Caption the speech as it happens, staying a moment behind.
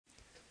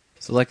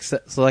So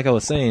like I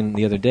was saying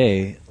the other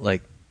day,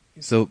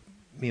 so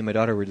me and my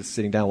daughter were just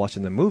sitting down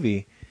watching the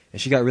movie,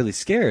 and she got really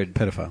scared.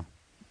 Pedophile.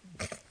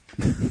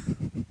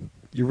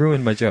 You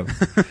ruined my joke.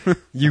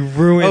 You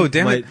ruined. Oh,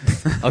 damn it!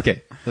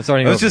 Okay, I'm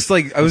starting. I was just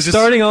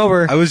starting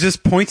over. I was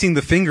just pointing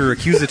the finger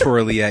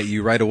accusatorily at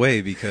you right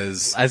away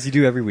because, as you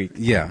do every week.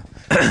 Yeah.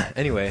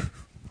 Anyway,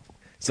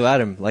 so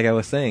Adam, like I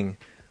was saying,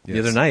 the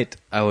other night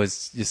I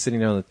was just sitting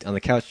there on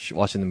the couch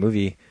watching the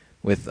movie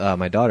with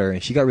my daughter,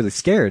 and she got really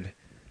scared,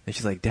 and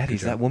she's like, "Daddy,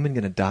 is that woman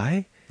gonna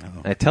die?" Oh.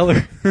 And I tell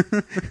her,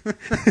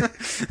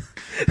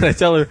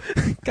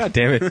 God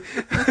damn it.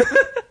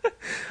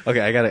 Okay,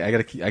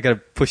 I gotta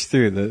push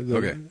through the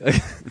Okay.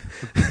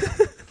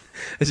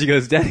 And she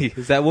goes, "Daddy,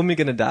 is that woman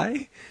gonna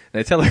die?"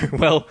 And I tell her,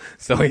 "Well,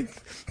 Zoe,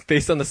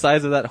 based on the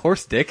size of that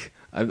horse dick,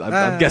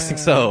 I'm guessing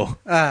so."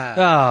 Oh,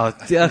 I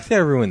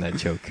ruined that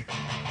joke.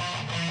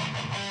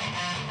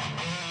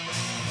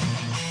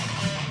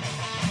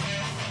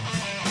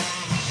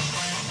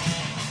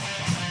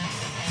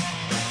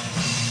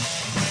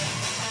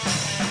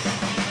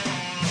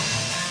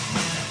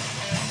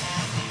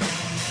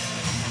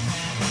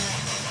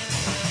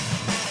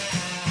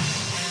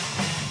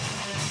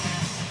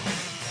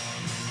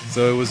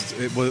 So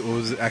it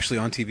was actually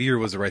on TV, or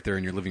was it right there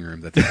in your living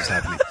room that this was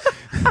happening?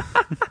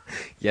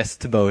 Yes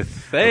to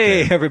both.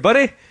 Hey, okay.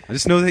 Everybody! I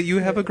just know that you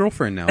have a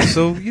girlfriend now,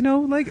 so anything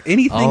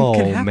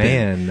can happen. Oh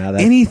man, now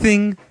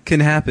anything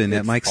can happen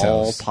at Mike's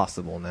all house. All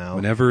possible now.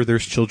 Whenever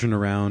there's children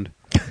around,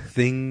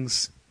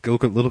 things go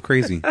a little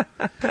crazy.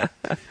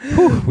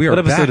 Whew, we are what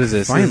episode back, is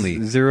this? Finally,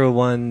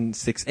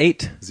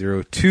 0168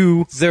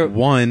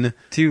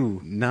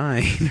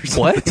 0219 or something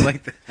what?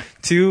 like that.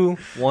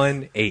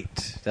 218.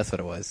 That's what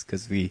it was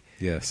because we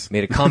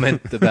made a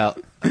comment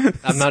about.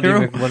 I'm not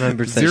even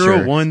 100% sure.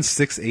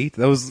 0168.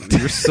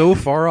 You're so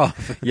far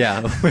off.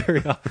 Yeah,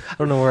 very off. I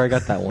don't know where I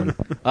got that one.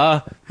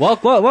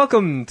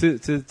 Welcome to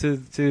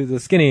the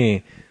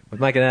Skinny with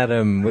Mike and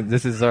Adam.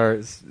 This is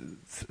our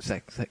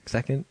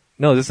second.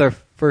 No, this is our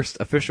first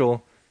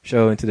official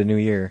show into the new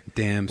year.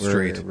 Damn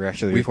straight. We're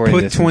actually We've recording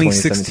put this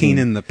 2016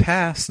 in the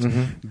past,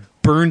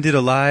 burned it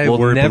alive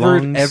where it never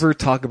belongs. Ever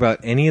talk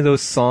about any of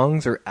those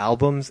songs or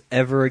albums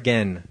ever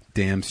again.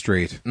 Damn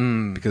straight.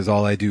 Because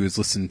all I do is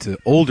listen to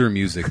older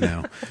music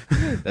now.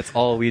 That's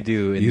all we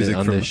do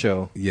on this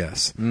show.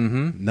 Yes.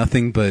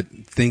 Nothing but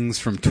things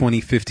from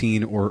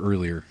 2015 or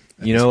earlier.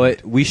 You know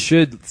what? We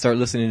should start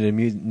listening to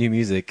new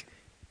music,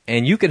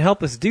 and you can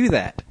help us do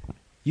that.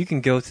 You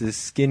can go to the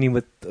Skinny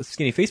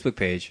Facebook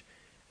page,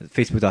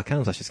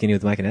 facebook.com/Skinny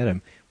with Mike and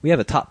Adam. We have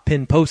a top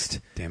pin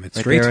post. Damn it,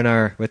 right straight.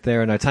 there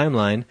in our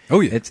timeline. Oh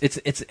yeah,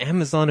 it's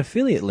Amazon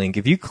affiliate link.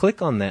 If you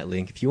click on that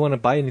link, if you want to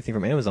buy anything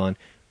from Amazon,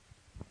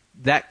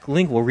 that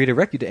link will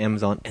redirect you to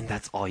Amazon, and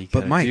that's all you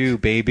gotta do,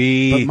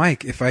 baby. But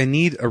Mike, if I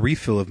need a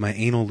refill of my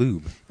anal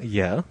lube,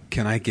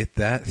 can I get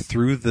that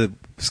through the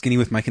Skinny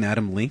with Mike and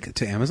Adam link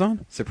to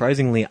Amazon?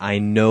 Surprisingly, I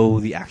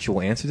know the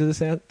actual answer to this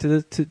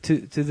to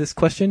this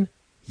question.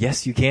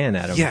 Yes, you can,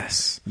 Adam.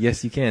 Yes,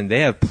 you can.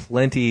 They have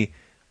plenty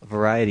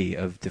variety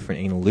of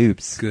different anal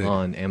lubes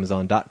on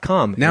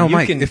Amazon.com. Now,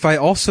 Mike, if I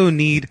also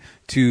need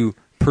to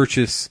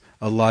purchase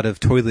a lot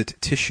of toilet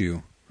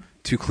tissue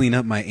to clean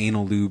up my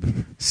anal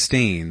lube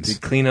stains, to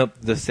clean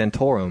up the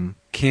Santorum.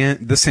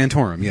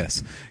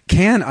 Yes.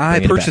 Can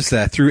I purchase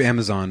that through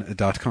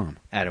Amazon.com?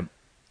 Adam.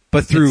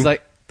 But through the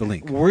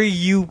link. Were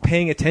you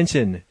paying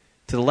attention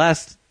to the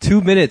last 2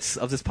 minutes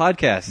of this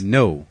podcast?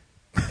 No.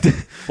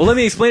 Well, let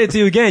me explain it to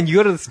you again. You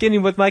go to the Skinny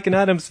with Mike and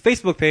Adam's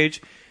Facebook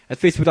page at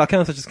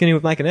facebook.com/Skinny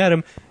with Mike and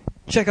Adam.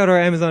 Check out our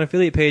Amazon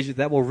affiliate page.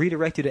 That will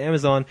redirect you to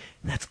Amazon.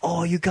 And that's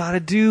all you got to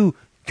do.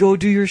 Go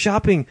do your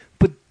shopping,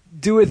 but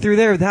do it through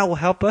there. That will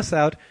help us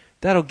out.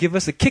 That'll give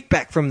us a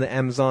kickback from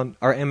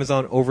our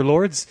Amazon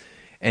overlords,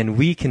 and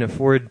we can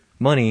afford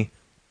money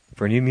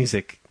for new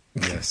music.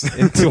 Yes.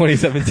 In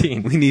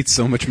 2017. We need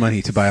so much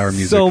money to buy our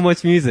music. So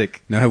much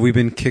music. Now, have we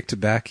been kicked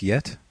back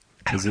yet?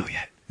 I don't know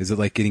yet. Is it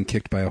like getting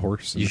kicked by a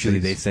horse? Usually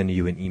they send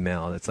you an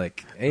email that's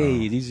like,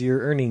 hey, these are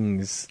your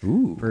earnings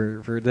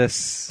for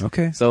this.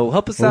 Okay. So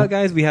help us out,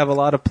 guys. We have a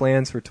lot of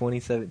plans for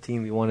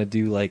 2017. We want to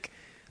do we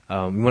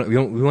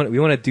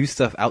want to do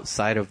stuff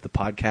outside of the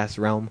podcast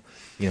realm.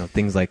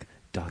 Things like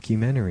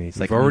documentaries,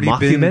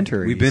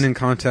 mockumentaries. We've been in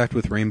contact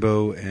with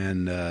Rainbow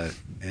and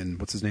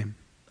what's his name?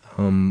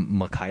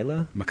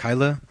 Michaela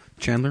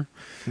Chandler.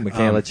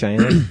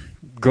 Chandler.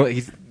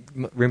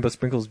 Rainbow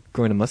Sprinkle's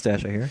growing a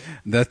mustache, I hear.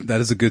 That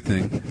is a good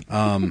thing.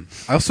 I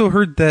also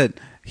heard that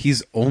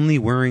he's only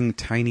wearing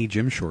tiny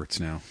gym shorts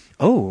now.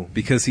 Oh.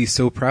 Because he's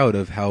so proud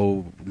of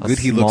how good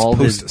he looks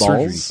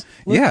post-surgery.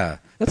 Yeah.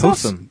 That's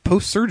awesome.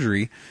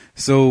 Post-surgery.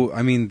 So,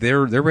 I mean,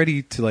 they're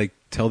ready to,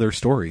 tell their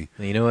story.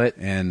 You know what?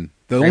 And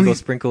Rainbow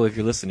Sprinkle, if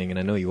you're listening, and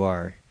I know you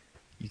are,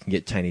 you can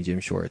get tiny gym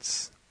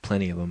shorts.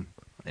 Plenty of them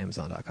on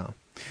Amazon.com.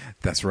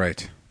 That's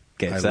right.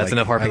 Okay, so that's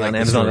enough harping on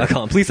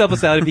Amazon.com. Please help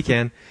us out if you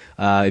can.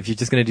 If you're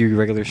just going to do your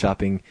regular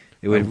shopping,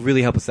 it would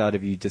really help us out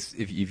if you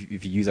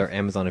use our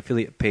Amazon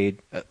affiliate paid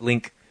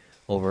link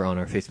over on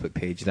our Facebook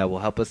page. That will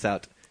help us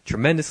out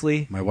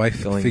tremendously. My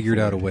wife figured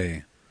out a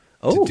way.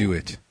 to do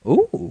it.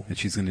 Ooh. And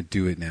she's going to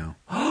do it now.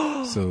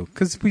 So,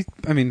 because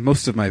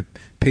most of my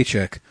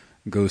paycheck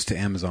goes to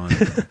Amazon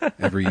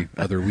every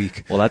other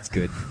week. Well, that's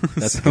good.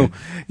 That's so,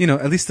 good.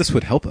 at least this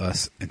would help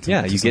us.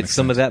 Yeah, you get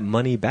some of that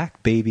money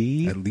back,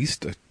 baby. At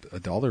least a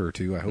dollar or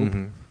two, I hope.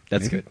 Mm-hmm.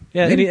 That's Maybe. good.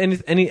 Yeah, Maybe.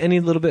 any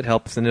little bit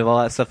helps, and if all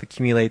that stuff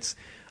accumulates,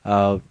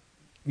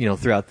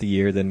 throughout the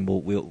year, then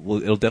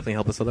it'll definitely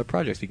help us with our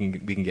projects. We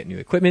can get new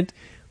equipment.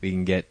 We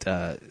can get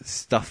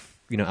stuff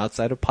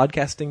outside of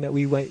podcasting that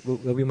we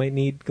might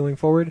need going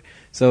forward.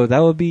 So that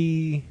would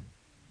be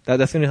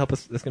that's going to help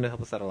us. That's going to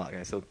help us out a lot,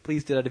 guys. So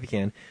please do that if you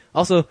can.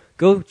 Also,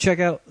 go check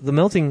out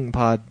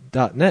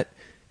themeltingpod.net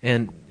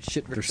and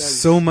shit. There's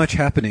so much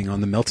happening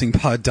on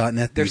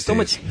themeltingpod.net. There's so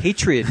much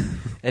hatred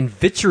and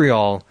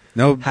vitriol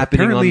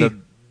happening on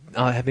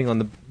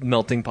the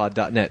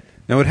meltingpod.net.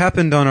 Now, it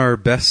happened on our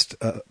best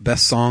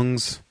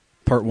songs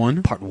part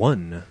 1. Part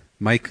 1.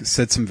 Mike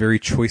said some very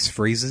choice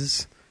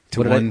phrases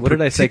to what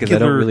did I say? Because I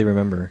don't really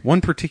remember. One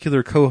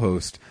particular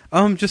co-host.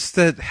 Just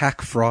that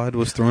hack fraud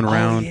was thrown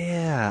around. Oh,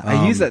 yeah.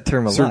 I use that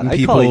term a lot.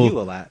 I call you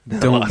a lot.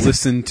 Don't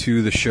listen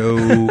to the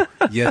show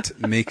yet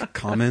make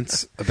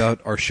comments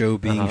about our show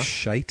being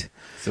shite.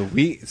 So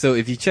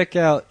if you check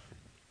out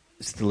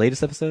the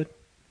latest episode?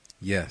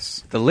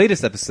 Yes. The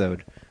latest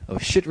episode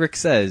of Shit Rick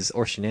Says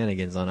or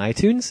Shenanigans on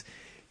iTunes,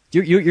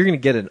 you're going to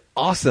get an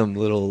awesome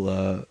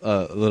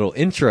little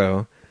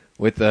intro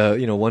with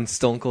one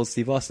Stone Cold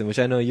Steve Austin, which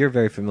I know you're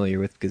very familiar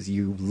with because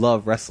you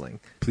love wrestling.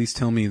 Please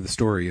tell me the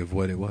story of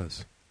what it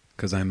was,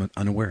 because I'm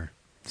unaware.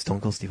 Stone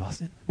Cold Steve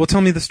Austin? Well,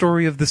 tell me the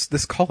story of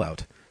this call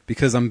out,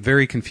 because I'm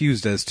very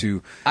confused as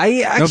to.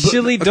 I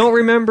actually don't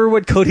remember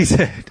what Cody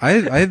said.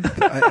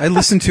 I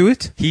listened to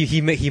it.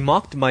 He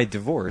mocked my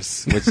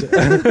divorce, which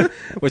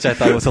which I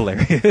thought was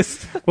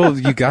hilarious. Well,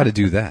 you got to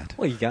do that.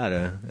 Well, you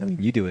gotta. I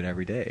mean, you do it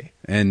every day.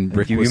 And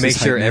Rick you was make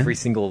his sure hype man? every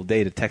single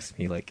day to text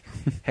me like,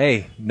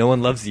 "Hey, no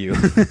one loves you,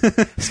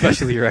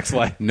 especially your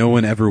ex-wife." No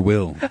one ever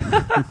will.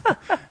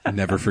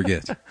 Never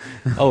forget.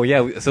 Oh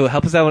yeah, so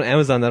help us out on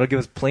Amazon. That'll give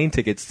us plane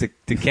tickets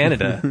to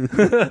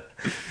Canada,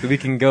 so we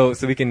can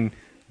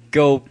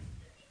go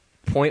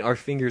point our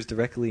fingers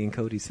directly in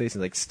Cody's face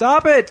and like,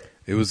 stop it!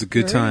 It was a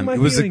good Hurting time. my It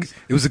was feelings.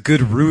 a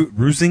good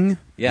rousing.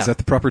 Yeah. Is that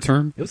the proper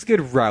term? It was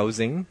good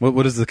rousing.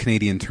 What is the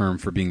Canadian term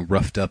for being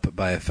roughed up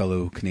by a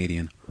fellow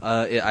Canadian?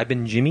 I've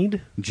been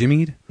jimmied.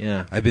 Jimmied?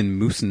 Yeah. I've been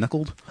moose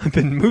knuckled. I've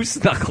been moose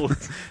knuckled.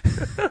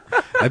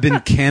 I've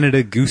been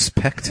Canada goose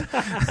pecked.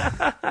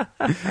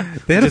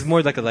 Just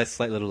more like a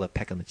slight little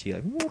peck on the cheek.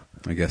 Like,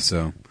 I guess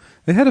so.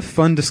 They had a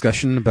fun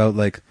discussion about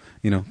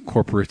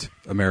corporate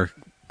America.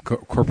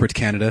 Corporate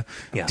Canada,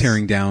 yes.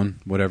 Tearing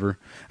down whatever.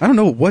 I don't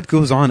know what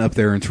goes on up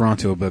there in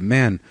Toronto, but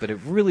man, but it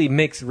really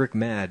makes Rick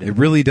mad. It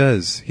really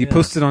does. He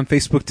posted on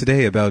Facebook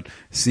today about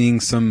seeing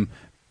some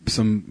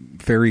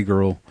fairy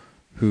girl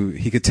who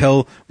he could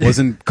tell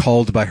wasn't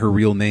called by her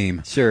real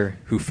name. Sure.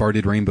 Who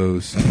farted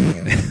rainbows.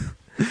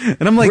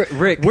 And I'm like,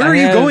 Rick, where are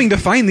you going to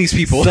find these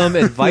people? Some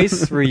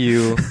advice for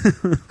you,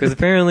 because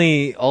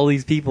apparently all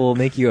these people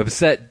make you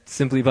upset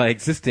simply by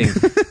existing.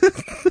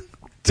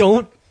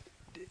 Don't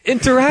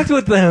interact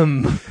with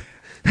them.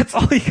 That's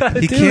all you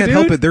gotta do. He can't dude.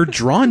 help it. They're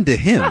drawn to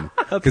him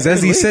because,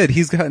 as he said,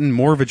 he's gotten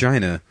more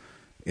vagina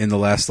in the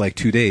last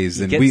 2 days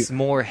than we. Gets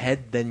more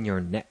head than your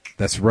neck.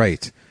 That's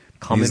right.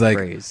 Common he's like,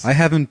 phrase. I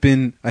haven't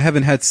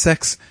had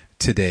sex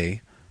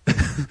today.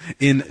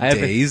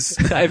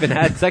 Days. I haven't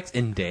had sex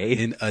in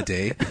a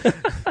day.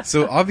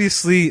 So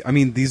obviously,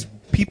 these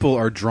people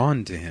are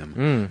drawn to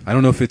him. I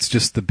don't know if it's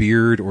just the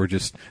beard or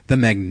just the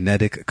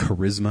magnetic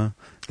charisma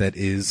that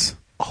is.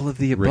 All of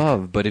the Rick.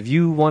 above. But if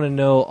you want to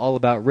know all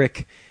about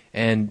Rick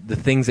and the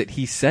things that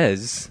he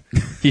says,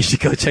 you should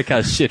go check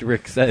out Shit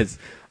Rick Says.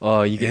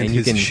 You can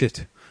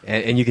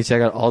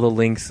check out all the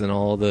links and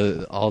all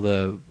the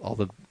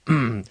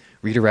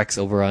redirects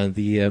over on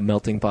the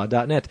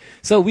meltingpod.net.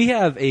 So we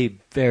have a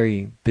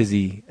very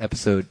busy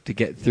episode to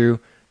get through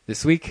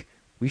this week.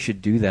 We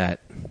should do that.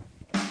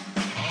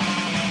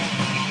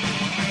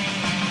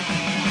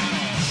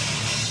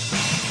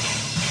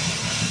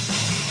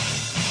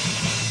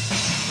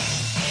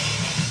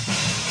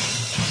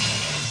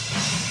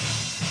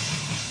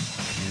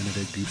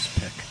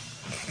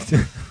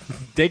 Goosepeck.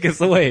 Take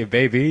us away,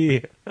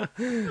 baby. All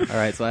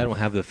right, so I don't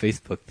have the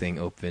Facebook thing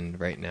open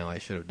right now. I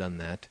should have done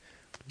that.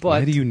 But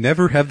why do you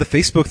never have the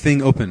Facebook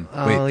thing open?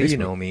 Oh, Wait, you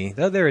know me.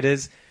 Oh, there it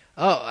is.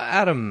 Oh,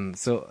 Adam.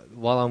 So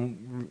while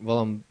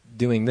I'm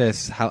doing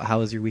this, how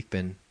has your week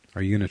been?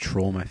 Are you going to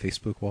troll my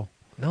Facebook wall?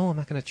 No, I'm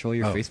not going to troll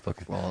your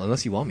Facebook wall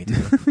unless you want me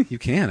to. You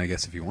can, I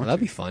guess, if you want.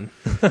 That'd be fun.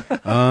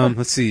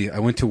 Let's see. I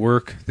went to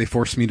work. They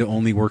forced me to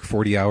only work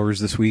 40 hours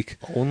this week.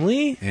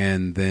 Only?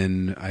 And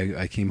then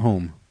I came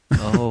home.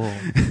 Oh.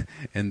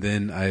 And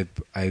then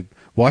I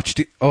watched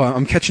it. Oh,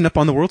 I'm catching up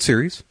on the World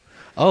Series.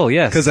 Oh,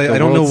 yes. Because I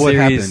don't know what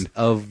Series happened.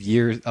 Of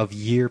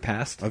year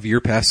past. Of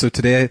year past. So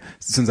today,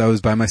 since I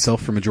was by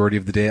myself for majority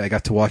of the day, I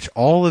got to watch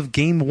all of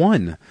Game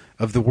 1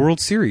 of the World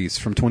Series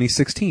from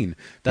 2016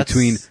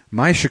 between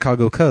my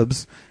Chicago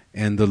Cubs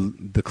and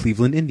the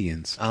Cleveland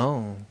Indians.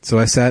 Oh. So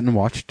I sat and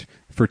watched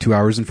for 2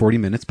 hours and 40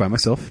 minutes by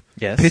myself.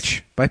 Yes.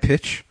 Pitch by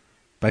pitch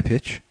by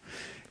pitch.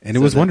 And it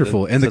was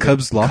wonderful. And the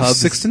Cubs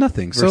lost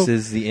 6-0.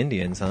 Versus the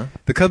Indians, huh?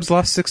 The Cubs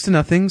lost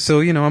 6-0. So,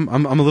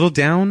 I'm a little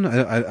down.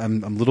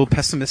 I'm a little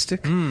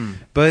pessimistic.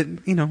 But,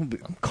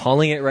 I'm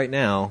calling it right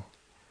now.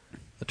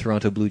 The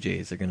Toronto Blue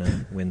Jays are going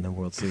to win the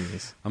World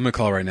Series. I'm going to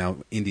call right now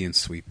Indians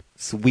sweep.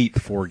 Sweep.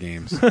 4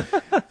 games.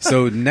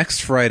 So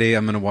next Friday,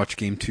 I'm going to watch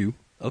Game 2.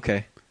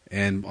 Okay.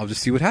 And I'll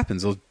just see what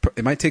happens.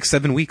 It might take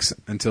 7 weeks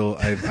until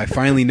I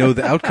finally know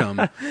the outcome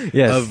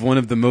of one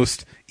of the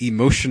most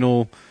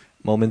emotionally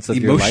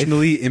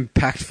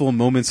impactful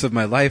moments of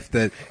my life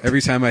that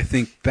every time I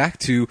think back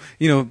to,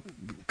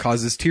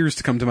 causes tears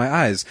to come to my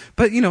eyes.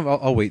 But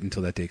I'll wait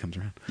until that day comes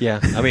around.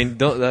 Yeah, I mean,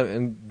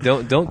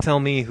 don't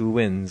tell me who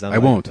wins. I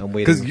won't. I'm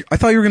waiting. Because I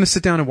thought you were going to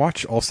sit down and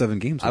watch all 7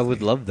 games. I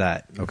would love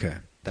that. Okay,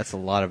 that's a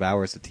lot of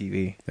hours of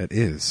TV. That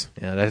is.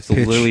 Yeah, I have to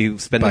literally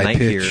spend the night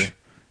here.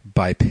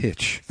 By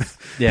pitch.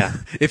 Yeah.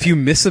 If you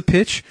miss a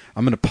pitch,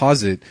 I'm going to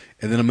pause it,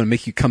 and then I'm going to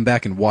make you come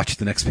back and watch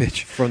the next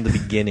pitch. From the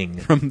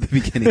beginning.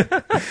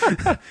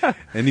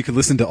 And you can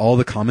listen to all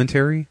the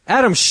commentary.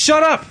 Adam,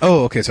 shut up!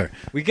 Oh, okay, sorry.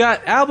 We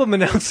got album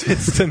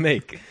announcements to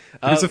make.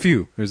 There's a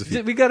few.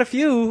 We got a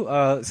few.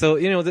 So,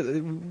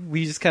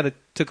 we just kind of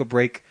took a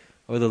break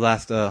over the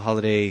last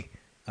holiday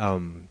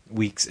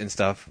weeks and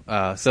stuff.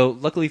 So,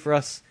 luckily for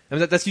us, I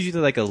mean, that's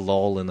usually like a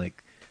lull in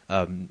like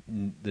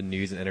the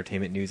news and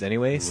entertainment news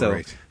anyway. So,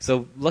 right.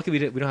 So luckily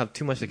we don't have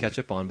too much to catch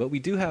up on, but we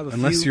do have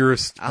Unless few you're a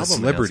album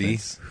celebrity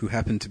who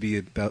happen to be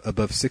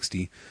above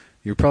 60,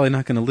 you're probably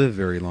not going to live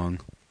very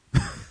long.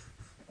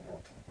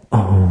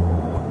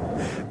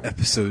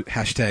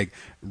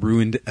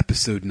 Ruined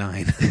episode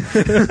 9.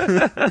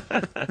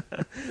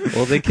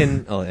 Well, they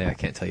can. Oh, yeah, I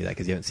can't tell you that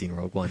because you haven't seen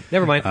Rogue One.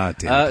 Never mind.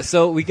 Damn.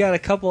 So we got a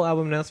couple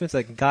album announcements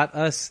that got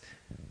us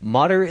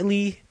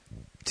moderately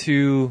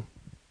to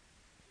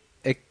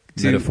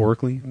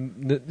metaphorically?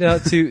 No,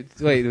 to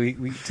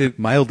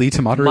mildly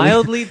to moderately.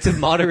 Mildly to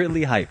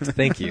moderately hyped.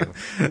 Thank you.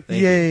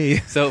 Yay!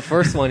 So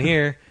first one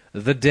here,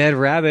 the Dead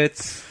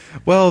Rabbits.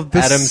 Well,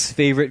 Adam's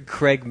favorite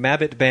Craig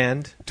Mabbitt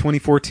band.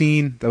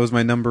 2014. That was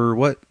my number.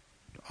 What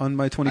on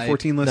my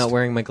 2014 list? Not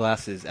wearing my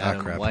glasses,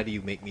 Adam. Crap. Why do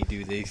you make me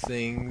do these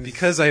things?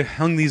 Because I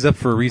hung these up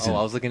for a reason. Oh,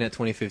 I was looking at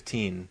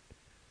 2015.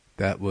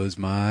 That was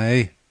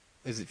my.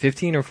 Is it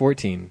 15 or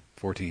 14?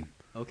 14.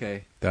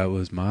 Okay. That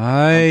was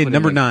my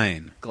number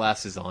 9.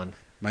 Glasses on.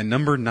 My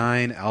number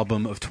 9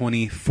 album of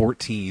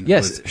 2014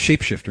 was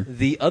Shapeshifter.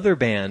 The other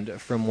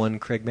band from one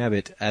Craig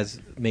Mabbitt,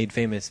 as made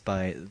famous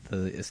by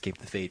the Escape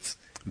the Fates.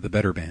 The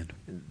better band.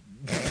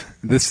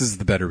 This is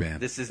the better band.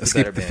 This is the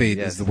Escape better the band, Fate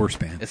yes. is the worst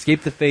band.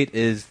 Escape the Fate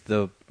is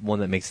the one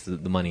that makes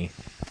the money.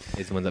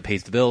 Is the one that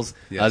pays the bills.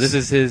 Yes. This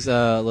is his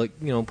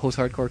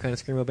post-hardcore kind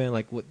of screamo band,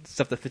 like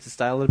stuff that fits his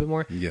style a little bit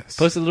more. Yes.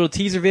 Posted a little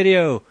teaser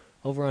video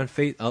over on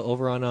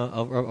over on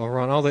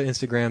all the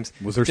Instagrams.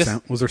 Was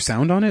there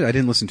sound on it? I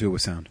didn't listen to it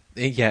with sound.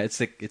 Yeah, it's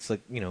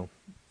like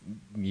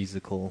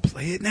musical.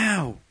 Play it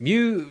now.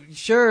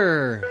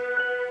 Sure.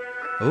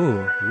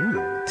 Ooh.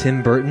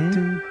 Tim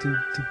Burton.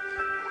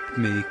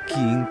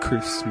 Making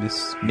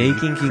Christmas.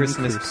 Making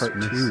Christmas Part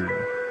 2.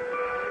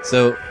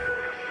 So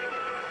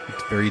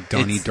it's very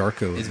Donnie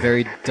Darko. It's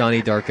very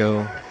Donnie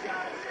Darko.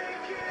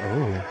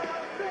 Oh.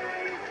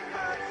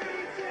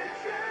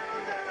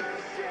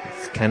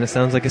 It kind of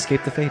sounds like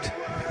Escape the Fate.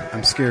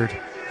 I'm scared.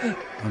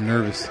 I'm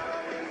nervous.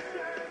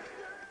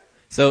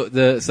 So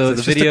the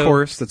just video. A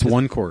chorus. That's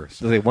one chorus.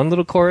 So one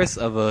little chorus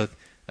of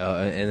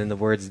and then the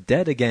words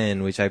 "Dead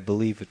Again," which I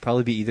believe would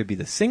probably either be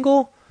the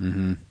single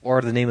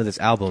or the name of this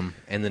album,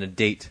 and then a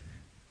date,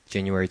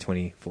 January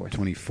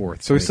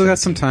 24th. So we still got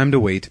some time to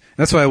wait.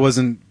 That's why I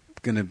wasn't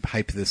going to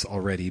hype this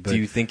already. But do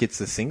you think it's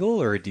the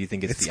single, or do you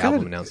think it's the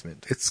album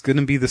announcement? It's going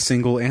to be the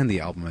single and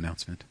the album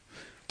announcement.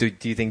 Do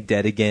you think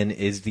Dead Again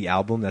is the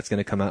album that's going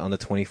to come out on the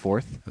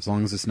 24th? As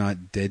long as it's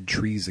not Dead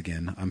Trees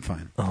Again, I'm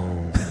fine.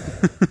 Oh.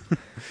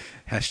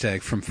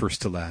 Hashtag from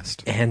first to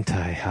last.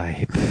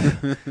 Anti-hype.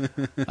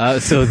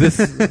 So this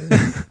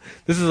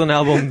is an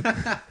album.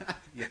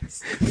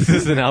 Yes. This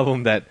is an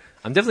album that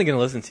I'm definitely going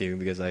to listen to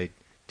because I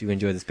do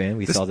enjoy this band.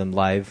 We saw them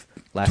live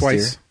last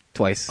year.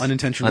 Twice.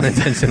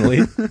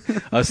 Unintentionally.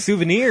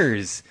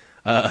 Souvenirs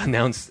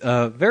announced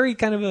very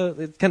kind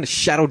of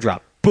shadow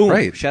drop. Boom.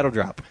 Right. Shadow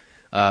drop.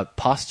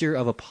 Posture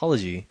of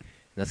Apology.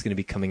 And that's going to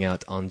be coming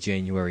out on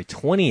January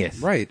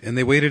 20th. Right, and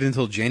they waited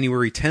until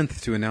January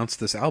 10th to announce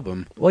this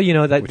album. Well,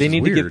 that they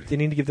need weird.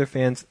 to give their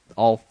fans,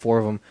 all 4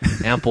 of them,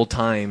 ample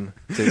time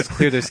to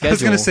clear their schedule. I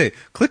was going to say,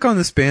 click on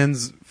this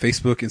band's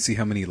Facebook and see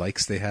how many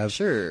likes they have.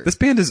 Sure. This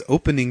band is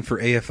opening for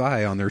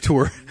AFI on their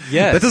tour.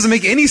 Yes. That doesn't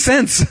make any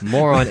sense.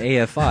 More on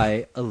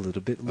AFI a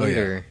little bit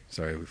later. Oh, yeah.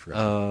 Sorry, we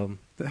forgot.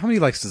 How many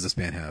likes does this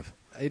band have?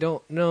 I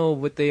don't know,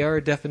 but they are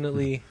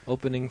definitely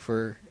opening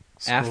for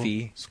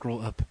AFI.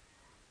 Scroll up.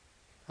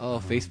 Oh,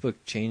 Facebook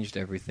changed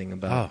everything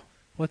about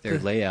their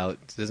layout.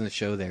 It doesn't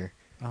show their.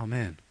 Oh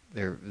man,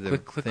 their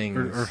click things.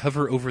 or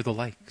hover over the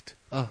liked.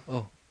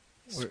 Oh,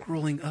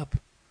 scrolling up.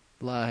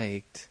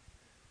 Liked.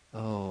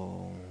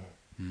 Oh.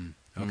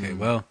 Okay,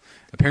 well,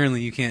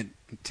 apparently you can't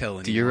tell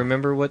anymore. Do you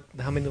remember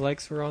how many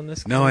likes were on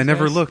this? No, I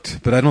never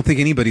looked, but I don't think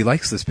anybody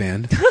likes this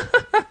band.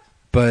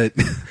 But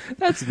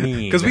that's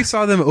mean. Because we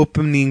saw them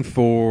opening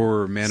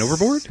for Man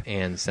Overboard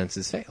and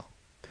Senses Fail.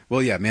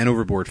 Well, yeah, Man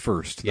Overboard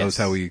first. Yes. That was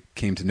how we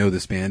came to know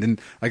this band, and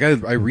like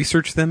I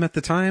researched them at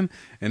the time,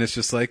 and it's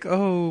just like,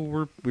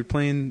 oh, we're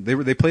playing.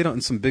 They played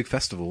on some big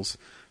festivals,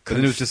 but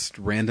then it was just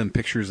random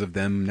pictures of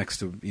them next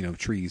to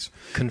trees.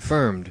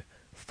 Confirmed,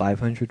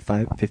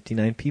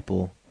 559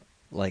 people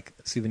like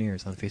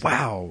souvenirs on Facebook.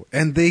 Wow,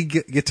 and they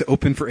get to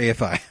open for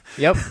AFI.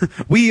 Yep,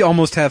 we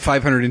almost have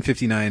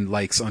 559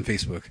 likes on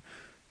Facebook.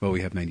 Well,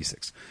 we have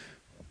 96.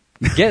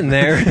 Getting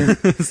there.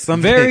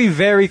 Very,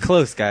 very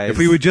close, guys. If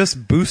we would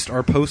just boost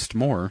our post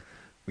more,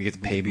 we get to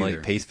pay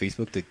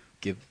Facebook to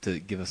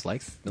give us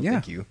likes. No, yeah.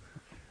 thank you.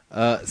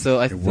 So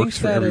I think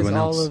that is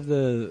all of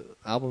the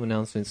album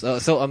announcements.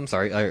 So I'm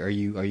sorry. Are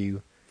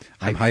you?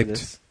 I'm hyped. hyped. For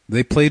this?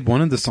 They played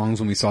one of the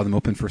songs when we saw them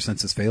open for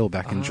Census Fail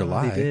back in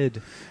July. They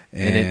did,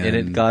 and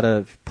it got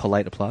a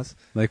polite applause.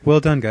 Like, well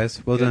done,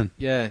 guys. Well done.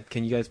 Yeah.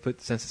 Can you guys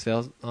put Census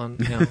Fail on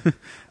now?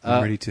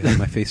 I'm ready to have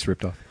my face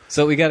ripped off.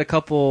 So we got a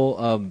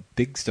couple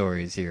big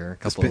stories here.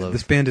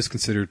 This band is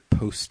considered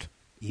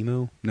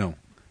post-emo? No.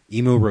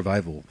 Emo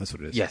revival. That's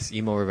what it is. Yes,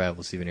 emo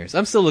revival souvenirs.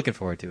 I'm still looking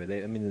forward to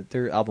it.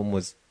 Their album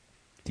was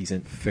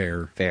decent.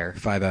 Fair.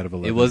 5 out of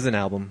 11. It was an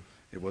album.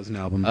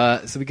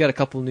 So we got a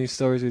couple news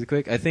stories really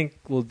quick. I think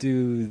we'll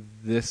do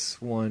this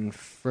one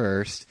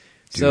first.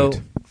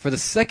 For the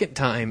second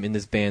time in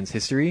this band's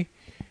history,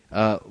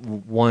 not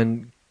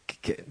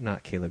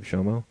Caleb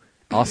Shomo,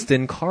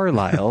 Austin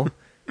Carlisle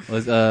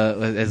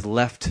has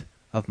left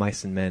of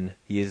Mice and Men.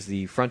 He is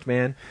the front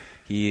man.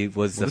 He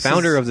was the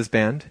founder of this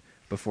band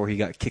before he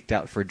got kicked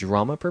out for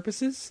drama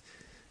purposes.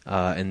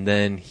 And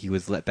then he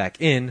was let back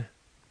in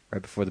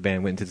right before the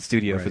band went into the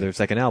studio for their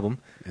second album.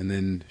 And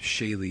then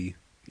Shaley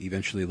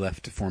eventually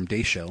left to form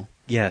Dayshell.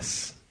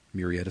 Yes.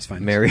 Marietta's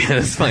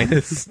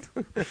finest.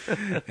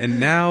 And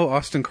now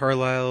Austin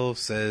Carlisle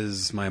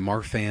says my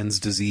Marfan's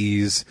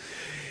disease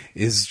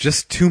is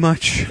just too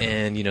much.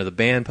 And, the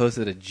band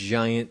posted a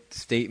giant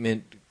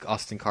statement.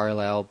 Austin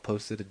Carlisle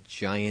posted a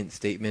giant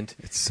statement.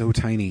 It's so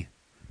tiny.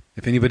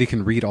 If anybody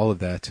can read all of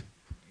that,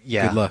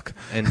 good luck.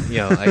 And,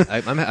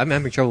 I'm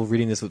having trouble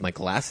reading this with my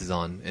glasses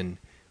on. And,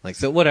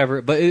 so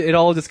whatever. But it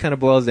all just kind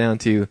of boils down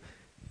to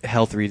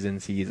health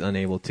reasons. He's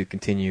unable to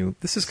continue.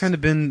 This has kind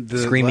of been the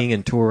screaming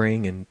and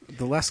touring, and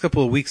the last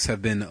couple of weeks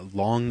have been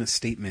long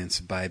statements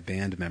by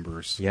band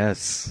members.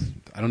 Yes,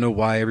 I don't know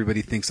why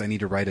everybody thinks I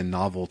need to write a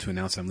novel to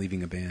announce I'm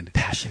leaving a band.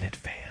 Passionate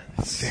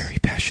fans, very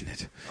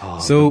passionate. Oh,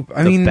 so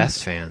the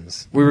best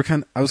fans.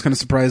 I was kind of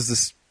surprised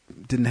this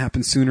didn't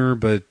happen sooner,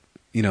 but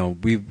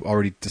we've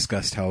already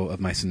discussed how Of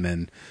Mice and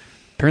Men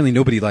apparently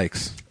nobody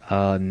likes.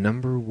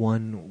 Number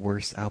one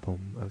worst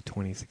album of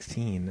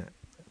 2016.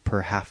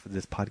 Per half of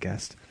this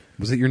podcast.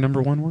 Was it your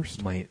number one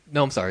worst?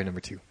 No, I'm sorry, number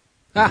 2.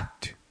 I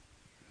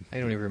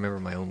don't even remember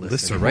my own list.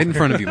 Lists are right in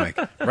front of you, Mike.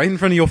 Right in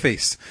front of your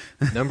face.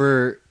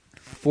 Number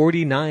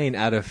 49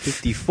 out of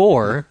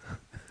 54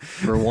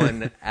 for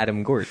one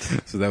Adam Gort.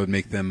 So that would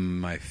make them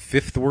my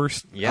 5th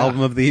worst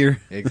album of the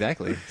year.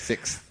 Exactly,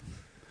 6th.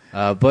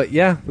 But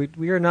yeah,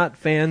 we are not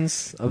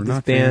fans of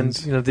this band.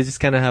 They just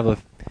kind of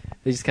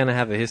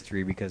have a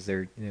history because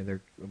they're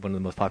one of the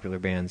most popular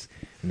bands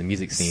in the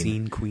music scene.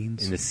 Scene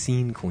queens. In the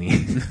scene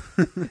queen.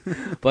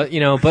 But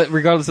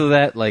regardless of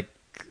that,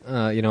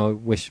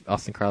 wish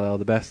Austin Carlisle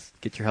the best.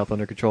 Get your health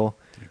under control.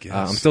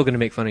 I'm still going to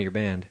make fun of your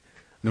band.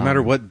 No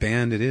matter what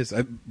band it is.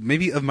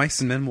 Maybe Of Mice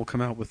and Men will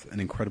come out with an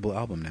incredible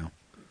album now.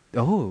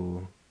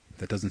 Oh.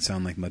 That doesn't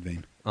sound like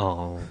Mudvayne.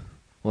 Oh.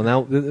 Well,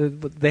 now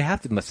they have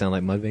to sound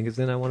like Mudvayne because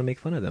then I want to make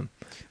fun of them.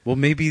 Well,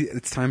 maybe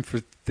it's time for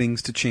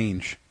things to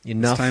change.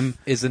 Enough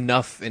is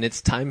enough, and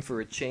it's time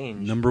for a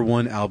change. Number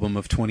 1 album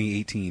of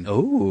 2018.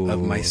 Oh,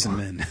 Of Mice and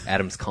Men.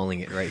 Adam's calling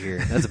it right here.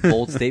 That's a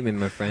bold statement,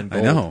 my friend.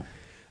 Bold. I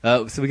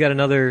know. So we got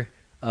another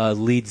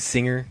lead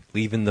singer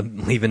leaving a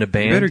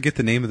band. You better get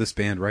the name of this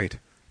band right,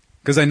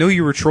 because I know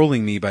you were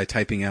trolling me by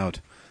typing out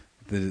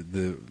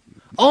the.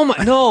 Oh my!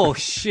 No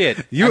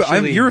shit.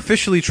 You're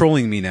officially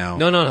trolling me now.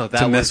 No.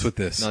 To mess with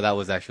this. No, that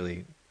was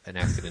actually an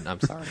accident. I'm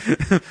sorry.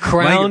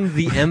 Crown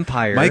the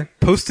Empire. Mike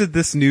posted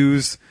this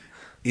news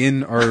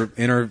in our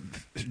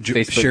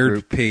shared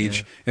group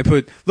page and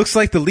put, looks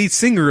like the lead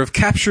singer of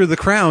Capture the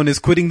Crown is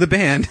quitting the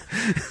band.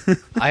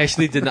 I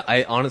actually did not.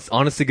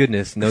 Honest to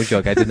goodness, no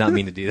joke. I did not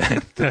mean to do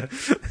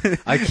that.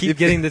 I keep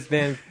getting this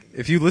band.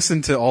 If you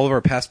listen to all of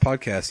our past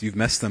podcasts, you've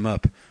messed them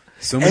up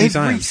so many times.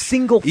 Every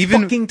single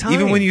fucking time.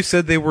 Even when you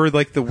said they were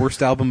like the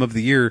worst album of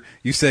the year,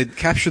 you said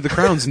Capture the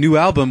Crown's new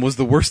album was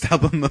the worst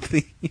album of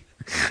the year.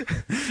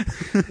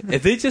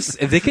 If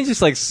they can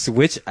just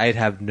switch, I'd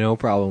have no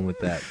problem with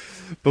that.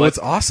 But what's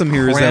awesome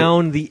here is that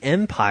Crown the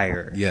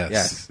Empire.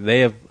 Yes.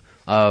 They have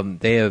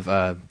kind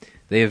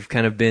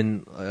of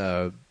been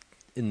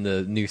in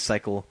the news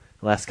cycle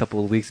the last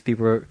couple of weeks.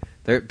 People are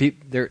they're the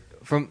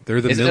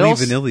Milli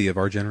Vanilli of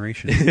our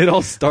generation. It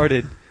all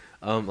started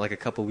like a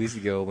couple weeks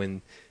ago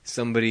when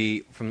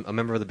somebody from a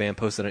member of the band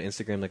posted on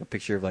Instagram like a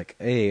picture of like,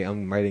 hey,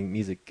 I'm writing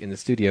music in the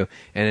studio,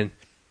 and then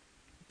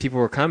people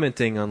were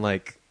commenting on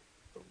like,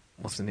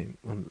 what's the name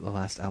on the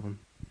last album?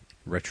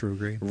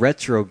 Retrograde.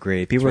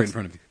 People were right in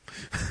front of you.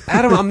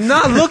 Adam, I'm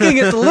not looking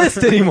at the list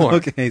anymore.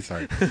 Okay,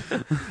 sorry.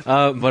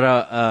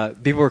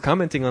 But people were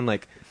commenting on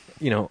like,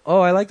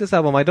 oh, I like this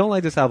album. I don't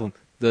like this album.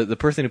 The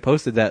person who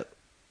posted that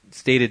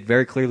stated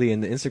very clearly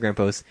in the Instagram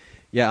post,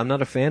 yeah, I'm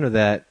not a fan of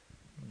that.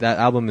 That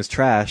album is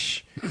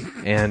trash,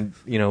 and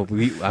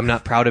I'm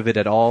not proud of it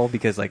at all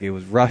because like it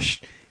was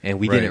rushed and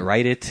we didn't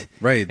write it.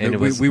 Right, and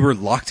we were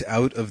locked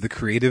out of the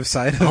creative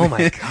side of it. Oh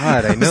my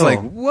god, I know. was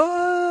like,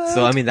 what?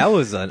 So I mean, that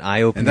was an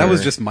eye opener. And that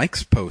was just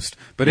Mike's post.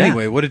 But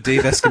anyway, what did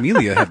Dave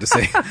Escamilla have to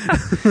say?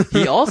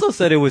 He also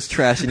said it was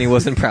trash and he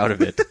wasn't proud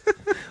of it.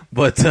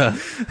 But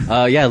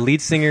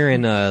lead singer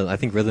and I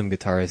think rhythm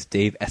guitarist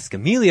Dave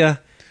Escamilla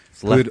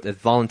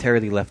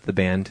voluntarily left the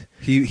band.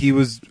 He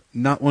was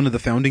not one of the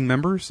founding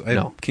members.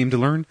 I came to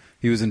learn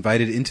he was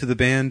invited into the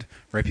band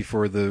right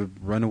before the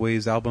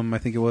Runaways album, I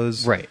think it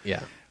was. Right.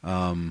 Yeah.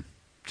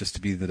 Just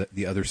to be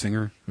the other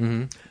singer.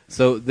 Mm-hmm.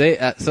 So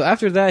so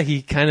after that,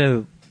 he kind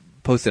of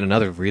posted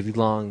another really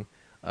long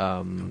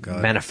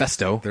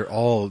manifesto. They're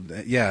all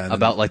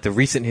about like the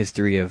recent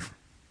history of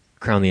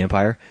Crown the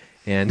Empire.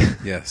 And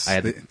yes,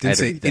 they didn't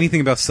say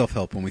anything about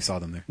self-help when we saw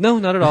them there. No,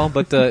 not at all.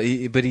 But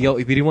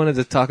he wanted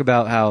to talk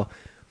about how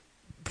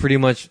pretty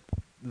much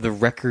the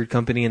record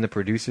company and the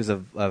producers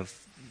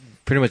have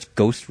pretty much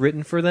ghost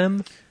written for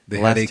them. They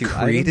had a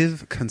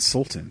creative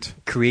consultant.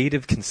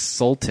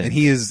 And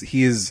he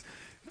is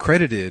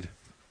credited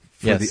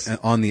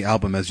on the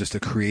album as just a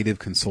creative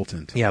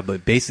consultant. Yeah,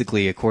 but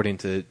basically, according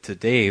to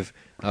Dave,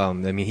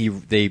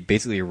 they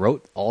basically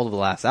wrote all of the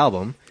last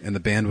album, and the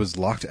band was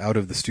locked out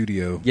of the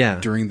studio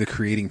during the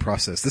creating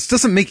process. This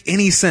doesn't make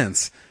any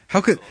sense.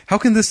 How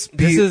can this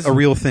be a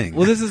real thing?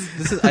 Well, this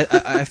is.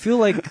 I feel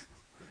like,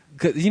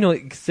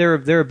 they're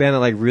a band that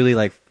like really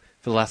like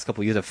for the last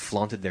couple of years have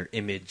flaunted their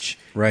image,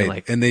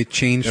 right? And they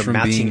changed from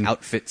matching being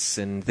outfits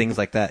and things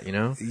like that.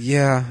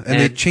 Yeah, and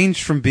they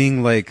changed from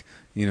being like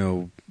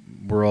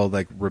we're all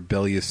like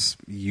rebellious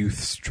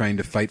youths trying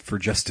to fight for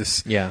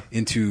justice,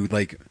 into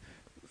like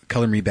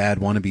Color Me Bad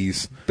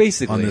wannabes,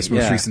 basically, on this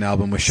most recent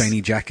album with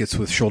shiny jackets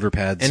with shoulder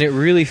pads. And it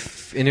really,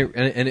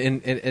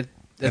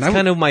 that's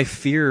kind of my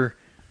fear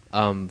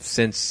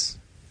since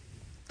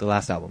the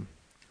last album,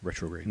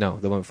 Retrograde. No,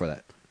 the one before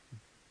that,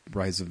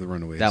 Rise of the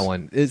Runaways. That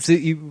one. It's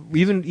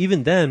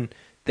even then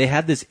they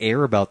had this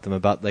air about them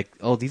about like,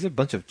 oh, these are a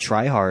bunch of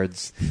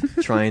tryhards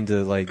trying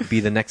to like be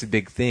the next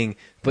big thing.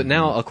 But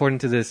now, according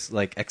to this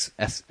like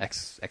expose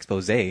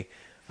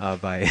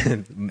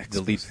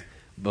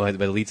by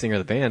the lead singer of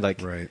the band,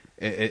 like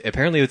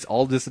apparently it's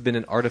all this has been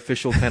an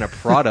artificial kind of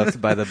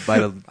product by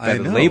the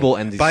label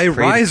and by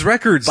Rise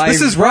Records.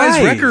 This is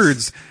Rise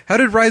Records. How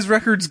did Rise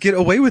Records get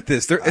away with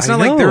this? It's not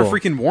like they're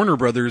freaking Warner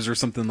Brothers or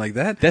something like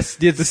that.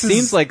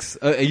 Seems like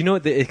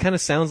it kind of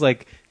sounds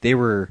like they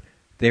were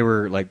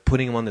like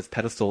putting him on this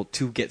pedestal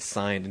to get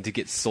signed and to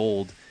get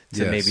sold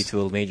to maybe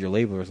to a major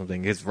label or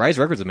something. Because Rise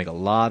Records would make a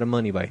lot of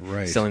money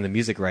by selling the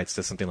music rights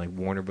to something like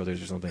Warner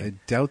Brothers or something. I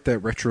doubt that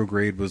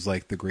Retrograde was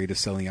like the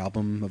greatest selling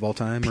album of all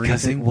time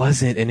because it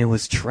wasn't, and it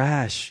was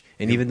trash.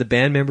 And even the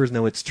band members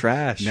know it's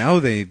trash. Now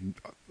they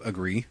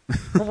agree.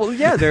 Well,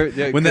 yeah.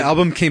 They're when the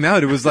album came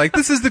out, it was like,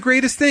 this is the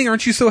greatest thing.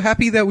 Aren't you so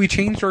happy that we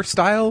changed our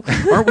style?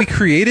 Aren't we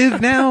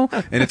creative now?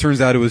 And it turns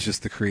out it was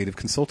just the creative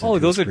consultant. Oh,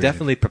 those are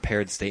definitely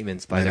prepared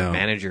statements by their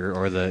manager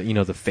or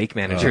the fake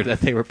manager that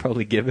they were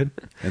probably given.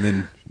 And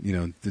then,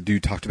 the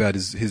dude talked about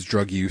his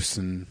drug use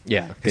and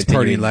his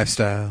continuing partying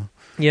lifestyle.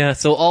 Yeah,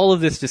 so all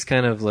of this just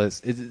kind of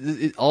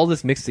all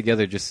this mixed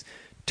together just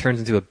turns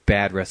into a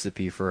bad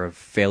recipe for a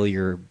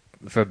failure,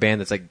 for a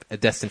band that's like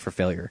destined for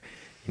failure.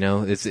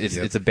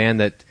 It's a band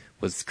that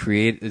was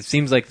created. It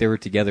seems like they were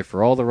together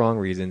for all the wrong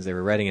reasons. They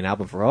were writing an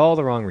album for all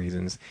the wrong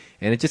reasons,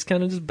 and it just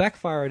kind of just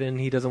backfired. And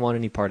he doesn't want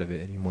any part of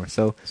it anymore.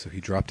 So he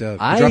dropped out.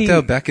 He dropped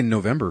out back in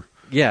November.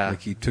 Yeah,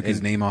 like he took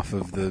his name off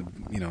of the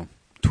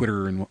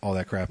Twitter and all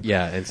that crap.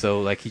 Yeah, and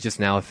so like he just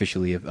now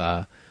officially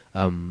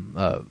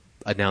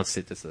announced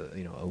it just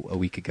a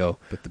week ago.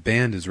 But the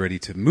band is ready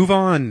to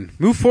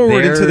move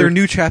forward into their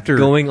new chapter.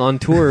 Going on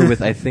tour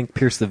with I think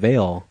Pierce the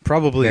Veil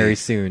probably very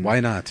soon. Why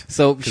not?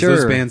 So sure,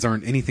 those bands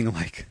aren't anything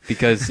alike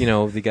because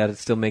they got to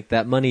still make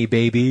that money,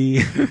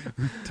 baby.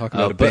 Talk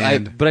about a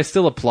band, but I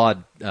still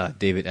applaud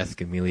David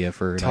Escamilla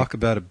for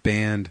about a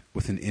band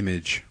with an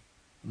image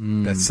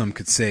that some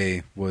could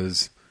say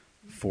was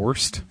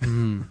forced.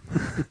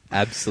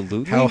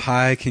 Absolutely. How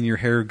high can your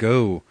hair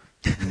go,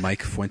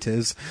 Mike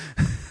Fuentes?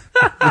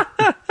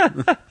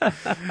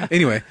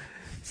 Anyway,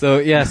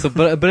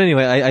 but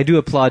anyway, I do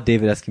applaud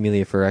David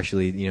Escamilla for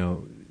actually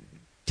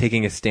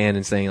taking a stand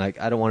and saying like,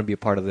 I don't want to be a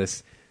part of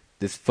this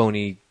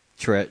phony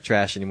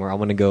trash anymore. I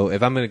want to go,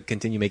 if I'm going to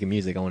continue making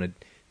music, I want to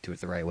do it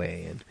the right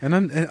way.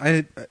 And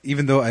I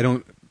even though I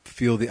don't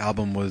feel the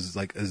album was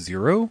like a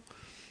 0,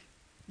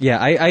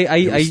 Yeah,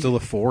 It was still a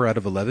 4 out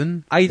of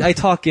 11. I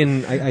talk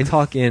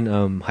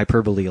in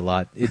hyperbole a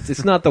lot.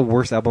 It's not the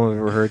worst album I've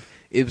ever heard.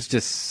 It was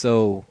just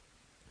so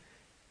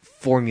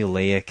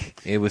formulaic.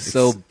 It was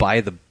so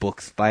by the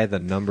books, by the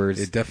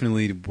numbers. It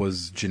definitely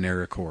was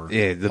generic horror.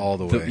 All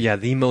the way.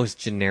 The most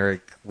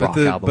generic rock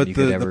album you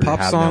could ever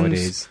have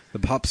nowadays. The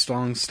pop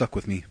songs stuck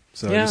with me.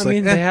 So Yeah, I'm just I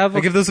mean, they have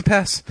I give those a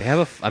pass. They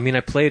have I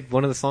played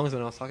one of the songs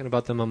when I was talking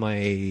about them on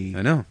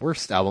my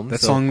worst album.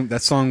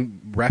 That song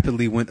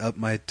rapidly went up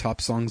my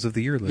top songs of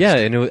the year list. Yeah,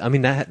 and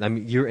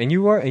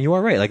you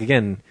are right. Like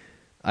again,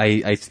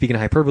 I speak in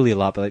hyperbole a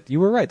lot, but you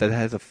were right. That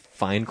has a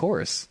fine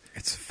chorus.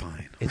 It's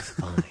fine. It's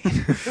fine.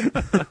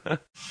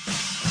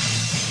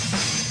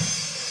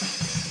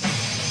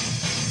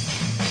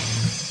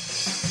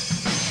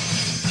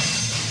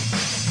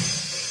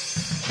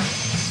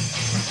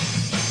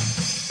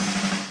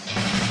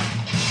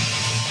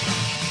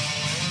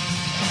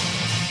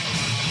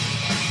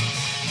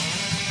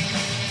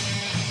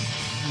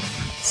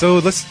 So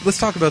let's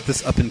talk about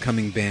this up and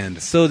coming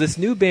band. So this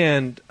new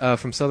band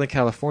from Southern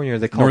California,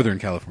 Northern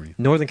California.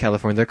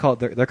 They're called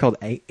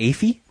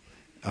AFI.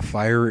 A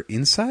Fire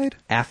Inside?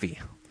 AFI.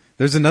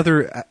 There's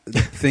another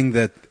thing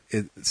that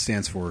it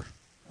stands for.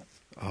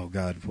 Oh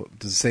God, what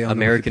does it say on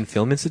American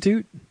Film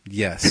Institute?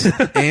 Yes.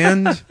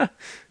 And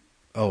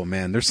oh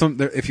man, there's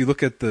if you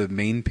look at the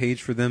main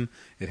page for them,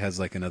 it has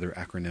like another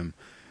acronym.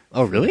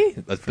 Oh really?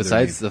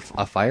 Besides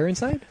A Fire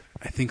Inside?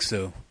 I think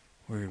so.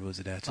 Where was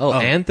it at? Oh,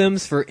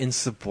 Anthems for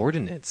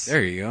Insubordinates.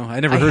 There you go. I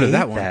never heard of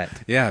that one.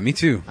 That. Yeah, me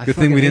too. Good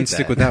thing we didn't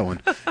stick with that one.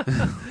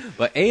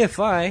 But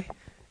AFI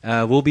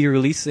will be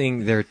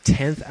releasing their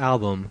 10th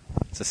album.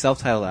 It's a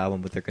self-titled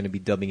album, but they're going to be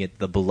dubbing it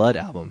the Blood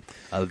Album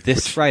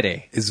this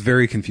Friday. It's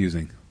very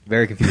confusing.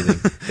 Very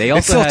confusing. They also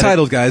it's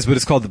self-titled, guys, but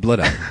it's called the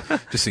Blood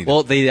Album. Just so you know.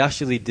 Well, they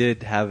actually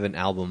did have an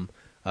album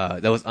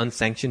that was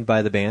unsanctioned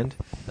by the band,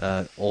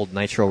 old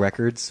Nitro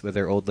Records, with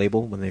their old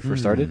label when they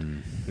first started.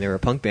 And they were a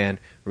punk band,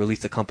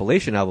 released a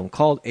compilation album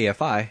called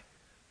AFI,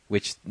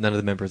 which none of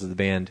the members of the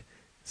band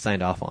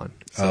signed off on.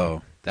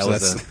 So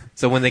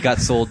so when they got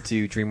sold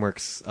to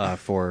DreamWorks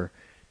for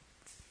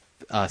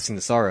Sing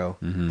the Sorrow,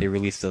 they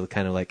released a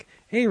kind of like,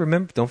 hey,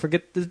 don't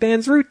forget this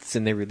band's roots,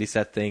 and they released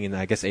that thing, and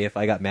I guess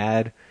AFI got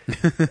mad.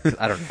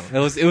 I don't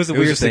know. It was a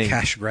weird just thing. A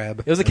cash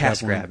grab. It was a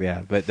cash grab,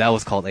 yeah. But that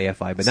was called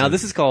AFI. But now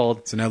this is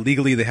called. So now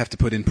legally they have to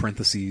put in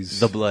parentheses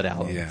the Blood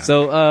Album. Yeah.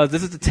 So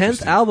this is the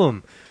 10th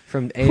album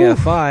from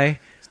AFI.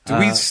 Do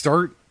we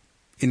start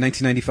in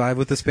 1995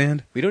 with this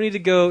band? We don't need to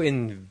go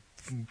in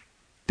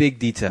big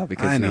detail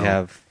because we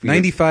have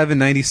 95 and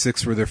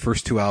 96 were their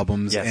first two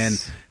albums, yes.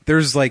 And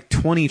there's like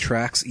 20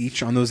 tracks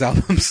each on those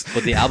albums.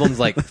 But the album's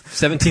like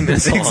 17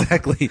 minutes long.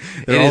 Exactly.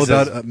 They're all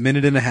about a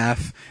minute and a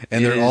half,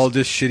 and they're all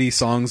just shitty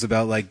songs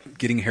about like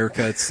getting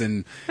haircuts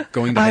and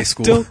going to high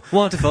school. I don't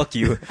want to fuck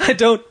you. I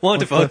don't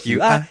want to fuck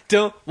you. I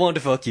don't want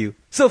to fuck you.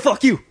 So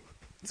fuck you.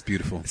 It's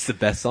beautiful. It's the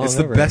best song It's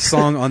ever. the best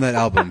song on that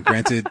album.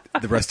 Granted,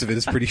 the rest of it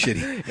is pretty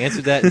shitty.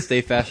 Answered That and Stay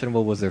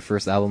Fashionable was their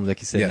first album, like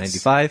you said, in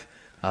 95.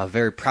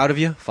 Very proud of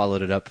you.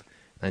 Followed it up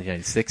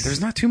 1996.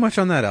 There's not too much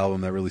on that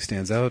album that really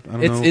stands out. I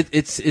don't know.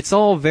 It's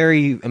all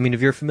very. I mean,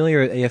 if you're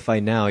familiar with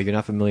AFI now, you're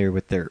not familiar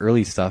with their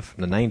early stuff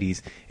from the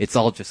 90s. It's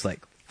all just like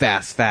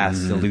fast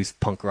and loose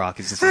punk rock.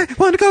 It's just like, I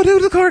want to go to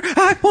the car.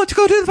 I want to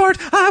go to the fart.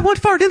 I want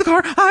to fart in the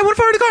car. I want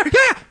to fart in the car.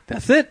 Yeah,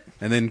 that's it.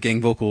 And then gang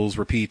vocals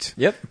repeat.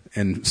 Yep.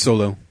 And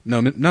solo.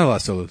 No, not a lot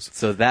of solos.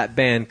 So that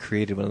band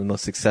created one of the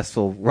most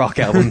successful rock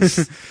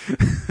albums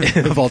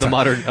of all time.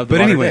 But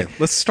anyway,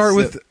 let's start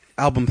with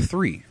album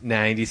 3.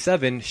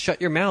 97, Shut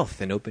Your Mouth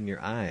and Open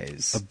Your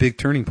Eyes. A big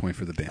turning point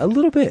for the band. A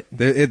little bit.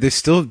 They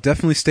still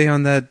definitely stay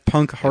on that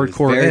punk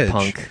hardcore very edge.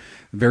 Punk.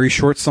 Very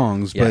short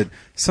songs, Yeah. but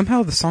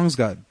somehow the songs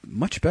got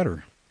much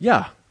better.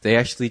 Yeah. They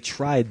actually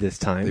tried this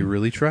time. They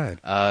really tried.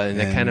 And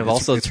they kind of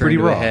also turned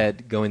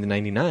ahead going to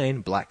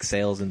 99, Black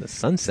Sails in the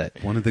Sunset.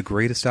 One of the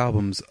greatest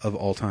albums of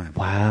all time.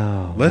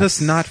 Wow. Let us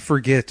not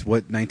forget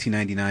what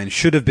 1999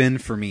 should have been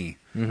for me.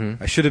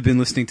 Mm-hmm. I should have been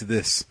listening to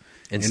this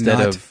instead and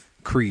not of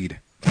Creed.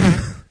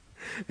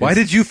 Why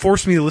did you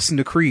force me to listen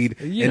to Creed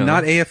and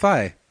not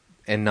AFI?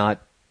 And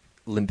not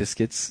Limp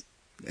Bizkit's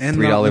and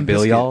 $3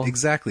 bill, y'all?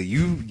 Exactly.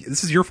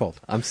 This is your fault.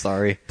 I'm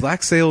sorry.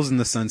 Black Sails in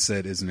the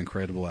Sunset is an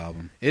incredible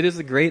album. It is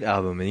a great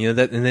album, and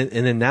and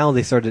then now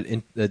they started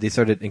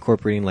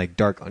incorporating like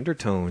dark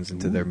undertones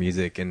into their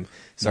music and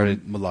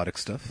started melodic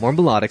stuff. More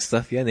melodic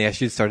stuff, yeah. And they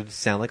actually started to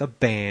sound like a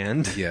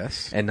band,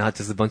 yes, and not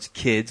just a bunch of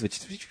kids.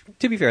 Which,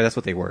 to be fair, that's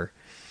what they were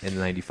in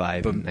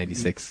 '95 and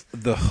 '96.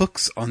 The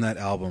hooks on that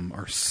album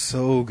are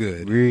so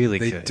good. Really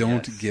they good.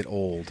 Don't get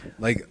old.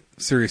 Like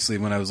seriously,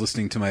 when I was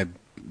listening to my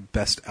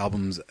best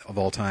albums of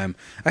all time,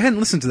 I hadn't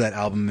listened to that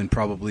album in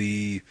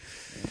probably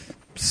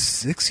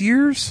 6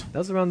 years. That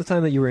was around the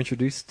time that you were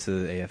introduced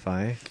to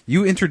AFI.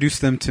 You introduced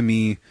them to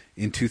me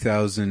in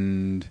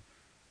 2010,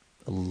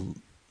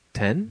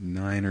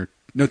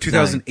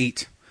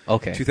 2008.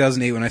 Okay,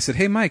 2008. When I said,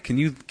 "Hey, Mike, can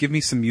you give me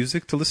some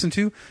music to listen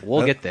to?"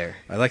 We'll get there.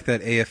 I like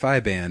that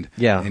AFI band.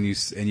 Yeah, and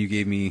you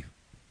gave me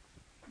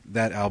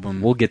that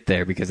album. We'll get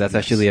there because that's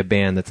actually a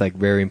band that's like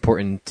very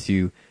important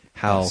to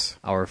how Yes.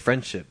 our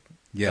friendship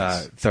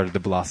Yes. started to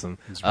blossom.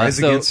 It's Rise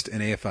Against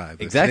and AFI.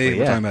 But Exactly, today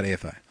we're yeah. talking about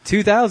AFI.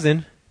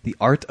 2000, The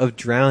Art of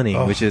Drowning,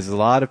 Oh. which is a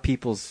lot of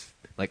people's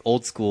like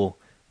old school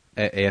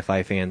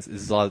AFI fans.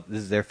 This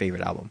is their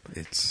favorite album.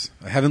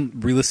 I haven't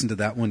re-listened to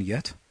that one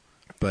yet,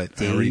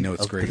 but I already know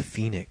it's of great. The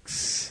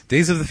Phoenix.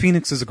 Days of the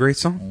Phoenix is a great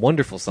song.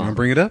 Wonderful You song. want to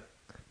bring it up?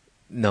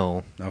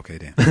 No. Okay,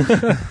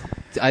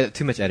 damn.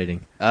 Too much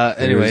editing.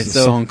 Anyway, There's a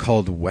so song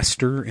called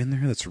Wester in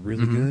there that's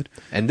really good.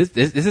 and this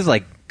is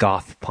like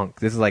goth punk.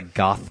 This is like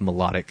goth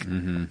melodic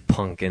Mm-hmm.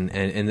 punk, and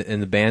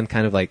the band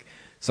kind of like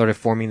started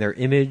forming their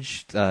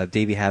image.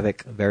 Davey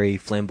Havok, very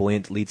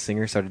flamboyant lead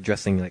singer, started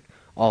dressing like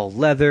all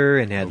leather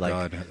and had Oh like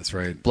God, that's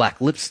right.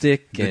 black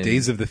lipstick. The and,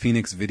 Days of the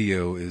Phoenix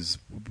video is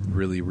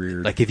really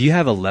weird. like if you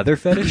have a leather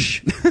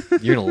fetish,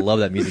 you're gonna love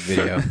that music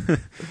video.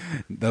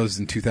 That was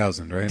in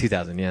 2000, right?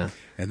 2000, yeah.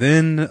 And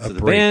then a So the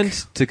break.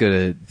 band took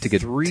a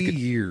 3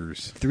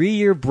 years.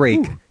 3-year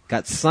break,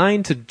 got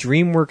signed to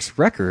DreamWorks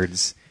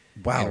Records,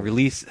 Wow. and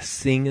released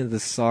 "Sing the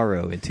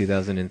Sorrow" in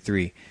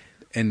 2003.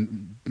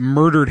 And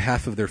murdered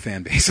half of their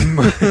fan base.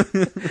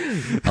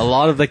 A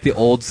lot of like the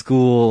old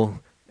school,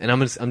 and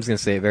I'm just gonna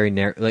say it very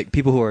narrow, like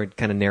people who are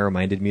kind of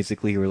narrow-minded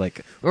musically, who are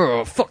like,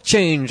 "Oh, fuck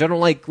change! I don't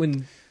like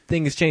when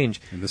things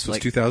change." And this was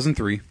like,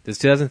 2003. This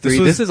is 2003. This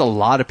This was- is a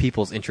lot of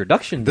people's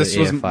introduction to This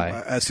was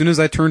AFI. as soon as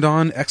I turned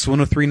on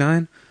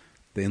X1039,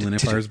 the Inland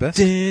Empire's Best.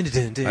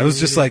 I was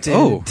just like,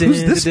 "Oh,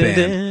 who's this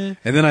band?"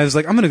 And then I was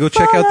like, "I'm going to go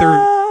check out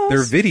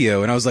their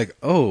video." And I was like,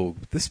 "Oh,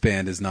 this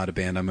band is not a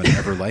band I'm going to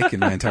ever like in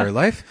my entire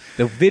life."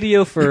 The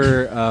video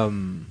for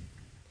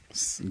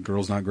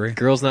Girls Not Grey.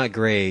 "Girls Not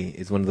Grey"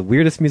 is one of the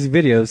weirdest music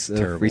videos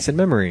Terrible. of recent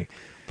memory.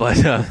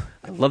 But I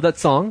love that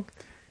song.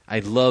 I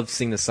love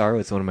 "Sing the Sorrow."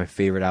 It's one of my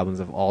favorite albums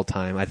of all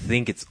time. I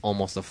think it's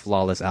almost a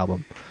flawless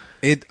album.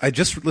 I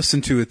just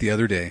listened to it the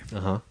other day.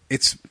 Uh-huh.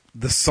 It's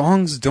the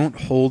songs don't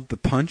hold the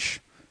punch,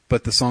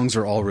 but the songs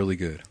are all really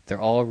good. They're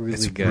all really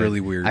It's good.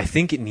 really weird. I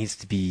think it needs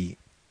to be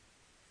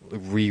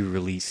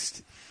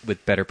re-released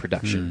with better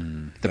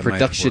production. The that might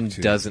production work,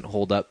 too. doesn't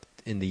hold up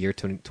in the year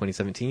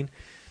 2017.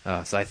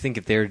 So I think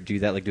if they were to do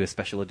that, like do a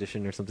special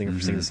edition or something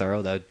for "Sing the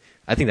Sorrow,"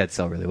 I think that'd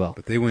sell really well.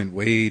 But they went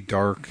way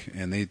dark,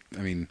 and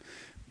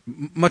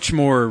much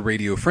more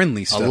radio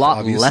friendly stuff. A lot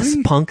obviously. less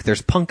punk.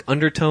 There's punk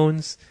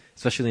undertones,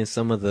 especially in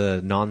some of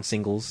the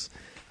non-singles.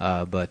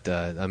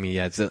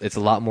 It's a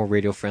lot more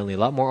radio friendly, a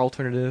lot more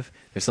alternative.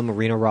 There's some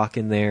arena rock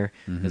in there.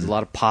 There's a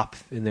lot of pop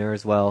in there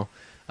as well.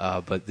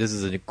 But this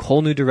is a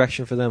whole new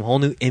direction for them, whole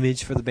new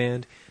image for the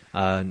band,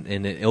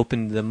 and it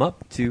opened them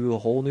up to a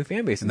whole new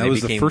fan base. And that they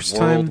was the became first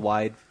time-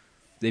 worldwide.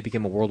 They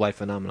became a worldwide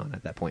phenomenon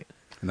at that point.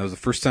 And that was the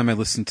first time I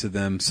listened to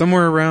them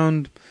somewhere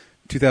around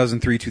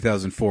 2003,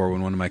 2004,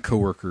 when one of my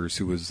coworkers,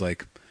 who was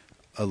like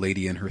a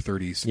lady in her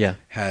 30s, Yeah.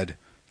 had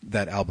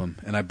that album,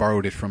 and I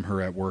borrowed it from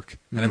her at work,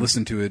 and I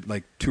listened to it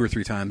like 2 or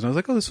 3 times, and I was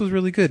like, "Oh, this was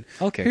really good.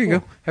 Okay, here you cool.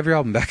 go, have your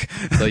album back."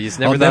 So you just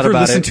never I'll thought never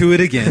about listen it. to it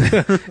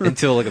again.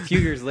 Until like a few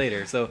years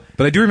later. So,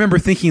 But I do remember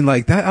thinking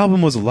like that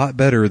album was a lot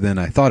better than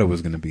I thought it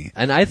was going to be.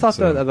 and I thought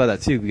So- about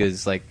that too,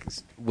 because like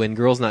when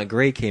 "Girls Not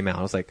Grey" came out,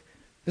 I was like,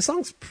 this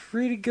song's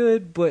pretty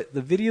good, but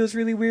the video's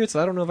really weird,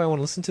 so I don't know if I want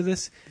to listen to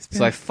this.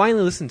 So I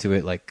finally listened to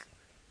it like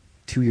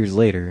 2 years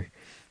later.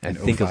 I In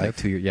think it was 05? like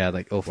 2 years. Yeah,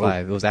 like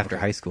 05. It was after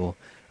high school.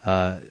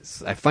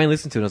 So I finally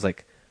listened to it and I was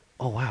like,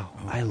 oh wow,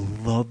 I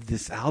love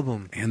this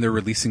album. And they're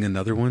releasing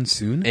another one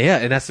soon. Yeah,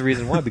 and that's the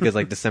reason why, because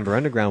like December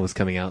Underground was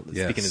coming out.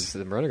 Yes. Speaking of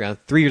December Underground,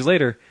 3 years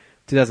later,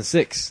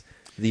 2006,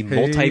 the Hey,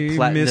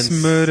 multi-platinum Miss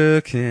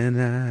Murder, can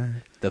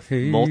I? the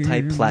Hey,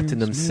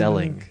 multi-platinum Miss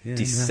selling Murder, can I?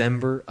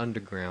 December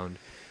Underground,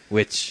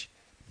 which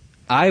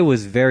I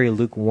was very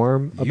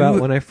lukewarm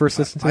about when I first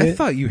listened to I it.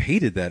 thought you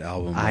hated that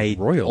album. I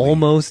royally.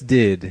 almost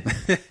did.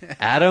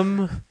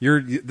 Adam,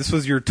 This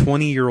was your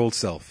 20-year-old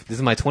self. this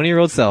is my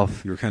 20-year-old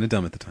self. You were kind of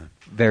dumb at the time.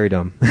 Very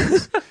dumb.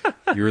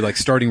 You were like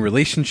starting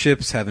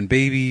relationships, having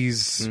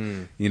babies.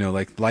 You know,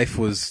 like life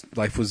was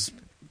It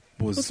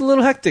was a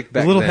little hectic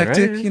back A little then,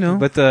 hectic, right? you know.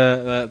 But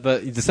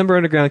December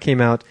Underground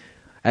came out.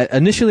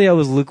 Initially, I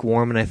was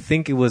lukewarm, and I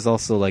think it was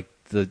also like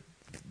the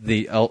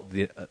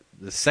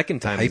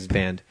second time this hype.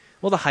 band.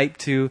 Well, the hype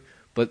too,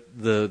 but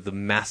the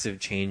massive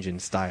change in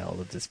style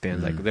of this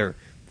band. Like they're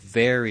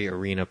very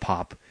arena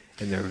pop,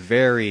 and they're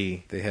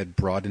very. They had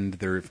broadened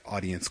their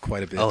audience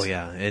quite a bit. Oh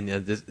yeah, and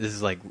this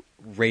is like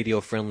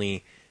radio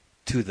friendly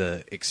to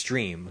the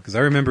extreme. Because I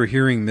remember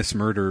hearing Miss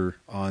Murder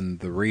on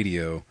the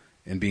radio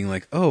and being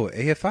like, "Oh,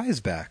 AFI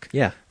is back."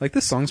 Yeah. Like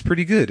this song's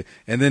pretty good.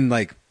 And then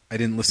like I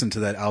didn't listen to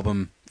that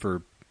album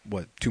for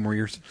 2 more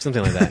years.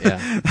 Something like that,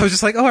 yeah. I was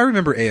just like, "Oh, I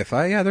remember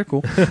AFI. Yeah, they're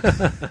cool.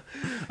 Maybe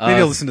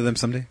I'll listen to them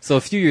someday." So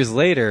a few years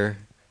later,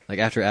 like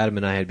after Adam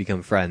and I had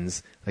become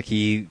friends, like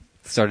he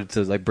started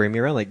to like bring me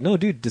around. Like, no,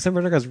 dude, December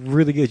Underground's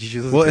really good. You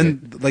should listen Well, to it.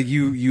 and like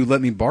you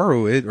let me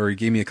borrow it, or you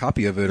gave me a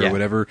copy of it, or Yeah.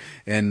 whatever,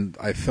 and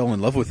I fell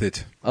in love with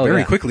it Oh, very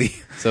yeah. quickly.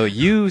 So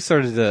you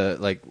started to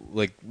like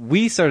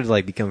we started to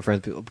like become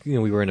friends. You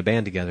know, we were in a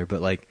band together,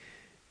 but like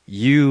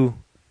you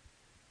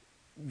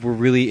were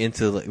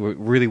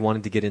really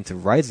wanted to get into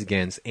Rise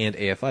Against and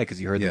AFI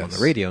because you heard them on the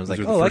radio. And it was Those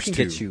like, are the I first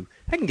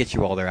can get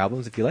you all their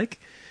albums if you like.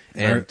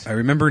 And I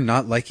remember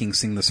not liking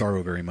Sing the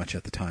Sorrow very much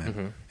at the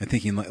time, and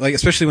thinking like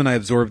especially when I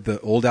absorbed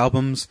the old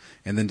albums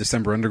and then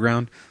December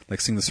Underground,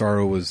 like Sing the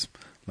Sorrow was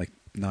like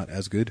not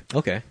as good.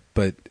 Okay,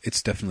 but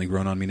it's definitely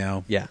grown on me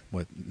now. Yeah,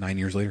 9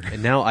 years later,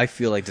 and now I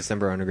feel like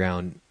December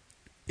Underground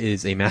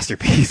is a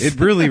masterpiece. It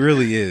really,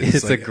 really is.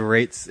 It's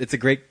a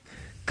great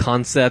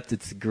concept.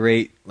 It's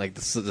great. Like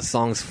the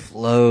songs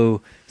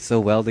flow so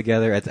well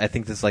together. I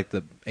think this is like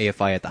the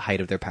AFI at the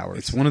height of their powers.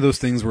 It's one of those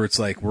things where it's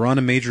like we're on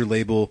a major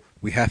label.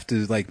 We have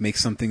to like make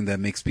something that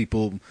makes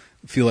people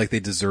feel like they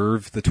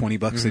deserve the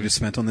 $20 they just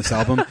spent on this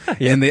album,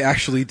 and they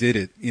actually did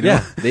it. You know?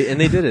 Yeah,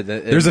 they did it.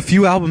 There's a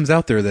few albums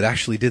out there that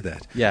actually did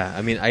that. Yeah,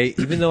 I mean,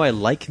 even though I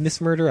like Miss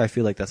Murder, I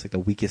feel like that's like the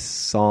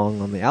weakest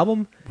song on the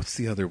album. What's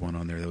the other one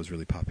on there that was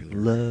really popular?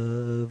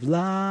 Love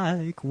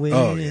Like Winter.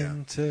 Oh yeah,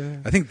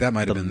 I think that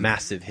might have been the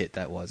massive hit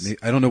that was.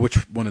 I don't know which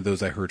one of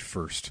those I heard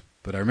first,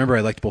 but I remember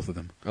I liked both of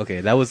them. Okay,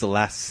 that was the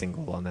last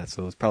single on that,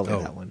 so it was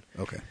probably that one.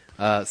 Okay.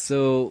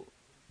 So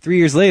 3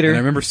 years later, and I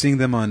remember seeing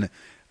them on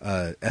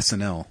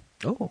SNL.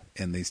 Oh.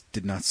 And they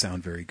did not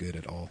sound very good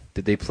at all.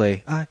 Did they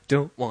play I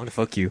Don't Want to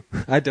Fuck You?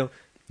 I don't.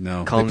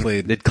 No, they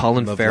played. Did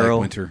Colin Love Farrell?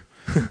 Like Winter.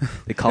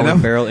 Did Colin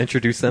Farrell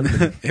introduce them?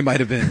 It might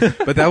have been,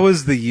 but that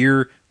was the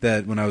year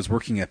that when I was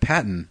working at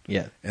Patton.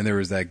 Yeah. And there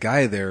was that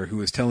guy there who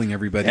was telling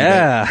everybody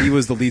that he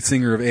was the lead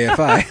singer of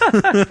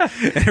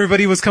AFI, and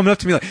everybody was coming up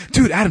to me like,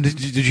 "Dude, Adam, did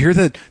you hear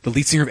that the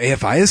lead singer of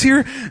AFI is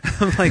here?"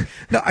 I'm like,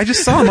 "No, I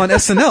just saw him on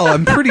SNL.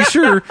 I'm pretty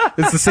sure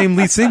it's the same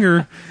lead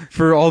singer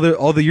for all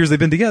the years they've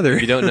been together."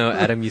 If you don't know,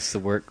 Adam used to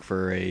work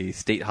for a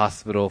state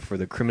hospital for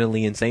the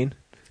criminally insane.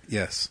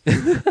 Yes,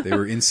 they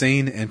were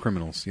insane and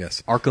criminals.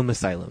 Yes, Arkham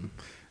Asylum.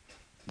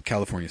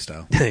 California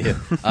style.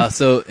 Yeah.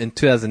 So in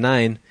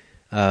 2009,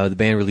 the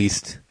band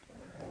released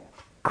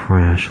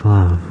Crash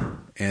Love.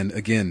 And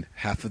again,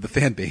 half of the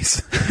fan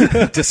base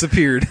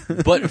disappeared.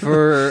 But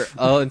for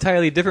an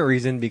entirely different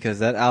reason, because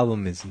that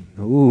album is...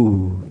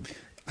 Ooh.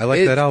 I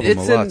like that album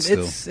a lot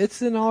still.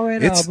 It's an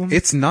alright album.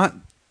 It's not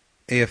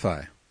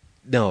AFI.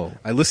 No.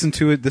 I listened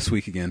to it this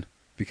week again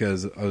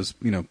because I was,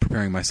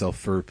 preparing myself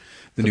for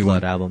the new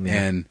Blood one. album,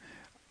 yeah. And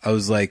I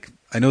was like...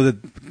 I know that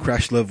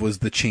Crash Love was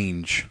the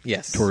change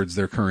towards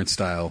their current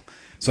style.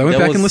 So I went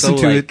back and listened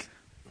to it.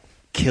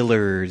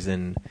 Killers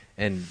and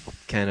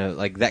kind of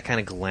like that kind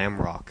of glam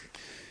rock.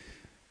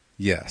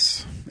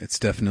 Yes, it's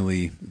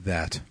definitely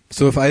that.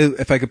 So if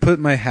I could put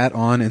my hat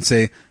on and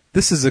say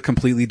this is a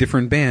completely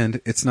different band,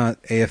 it's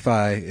not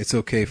AFI. It's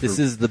okay for this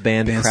is the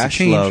band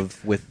Crash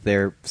Love with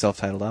their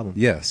self-titled album.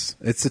 Yes,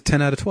 it's a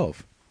 10 out of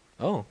 12.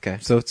 Oh, okay.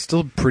 So it's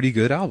still a pretty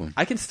good album.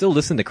 I can still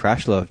listen to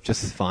Crash Love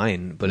just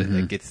fine, but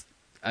it's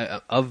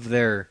of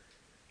their.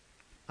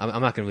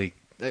 I'm not going to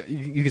really.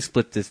 You can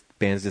split this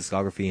band's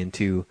discography in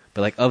two,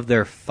 but like of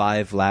their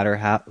 5 latter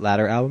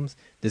albums,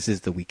 this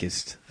is the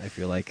weakest. I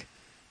feel like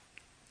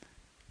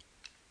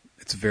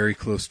it's very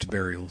close to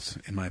Burials,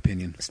 in my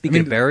opinion.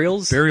 Speaking of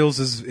Burials, Burials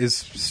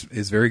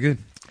is very good.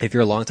 If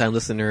you're a longtime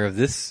listener of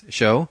this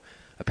show,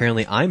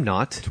 apparently I'm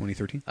not.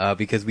 2013,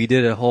 because we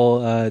did a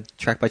whole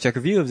track by track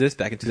review of this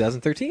back in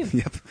 2013.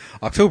 Yep,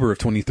 October of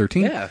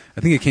 2013. Yeah,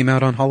 I think it came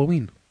out on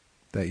Halloween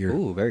that year.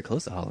 Ooh, very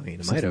close to Halloween.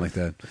 It something might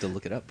have. like that. Have to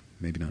look it up.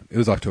 Maybe not. It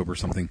was October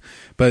something.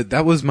 But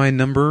that was my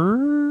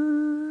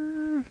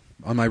number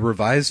on my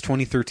revised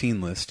 2013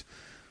 list,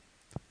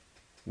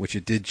 which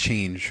it did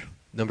change.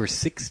 Number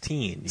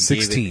 16. You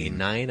 16. gave it a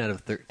 9 out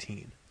of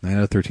 13. 9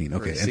 out of 13.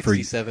 Okay. And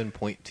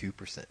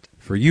 67.2%.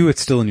 For you,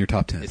 it's still in your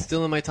top 10. It's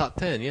still in my top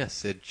 10,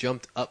 yes. It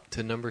jumped up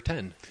to number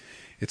 10.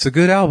 It's a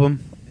good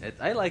album.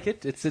 I like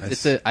it.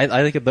 I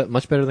like it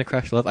much better than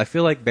Crash Love. I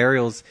feel like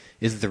Burials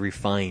is the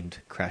refined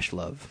Crash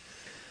Love.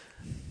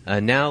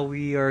 Now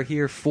we are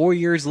here 4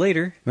 years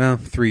later. Well,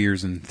 3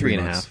 years and 3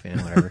 months.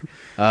 3.5,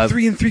 whatever.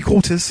 3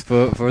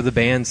 3/4. For the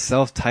band's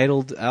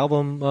self-titled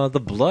album, the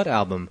Blood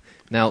album.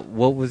 Now,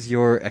 what was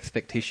your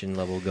expectation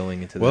level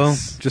going into this? Well,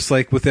 just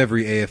like with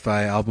every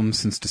AFI album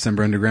since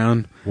December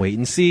Underground. Wait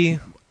and see.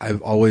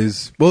 I've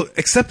always... Well,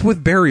 except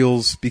with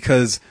Burials,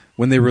 because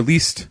when they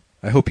released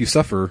I Hope You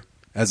Suffer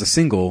as a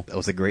single... That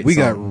was a great song. We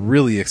got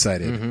really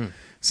excited. Mm-hmm.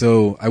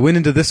 So I went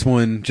into this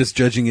one just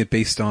judging it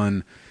based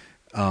on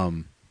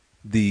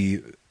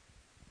the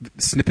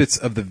snippets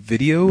of the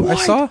video I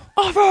saw.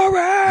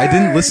 I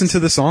didn't listen to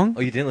the song.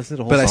 Oh, you didn't listen to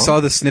the whole but song? I saw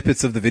the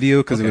snippets of the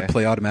video because it would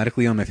play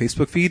automatically on my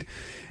Facebook feed.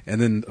 And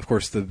then, of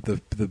course,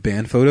 the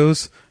band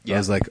photos. Yeah. I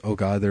was like, oh,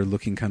 God, they're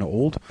looking kind of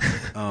old.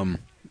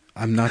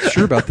 I'm not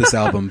sure about this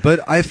album,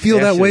 but I feel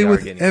that way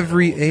with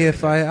every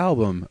AFI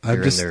album.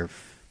 They're in their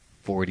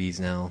 40s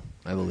now,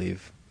 I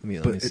believe.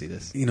 Let me see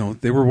this.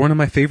 They were one of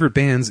my favorite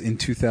bands in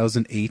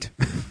 2008,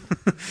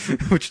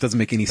 which doesn't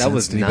make any sense. That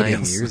was to anybody 9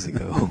 else. years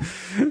ago.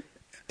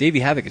 Davey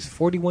Havoc is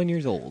 41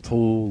 years old.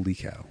 Holy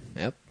cow!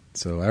 Yep.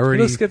 So He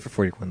looks good for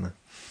 41, though.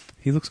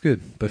 He looks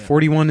good, but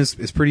 41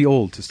 is pretty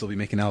old to still be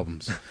making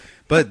albums.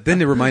 But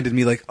then it reminded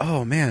me, like,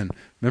 oh man,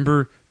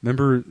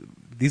 remember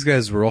these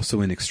guys were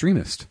also in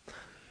Extremist.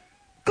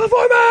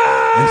 Conformist!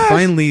 And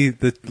finally,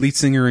 the lead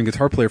singer and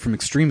guitar player from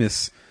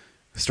Extremis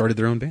started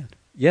their own band.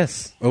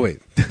 Yes. Oh,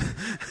 wait.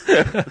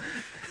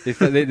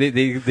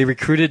 They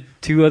recruited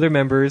 2 other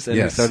members and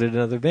Yes. they started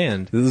another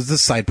band. This is a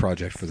side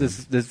project for them.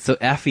 So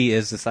AFI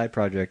is the side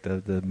project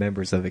of the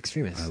members of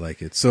Extremis. I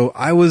like it. So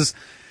I was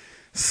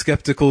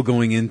skeptical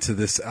going into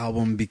this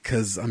album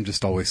because I'm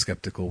just always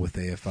skeptical with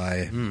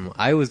AFI.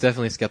 I was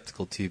definitely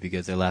skeptical too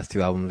because their last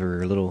 2 albums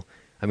were a little.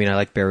 I mean, I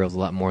like Burials a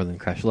lot more than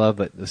Crash Love,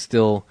 but it was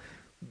still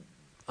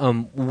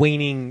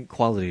waning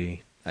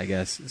quality, I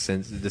guess,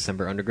 since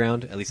December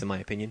Underground, at least in my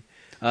opinion.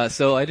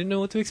 So I didn't know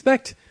what to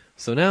expect.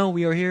 So now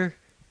we are here,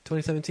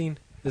 2017.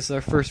 This is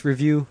our first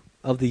review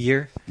of the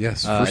year.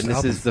 Yes, and first this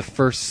album. is the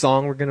first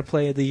song we're going to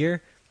play of the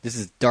year. This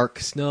is Dark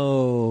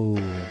Snow.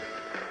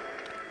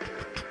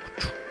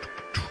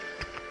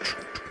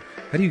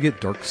 How do you get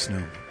dark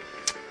snow?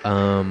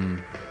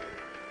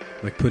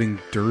 Like putting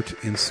dirt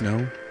in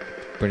snow?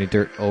 Burning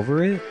dirt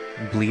over it,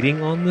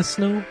 bleeding on the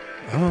snow.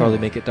 Oh. Probably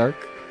make it dark.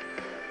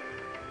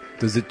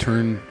 Does it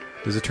turn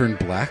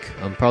black?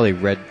 Probably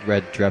red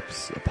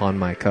drips upon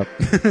my cup.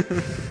 Spill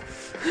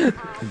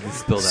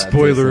that.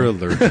 Spoiler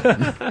alert.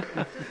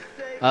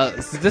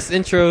 So this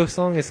intro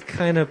song is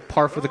kind of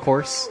par for the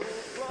course,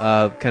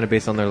 kind of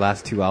based on their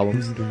last 2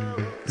 albums.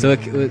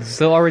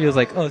 So already I was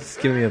like, oh, this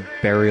is giving me a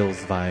Burials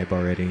vibe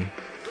already.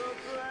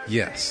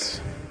 Yes.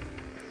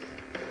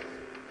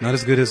 Not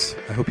as good as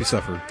I Hope You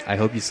Suffer. I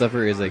Hope You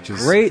Suffer is like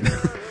is- great.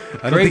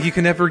 I don't think you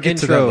can ever get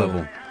to that intro.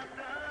 level.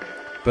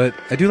 But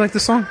I do like the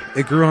song.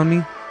 It grew on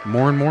me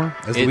more and more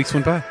as the It- weeks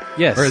went by.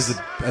 Yes. Or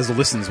as the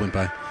listens went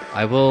by.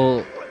 I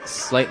will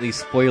slightly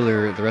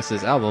spoiler the rest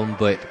of this album,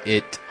 but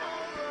it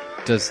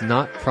does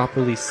not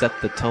properly set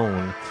the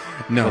tone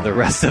No. for the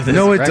rest of this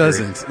No, it record.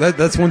 doesn't.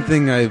 That's one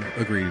thing I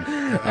agree with,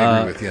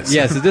 yes.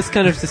 Yeah, so this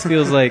kind of just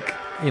feels like,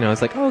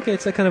 it's like, oh, okay,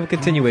 it's like kind of a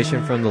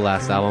continuation from the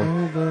last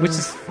album, which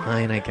is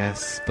fine, I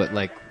guess, but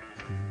like,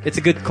 it's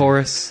a good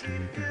chorus.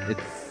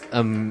 It's,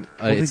 Well,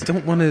 they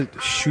don't want to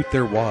shoot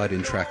their wad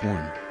in track 1.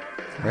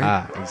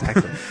 Right?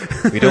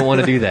 Exactly. We don't want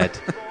to do that.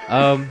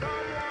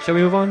 Shall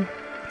we move on?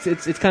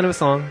 It's kind of a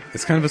song.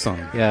 It's kind of a song.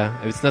 Yeah,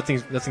 it's nothing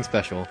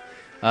special.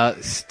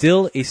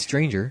 Still a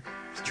Stranger,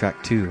 it's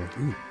track 2.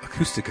 Ooh,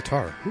 acoustic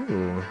guitar.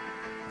 Ooh.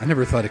 I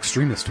never thought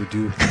Extremist would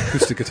do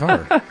acoustic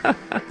guitar.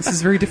 This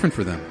is very different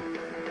for them.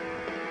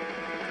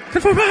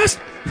 Conformist!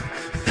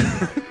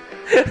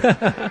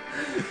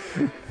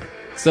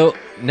 So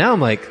now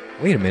I'm like,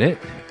 wait a minute,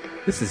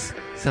 this is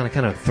sounding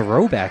kind of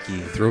throwbacky.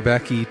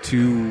 Throwbacky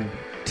to...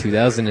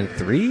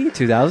 2003?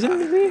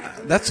 2000 maybe?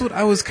 That's what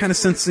I was kind of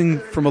sensing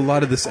from a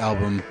lot of this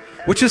album,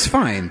 which is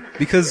fine,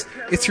 because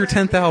it's your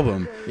 10th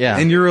album. Yeah.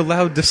 And you're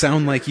allowed to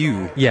sound like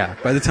you Yeah.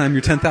 by the time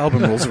your 10th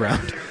album rolls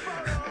around.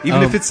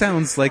 Even if it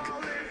sounds like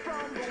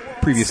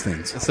previous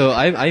things. So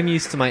I'm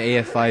used to my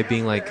AFI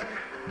being like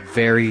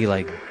very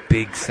like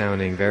big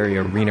sounding, very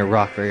arena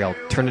rock, very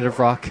alternative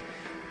rock.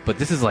 But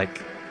this is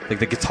like the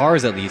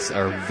guitars at least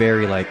are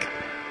very like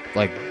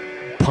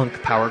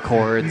punk power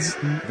chords,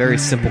 very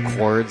simple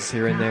chords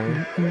here and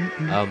there.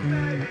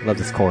 Love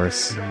this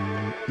chorus.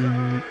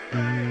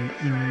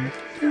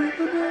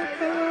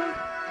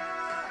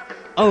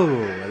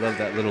 Oh, I love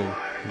that little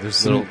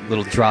There's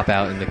little drop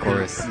out in the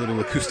chorus. little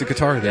acoustic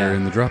guitar there Yeah.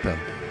 in the dropout.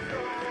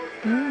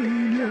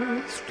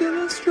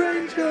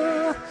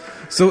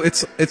 So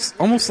it's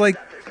almost like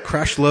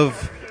Crash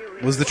Love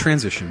was the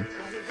transition.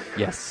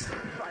 Yes.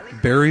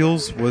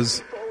 Burials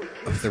was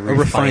a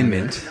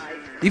refinement.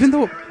 Even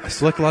though I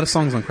still like a lot of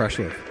songs on Crash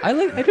Love. I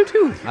do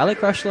too. I like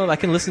Crash Love. I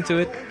can listen to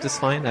it just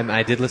fine.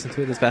 I did listen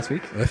to it this past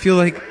week. I feel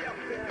like,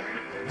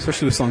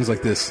 especially with songs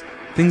like this,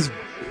 things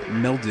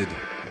melded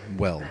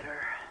well.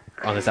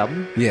 On this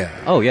album? Yeah.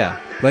 Oh, yeah.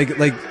 Like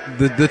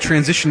the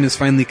transition is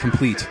finally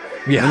complete.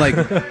 Yeah. And like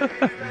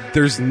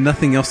there's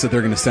nothing else that they're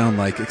going to sound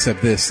like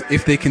except this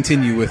if they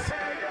continue with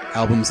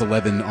albums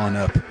 11 on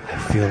up. I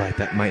feel like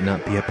that might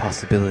not be a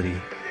possibility.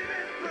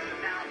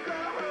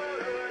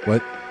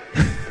 What?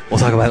 We'll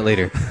talk about it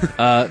later.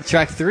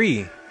 Track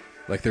 3.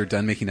 Like they're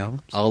done making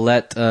albums? I'll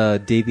let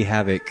Davey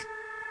Havoc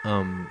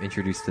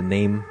introduce the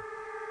name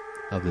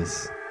of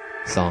this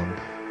song.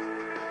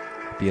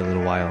 Be a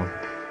little while.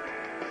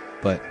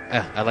 But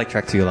I like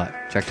track 2 a lot.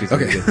 Track 2's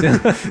really Okay.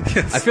 good.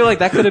 Yes. I feel like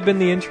that could have been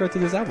the intro to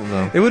this album,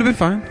 though. It would have been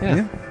fine. Yeah.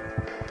 Yeah.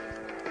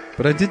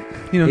 But I did,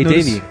 Hey,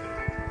 notice... Davey,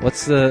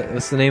 what's the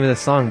name of the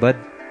song, bud?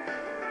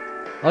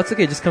 Oh, it's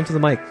okay. Just come to the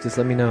mic. Just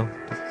let me know.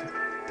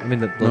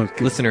 The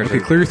listeners Okay,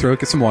 are... clear your throat.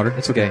 Get some water.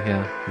 It's okay,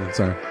 yeah. Yeah,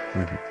 sorry.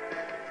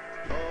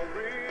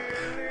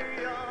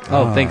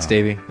 Oh, thanks,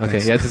 Davey. Okay,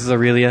 Thanks. yeah, this is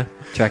Aurelia,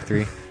 track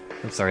 3.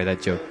 I'm sorry,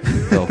 that joke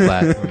fell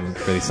flat. I'm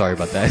really sorry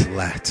about that.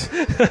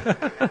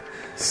 Flat.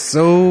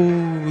 So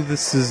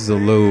this is a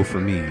low for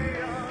me.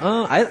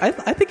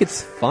 I think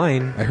it's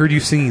fine. I heard you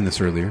singing this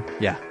earlier.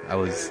 Yeah, I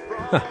was.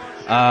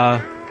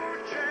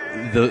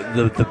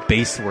 The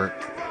bass work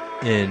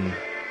in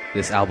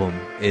this album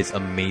is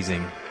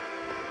amazing.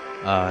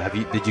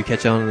 Did you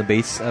catch on the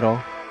bass at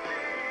all?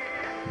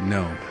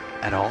 No,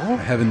 At all? I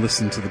haven't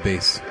listened to the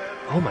bass.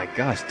 Oh my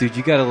gosh, dude,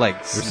 you gotta like...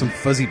 There's some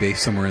fuzzy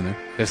bass somewhere in there.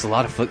 There's a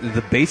lot of...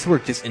 The bass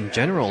work just in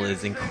general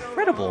is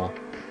incredible.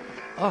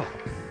 Oh.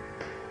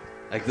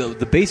 Like,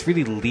 the bass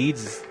really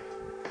leads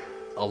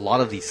a lot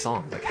of these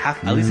songs. Like,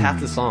 at least half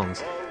the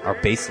songs are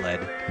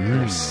bass-led.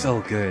 They're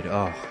so good.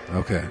 Oh.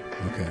 Okay.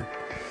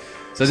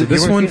 So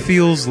this one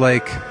feels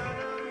like...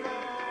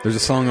 There's a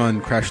song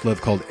on Crash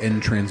Love called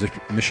End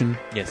Transmission.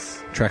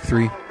 Yes. Track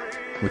 3,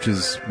 which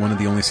is one of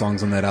the only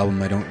songs on that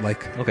album I don't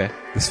like. Okay.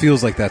 This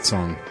feels like that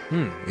song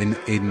in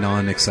a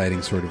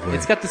non-exciting sort of way.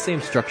 It's got the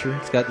same structure.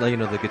 It's got, like,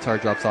 the guitar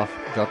drops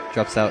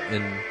out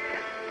in,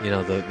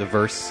 the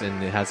verse,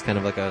 and it has kind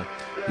of like a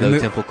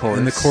low-tempo chorus.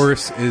 And the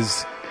chorus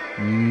is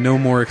no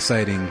more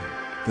exciting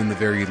than the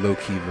very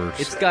low-key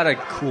verse. It's got a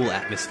cool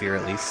atmosphere,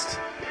 at least.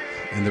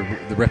 And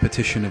the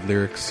repetition of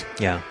lyrics.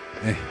 Yeah.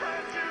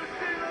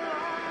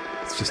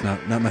 It's just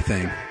not my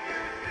thing.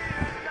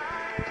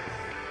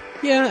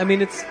 Yeah, I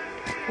mean, it's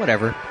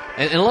whatever.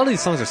 And a lot of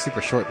these songs are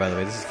super short, by the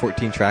way. This is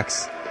 14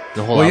 tracks.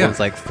 The whole album's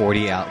like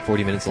 40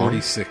 minutes long.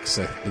 46,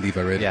 I believe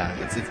I read. Yeah,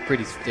 it's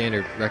pretty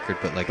standard record,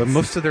 but like... But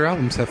most of their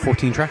albums have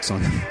 14 tracks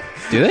on them.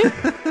 Do they?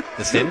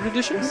 The standard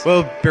editions?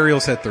 Well,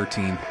 Burials had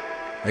 13.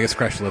 I guess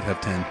Crash Love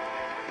had 10.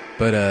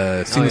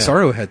 But Sing the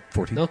Sorrow had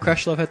 14. No,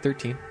 Crash Love had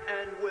 13.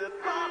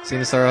 Sing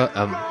the Sorrow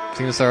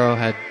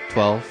had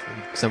 12.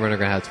 Summer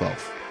Underground had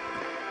 12.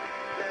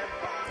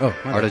 Oh,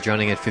 Art of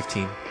Drowning had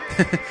 15.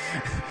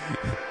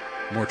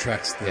 More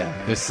tracks.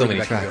 There's so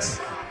many tracks.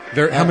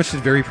 How much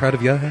did Very Proud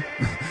of Ya have?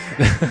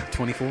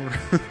 24?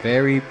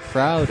 Very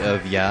Proud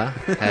of Ya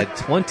had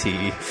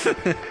 20. I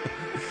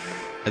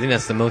think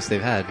that's the most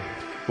they've had.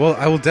 Well,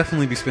 I will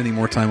definitely be spending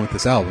more time with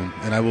this album,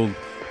 and I will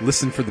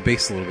listen for the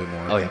bass a little bit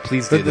more. Oh yeah,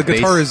 please do. The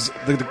guitar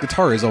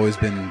has always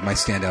been my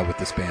standout with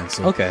this band.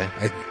 So okay.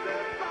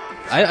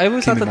 I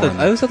always thought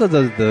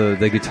that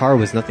the guitar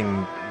was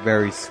nothing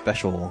very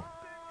special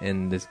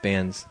in this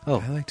band's. I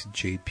liked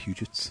Jade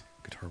Puget's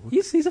guitar work.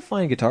 He's a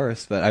fine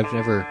guitarist, but I've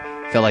never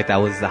felt like that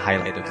was the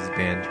highlight of this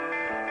band.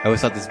 I always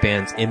thought this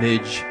band's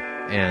image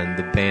and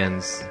the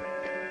band's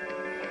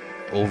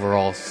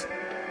overall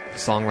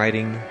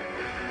songwriting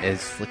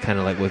is kind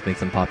of like what makes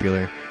them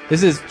popular.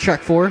 This is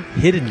track 4,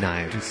 Hidden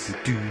Knives.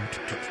 This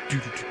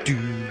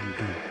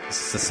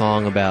is a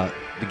song about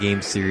the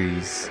game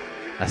series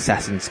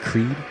Assassin's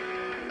Creed.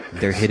 Nice.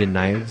 Their hidden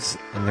knives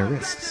in their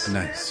wrists.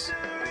 Nice.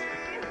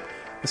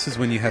 This is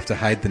when you have to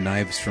hide the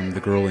knives from the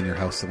girl in your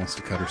house that wants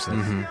to cut herself.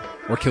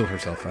 Or kill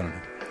herself, I don't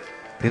know.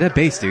 Look at that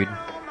bass, dude.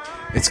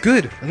 It's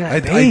good. Look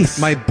at that bass.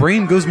 My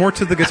brain goes more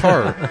to the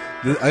guitar.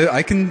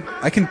 I can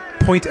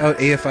point out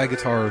AFI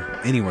guitar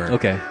anywhere.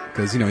 Okay.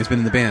 Because, he's been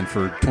in the band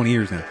for 20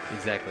 years now.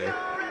 Exactly.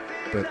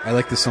 But I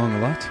like this song a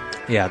lot.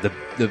 Yeah,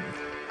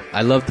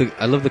 I love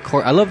the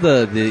chord. I love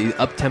the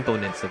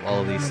up-tempo-ness of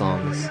all of these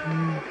songs.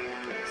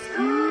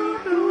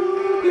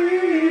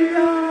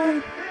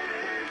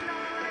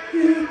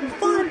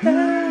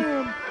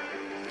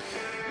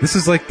 This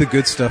is like the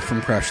good stuff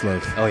from Crash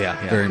Love. Oh yeah.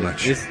 Very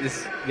much. This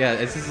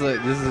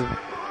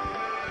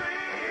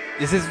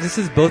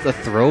is both a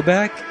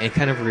throwback and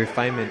kind of a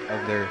refinement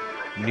of their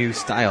new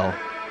style,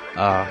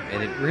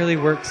 and it really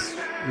works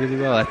really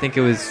well. I think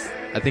it was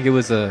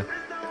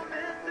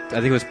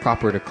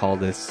proper to call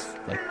this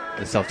like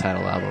the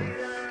self-titled album.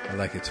 I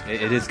like it.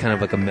 It is kind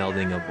of like a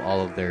melding of all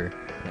of their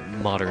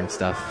modern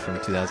stuff from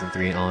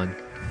 2003 on.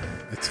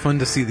 It's fun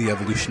to see the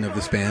evolution of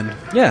this band.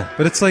 Yeah,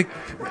 but it's like,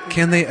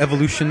 can they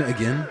evolution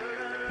again?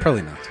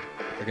 Probably not.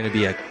 They're gonna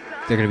be a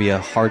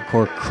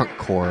hardcore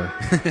crunkcore.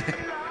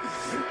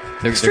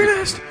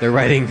 Extremist. They're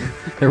writing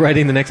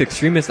the next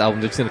Extremist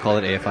album. They're just gonna call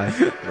it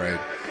AFI. Right.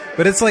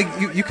 But it's like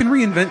you can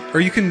reinvent, or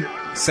you can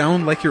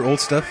sound like your old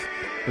stuff.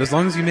 But as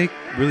long as you make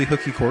really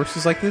hooky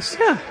choruses like this,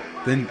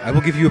 then I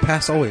will give you a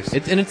pass always.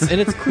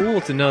 It's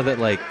cool to know that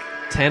like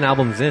 10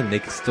 albums in, they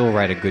can still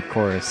write a good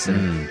chorus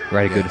and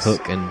write a good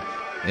hook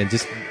and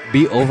just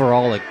be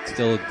overall like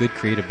still a good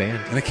creative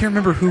band. And I can't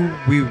remember who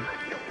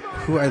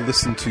I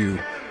listened to.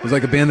 It was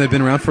like a band that had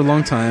been around for a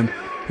long time,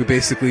 who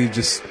basically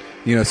just,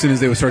 as soon as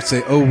they would start to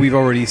say, "Oh, we've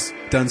already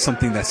done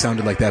something that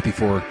sounded like that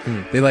before,"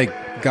 they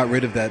like got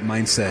rid of that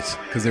mindset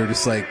because they were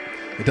just like,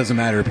 it doesn't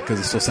matter because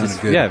it still sounded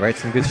good. Yeah, write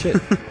some good shit.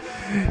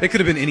 It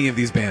could have been any of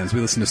these bands.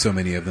 We listened to so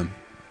many of them.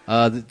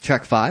 The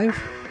track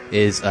 5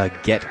 is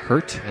Get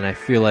Hurt, and I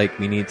feel like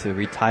we need to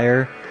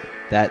retire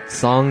that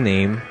song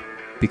name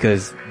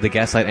because the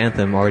Gaslight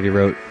Anthem already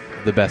wrote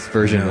the best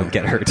version of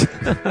Get Hurt.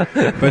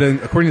 But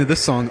according to this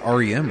song,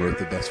 REM wrote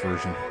the best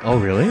version. Oh,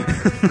 really?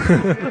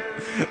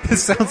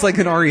 This sounds like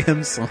an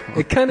REM song.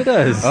 It kind of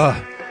does.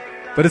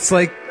 But it's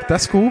like,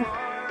 that's cool.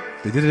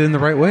 They did it in the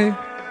right way.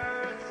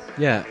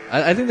 Yeah,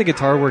 I think the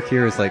guitar work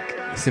here is like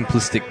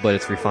simplistic, but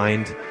it's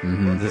refined.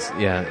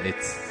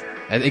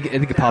 I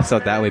think it pops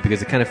out that way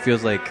because it kind of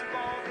feels like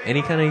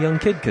any kind of young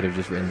kid could have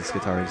just written this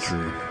guitar.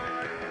 True.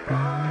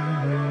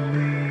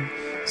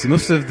 See,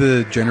 most of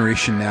the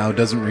generation now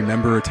doesn't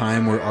remember a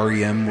time where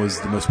REM was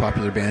the most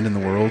popular band in the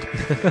world.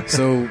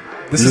 So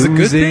this is a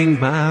good thing. Losing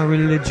my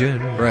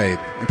religion. Right.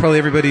 And probably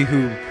everybody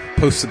who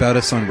posts about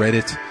us on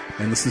Reddit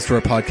and listens to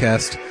our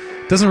podcast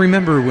doesn't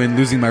remember when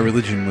Losing My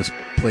Religion was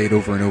played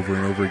over and over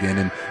and over again,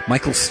 and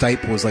Michael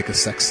Stipe was like a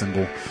sex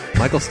symbol.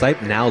 Michael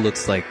Stipe now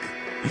looks like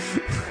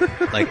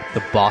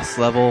the boss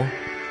level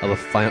of a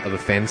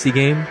fantasy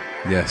game.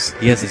 Yes.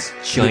 He has this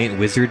giant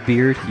wizard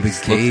beard. He The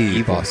just gay looks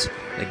evil. boss.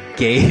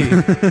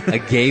 A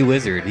gay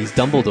wizard. He's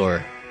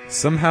Dumbledore.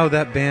 Somehow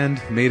that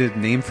band made a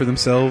name for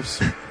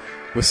themselves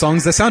with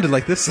songs that sounded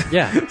like this.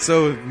 Yeah.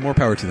 So more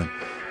power to them.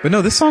 But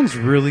no, this song's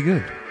really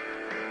good.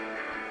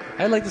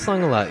 I like the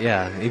song a lot.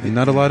 Yeah. And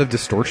not a lot of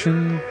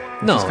distortion.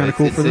 No, it's kind of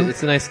cool for them.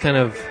 It's a nice kind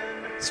of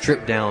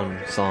stripped down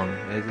song.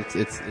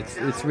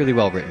 It's really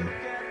well written.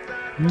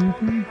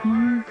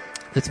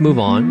 Let's move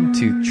on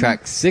to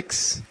track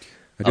 6.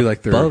 I do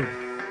like their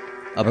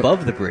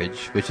Above the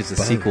Bridge, which is a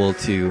sequel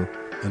to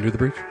Under the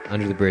Bridge.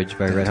 Under the Bridge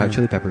by Red Hot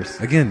Chili Peppers.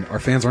 Again, our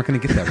fans aren't going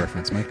to get that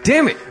reference, Mike.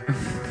 Damn it!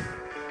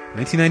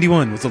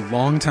 1991 was a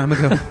long time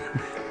ago.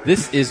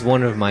 This is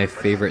one of my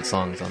favorite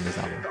songs on this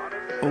album.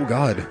 Oh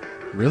God,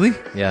 really?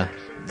 Yeah,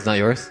 it's not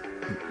yours.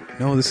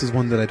 No, this is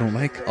one that I don't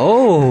like.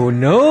 Oh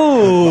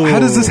no! How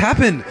does this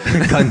happen?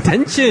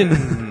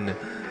 Contention.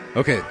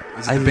 Okay,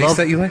 is it the bass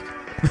that you like?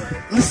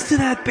 Listen to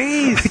that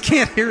bass. I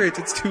can't hear it.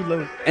 It's too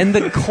low. And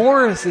the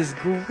chorus is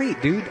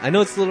great, dude. I know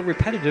it's a little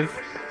repetitive,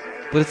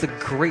 but it's a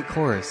great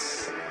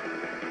chorus.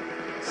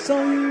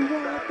 Saw you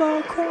walk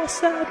across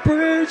that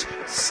bridge.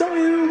 Saw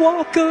you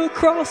walk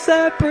across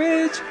that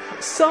bridge.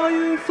 Saw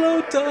you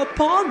float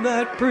upon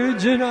that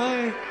bridge, and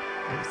I,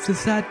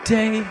 since that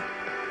day.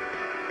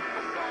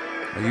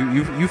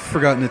 You've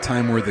forgotten a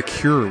time where The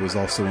Cure was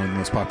also one of the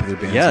most popular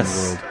bands in the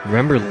Yes. world.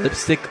 Remember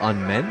Lipstick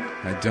on Men?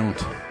 I don't.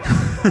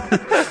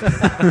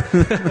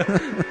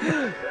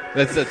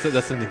 That's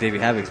something Davey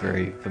Havoc's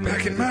very familiar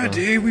Back with in my as well.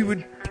 day, we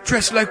would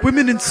dress like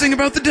women and sing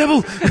about the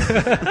devil.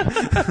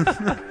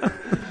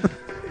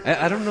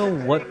 I don't know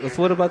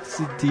what about this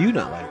do you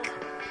not like?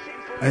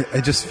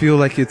 I just feel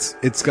like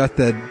it's got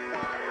that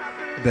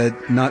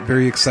not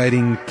very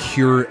exciting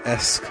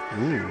Cure-esque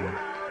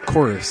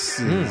chorus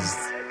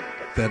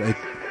that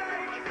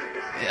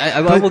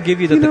I will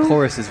give you that the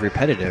chorus is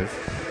repetitive,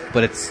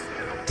 but it's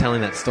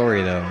telling that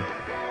story though.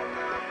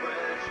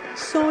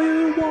 Saw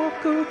you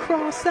walk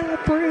across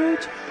that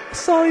bridge.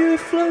 Saw you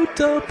float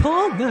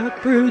upon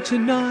that bridge,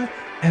 and I,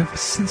 ever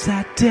since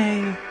that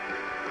day.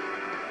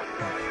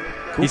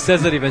 Cool. He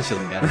says that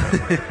eventually. I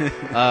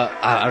don't know.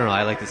 I don't know.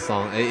 I like this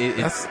song.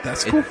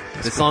 That's cool.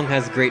 The song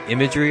has great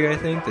imagery. I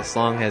think the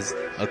song has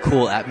a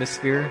cool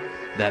atmosphere.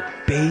 That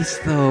bass,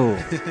 though.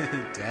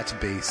 That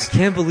bass. I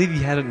can't believe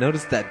you hadn't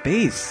noticed that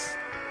bass.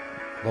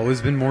 I've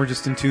always been more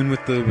just in tune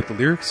with the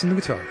lyrics and the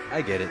guitar.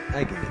 I get it.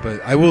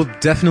 But I will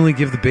definitely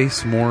give the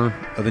bass more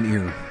of an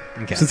ear.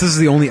 Okay. Since this is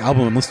the only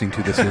album I'm listening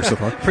to this year so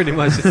far. Pretty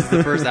much, this is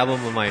the first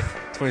album on my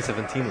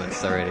 2017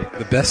 list already.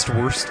 The best,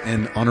 worst,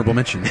 and honorable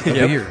mention of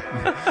the year.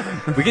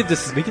 We can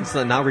just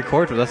not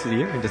record for the rest of the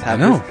year and just have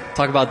this,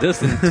 talk about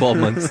this in 12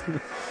 months.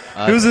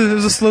 It was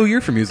a slow year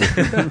for music.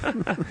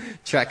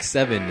 Track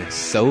 7,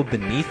 So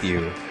Beneath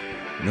You.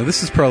 No,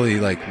 this is probably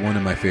like one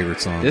of my favorite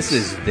songs. This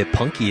is the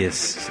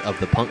punkiest of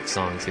the punk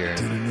songs here.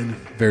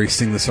 Very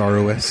Sing the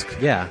Sorrow-esque.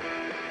 Yeah.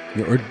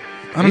 Or,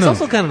 I don't He's know.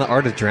 also kind of the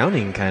Art of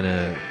Drowning kind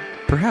of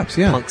perhaps,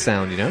 yeah. punk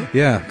sound, you know?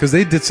 Yeah, because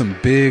they did some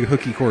big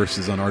hooky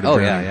choruses on Art of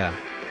Drowning. Yeah.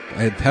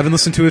 I haven't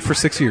listened to it for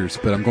 6 years,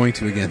 but I'm going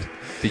to again.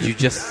 Did you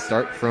just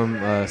start from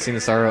Sing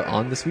the Sorrow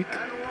on this week?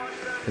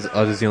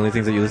 Are those the only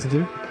things that you listen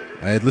to?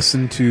 I had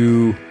listened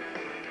to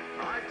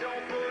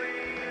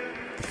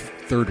the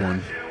third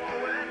one,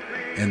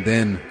 and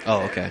then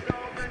okay.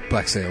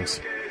 Black Sails.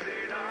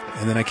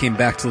 And then I came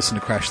back to listen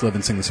to Crash Love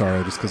and Sing the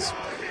Sorrow just because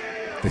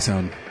they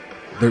sound...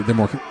 They're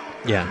more...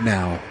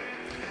 now.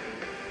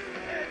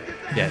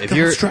 Yeah, if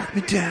you're... Strike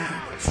me down,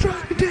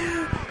 strike me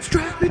down,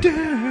 strike me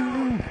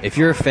down. If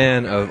you're a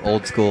fan of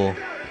old school...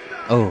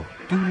 Oh.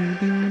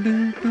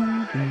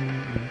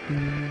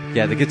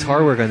 Yeah, the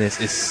guitar work on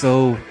this is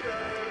so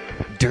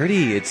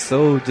dirty. It's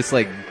so just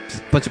like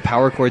just a bunch of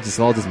power chords just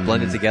all just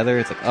blended together.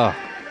 It's like, oh.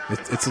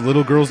 It's a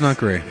Little Girls Not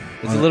Grey.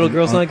 It's a Little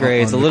Girls Not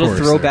Grey. It's a little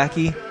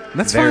throwbacky.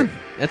 That's fine.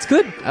 That's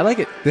good. I like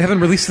it. They haven't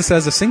released this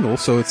as a single,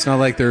 so it's not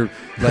like they're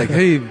like,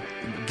 hey,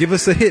 give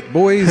us a hit,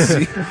 boys.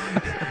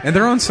 And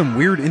they're on some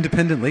weird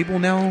independent label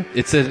now.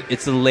 It's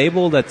a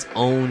label that's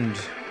owned.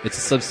 It's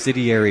a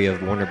subsidiary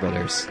of Warner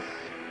Brothers.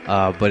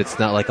 But it's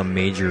not like a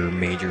major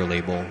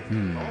label.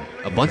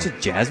 A bunch of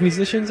jazz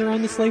musicians are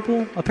on this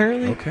label,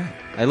 apparently. Okay.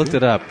 I looked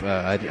it up.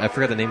 I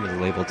forgot the name of the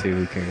label, too.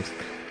 Who cares?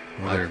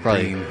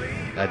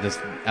 I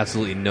just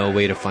absolutely no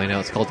way to find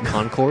out. It's called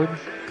Concord.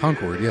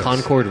 Concord, yes.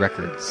 Concord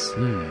Records.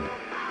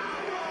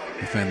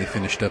 They finally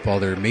finished up all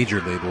their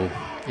major label.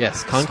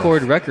 Yes,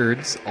 Concord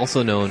Records,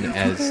 also known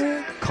as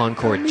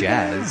Concord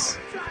Jazz.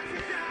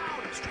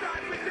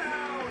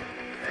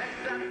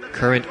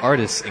 Current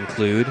artists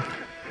include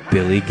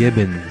Billy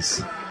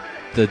Gibbons,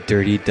 the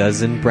Dirty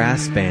Dozen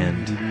Brass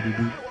Band,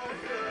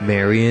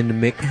 Marion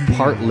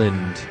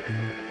McPartland,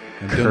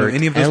 I don't know Kurt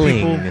any of those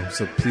Elling. people,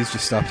 so please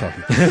just stop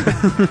talking.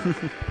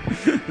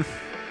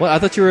 Well, I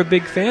thought you were a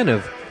big fan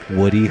of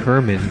Woody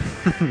Herman.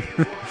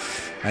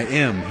 I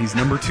am. He's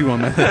number 2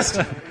 on my list.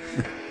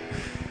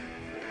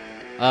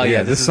 Oh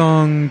yeah, this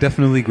song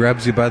definitely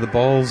grabs you by the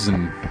balls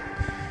and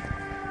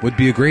would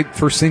be a great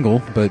first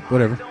single, but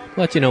whatever.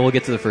 But we'll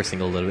get to the first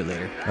single a little bit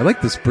later. I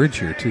like this bridge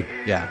here too.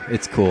 Yeah,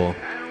 it's cool.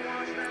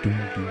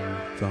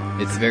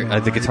 It's very.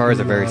 The guitars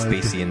are very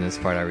spacey in this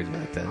part. I really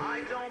like that.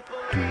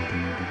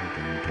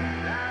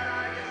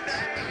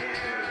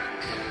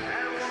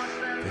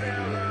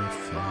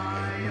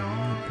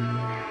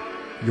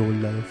 Your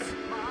love.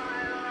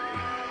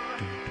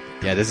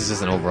 Yeah, this is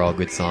just an overall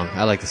good song.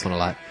 I like this one a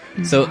lot.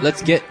 So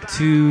let's get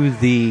to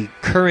the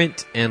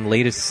current and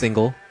latest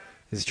single.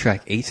 This is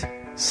track 8,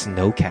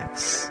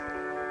 Snowcats.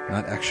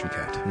 Not Action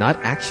Cat.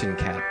 Not Action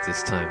Cat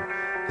this time.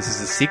 This is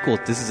a sequel.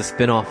 This is a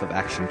spin-off of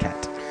Action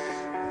Cat.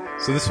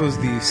 So this was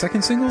the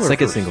second single? Or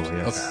Second first? single,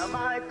 yes.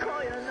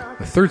 Okay.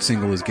 The third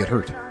single is Get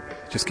Hurt. It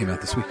just came out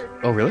this week.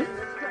 Oh, really?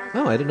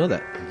 Oh, I didn't know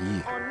that.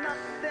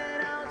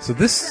 Yeah. So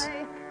this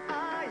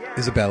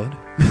is a ballad.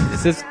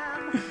 This is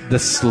the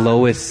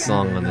slowest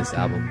song on this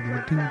album.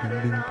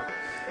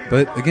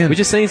 But again, Which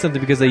is saying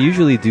something because they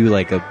usually do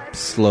like a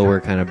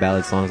slower kind of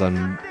ballad songs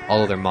on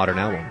all of their modern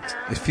albums.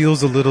 it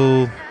feels a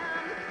little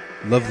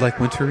Love Like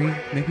Wintry,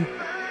 maybe?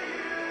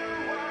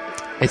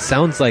 It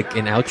sounds like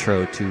an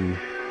outro to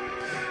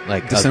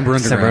like December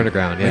Underground. December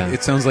Underground, yeah. Like,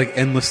 it sounds like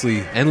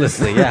Endlessly.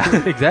 Endlessly,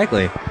 yeah,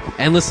 exactly.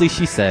 Endlessly,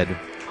 She Said.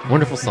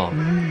 Wonderful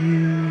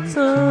song.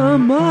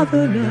 Some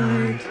other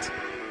night.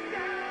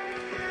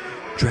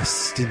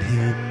 Dressed in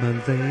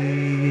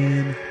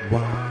Himalayan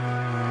white.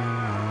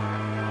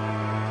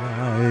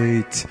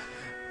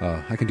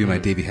 I can do my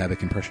Davey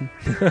Havok impression.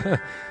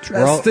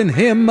 Dressed in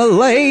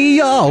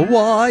Himalaya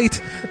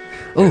white.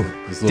 Oh,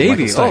 was a little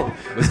Davey. Michael Stipe.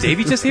 Oh, was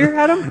Davey just here,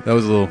 Adam? That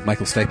was a little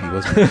Michael Stipe,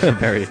 wasn't it?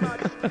 Very.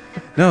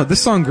 No,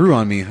 this song grew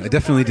on me. I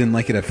definitely didn't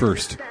like it at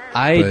first.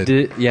 I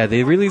did. Yeah,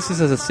 they released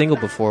this as a single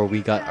before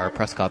we got our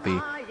press copy.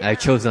 And I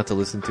chose not to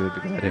listen to it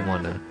because I didn't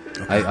want to.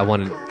 Okay.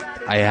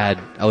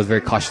 I was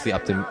very cautiously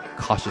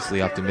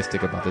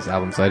optimistic about this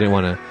album, so I didn't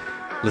want to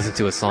listen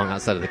to a song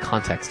outside of the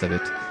context of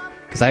it.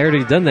 Because I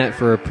already done that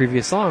for a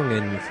previous song,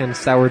 and it kind of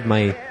soured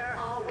my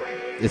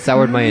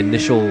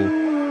initial.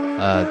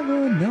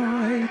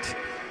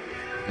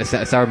 It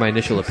soured my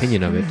initial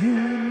opinion of it.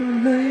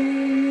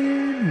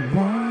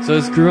 So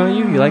it's grew on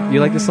you. You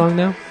like this song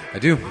now? I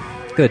do.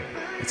 Good.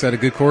 It's got a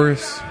good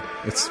chorus.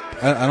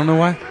 I don't know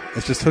why.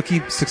 It's just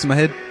hooky, sticks in my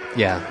head.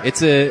 Yeah,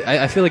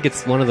 I feel like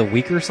it's one of the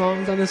weaker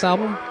songs on this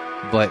album,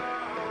 but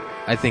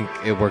I think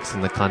it works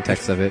in the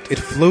context of it. It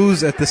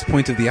flows at this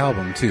point of the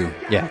album too.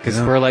 Yeah,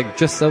 because we're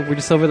just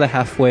over the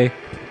halfway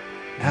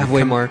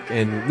mark,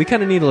 and we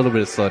kind of need a little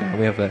bit of slowdown.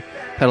 We have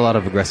had a lot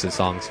of aggressive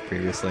songs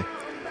previously.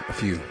 A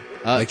few.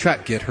 Like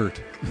track Get Hurt.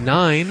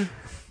 9,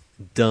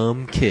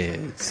 Dumb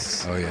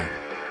Kids. Oh yeah.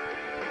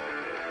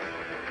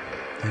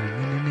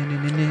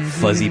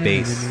 Fuzzy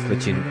bass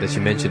that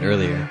you mentioned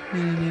earlier.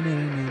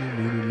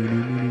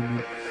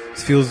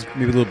 This feels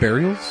maybe a little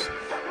Burials.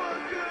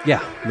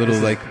 Yeah, Little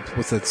like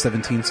what's that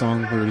 17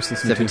 song we were just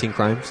listening 17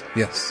 Crimes. to?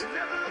 Yes.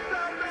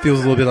 Feels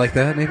a little bit like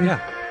that, maybe. Yeah.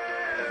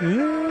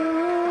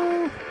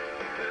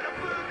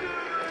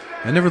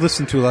 I never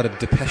listened to a lot of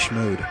Depeche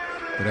Mode,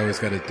 but I always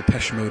got a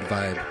Depeche Mode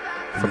vibe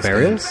From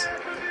Burials?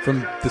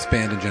 From this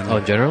band in general. Oh,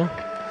 in general?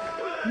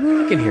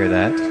 I can hear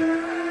that.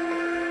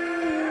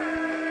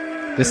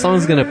 This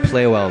song's gonna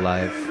play well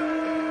live.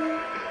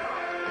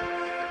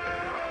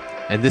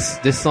 And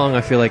this song,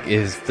 I feel like,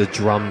 is the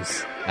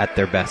drums at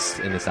their best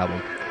in this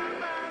album.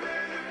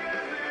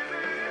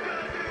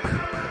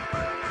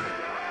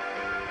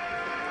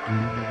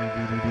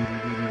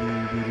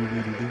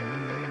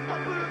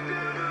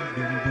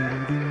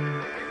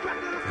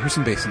 Here's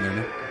some bass in there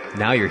now.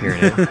 Now you're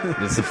hearing it.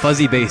 It's a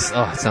fuzzy bass.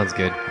 Oh, it sounds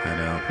good. I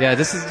know. Yeah,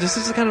 this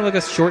is kind of like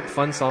a short,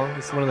 fun song.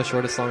 It's one of the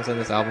shortest songs on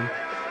this album.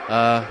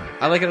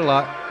 I like it a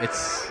lot.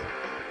 It's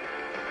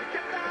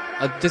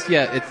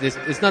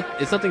it's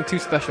nothing too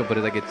special, but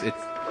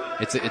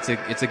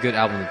it's a good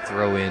album to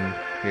throw in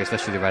here,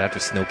 especially right after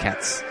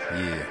Snowcats.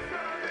 Yeah.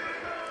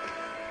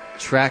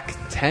 Track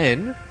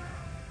 10,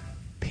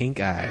 Pink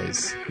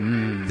Eyes.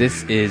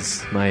 This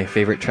is my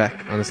favorite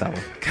track on this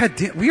album. God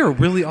damn, we are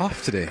really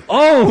off today.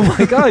 Oh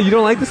my god, you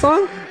don't like the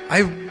song?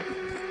 I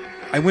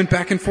went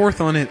back and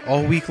forth on it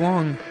all week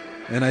long,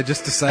 and I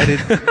just decided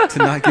to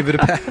not give it a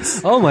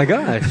pass. Oh my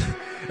gosh.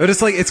 But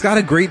it's like, it's got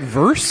a great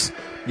verse.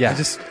 Yeah.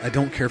 I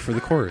don't care for the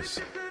chorus.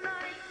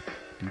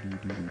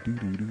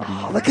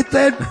 Oh, look at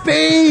that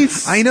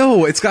bass! I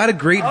know, it's got a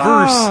great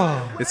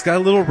verse. It's got a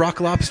little Rock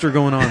Lobster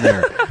going on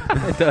there.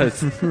 It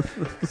does.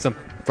 Some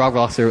Frog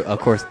Lobster, of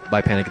course,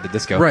 by Panic at the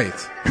Disco. Right.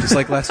 Just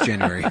like last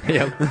January.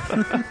 Yep.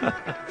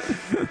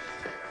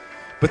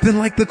 But then,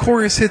 like, the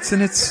chorus hits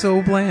and it's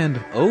so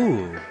bland.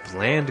 Oh,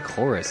 bland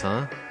chorus,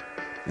 huh?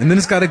 And then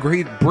it's got a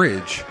great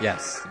bridge.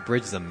 Yes, the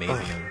bridge is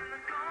amazing.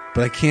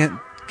 But I can't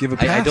give a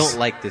pass. I don't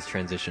like this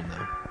transition,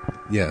 though.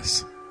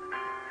 Yes.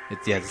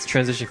 This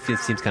transition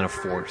seems kind of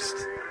forced.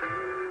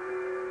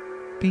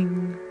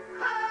 Bing.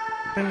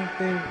 Bing,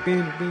 bing,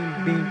 bing, bing,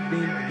 bing,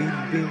 bing,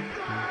 bing, bing.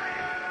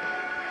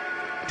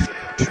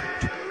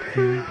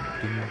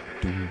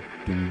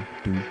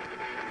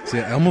 See,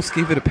 I almost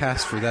gave it a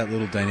pass for that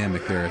little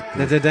dynamic there.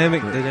 The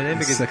dynamic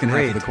is second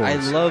great. half of the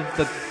chorus. I love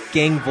the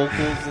gang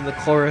vocals in the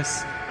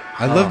chorus.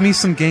 I love me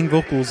some gang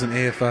vocals in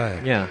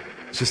AFI. Yeah.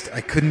 It's just,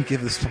 I couldn't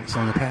give this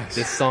song a pass.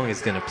 This song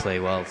is going to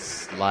play well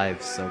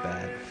live so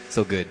bad.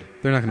 So good.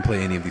 They're not going to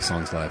play any of these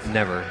songs live.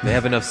 Never. They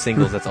have enough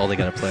singles, that's all they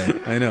got to play.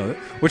 I know.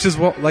 Which is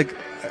what, like,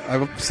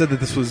 I said that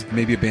this was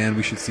maybe a band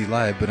we should see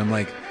live, but I'm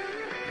like...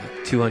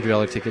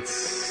 $200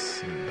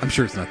 tickets. I'm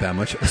sure it's not that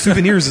much.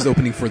 Souvenirs is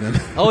opening for them.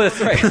 Oh, that's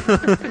right.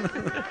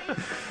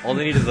 All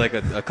they need is like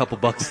a couple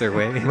bucks their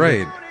way.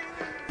 Right.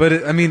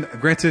 But, I mean,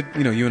 granted,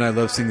 you and I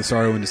love Sing the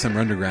Sorrow in December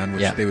Underground,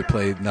 which they would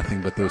play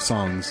nothing but those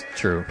songs.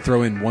 True.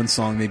 Throw in one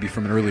song maybe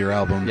from an earlier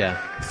album. Yeah.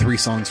 3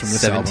 songs from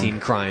this album. 17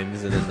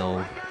 Crimes, and then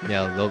they'll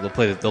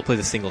play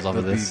the singles off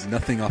of this. Be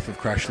nothing off of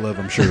Crash Love,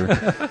 I'm sure.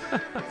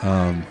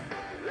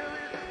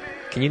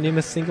 Can you name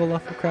a single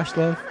off of Crash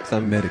Love?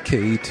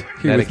 Medicate.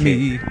 Here with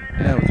me.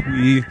 Now with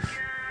we.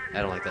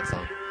 I don't like that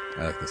song.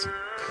 I like this one.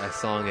 That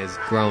song has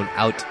grown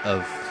out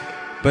of...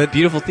 But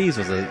Beautiful Thieves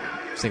was a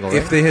single, right?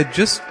 If they had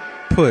just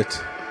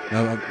put...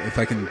 Now, if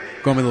I can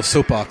go on my little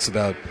soapbox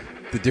about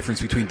the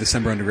difference between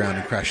December Underground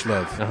and Crash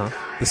Love.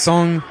 The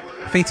song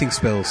Fainting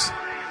Spells,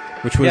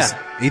 which was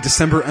a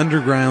December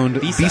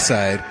Underground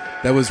B-side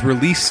that was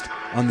released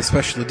on the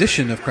special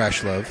edition of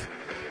Crash Love,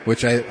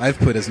 which I've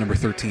put as number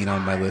 13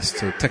 on my list,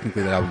 so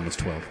technically that album was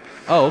 12.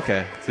 Oh,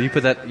 okay. So you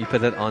put that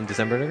on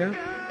December Underground?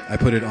 I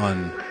put it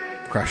on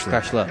Crash Love.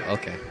 Crash Love,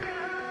 okay.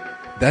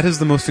 That is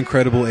the most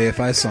incredible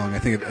AFI song I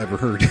think I've ever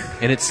heard.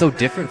 And it's so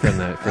different from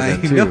that for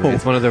them, too. Know.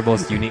 It's one of their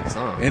most unique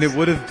songs. And it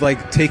would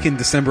have taken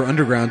December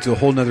Underground to a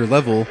whole nother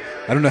level.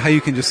 I don't know how you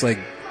can just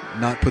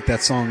not put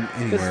that song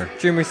anywhere.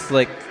 Dreamer's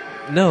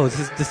no,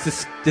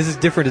 this is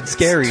different and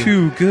scary. It's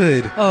too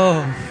good.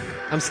 Oh,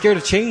 I'm scared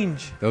of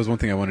change. That was one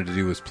thing I wanted to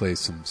do, was play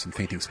some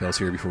Fainting Spells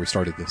here before we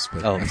started this.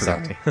 But I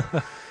forgot. Sorry.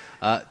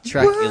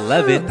 Track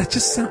 11. That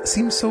just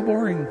seems so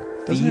boring.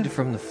 Feed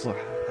from the Floor.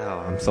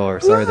 Oh, I'm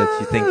sorry that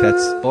you think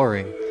that's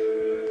boring.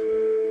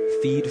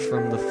 Feed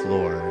from the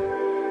Floor.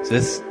 So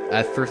this,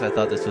 at first I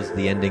thought this was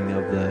the ending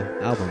of the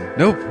album.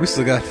 Nope, we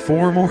still got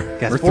 4 more.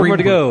 Got 4 more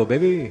to go,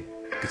 baby.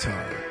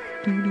 Guitar.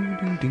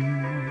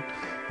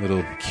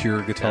 Little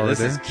Cure guitar this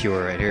there. Is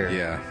Cure right here.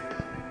 Yeah.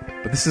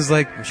 But this is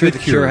I'm sure the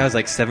Cure has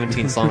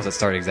 17 songs that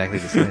start exactly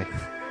this way.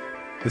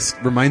 This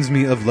reminds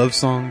me of Love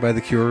Song by The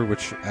Cure,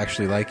 which I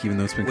actually like, even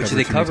though it's been covered.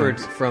 Which they covered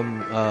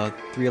from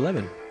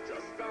 311.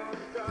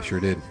 They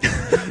sure did.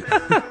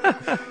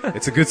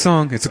 It's a good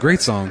song. It's a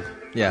great song.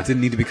 Yeah. It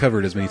didn't need to be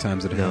covered as many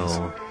times as it has.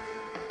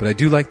 But I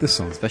do like this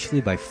song.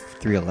 Especially by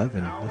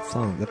 311.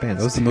 That band's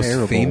That was the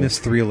terrible. most famous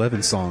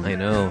 311 song. I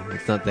know.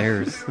 It's not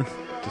theirs.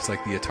 Just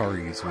like the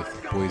Ataris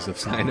with Boys of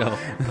Song. I know.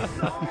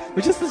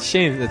 Which is a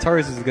shame. The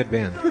Ataris is a good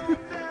band.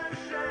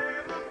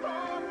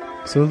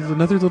 So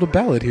another little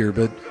ballad here,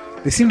 but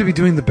they seem to be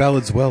doing the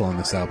ballads well on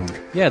this album.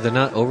 Yeah, they're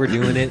not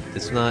overdoing it.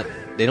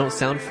 They don't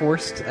sound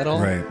forced at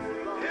all. Right.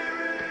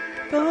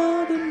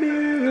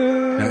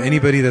 Now,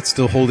 anybody that's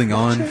still holding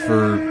on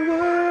for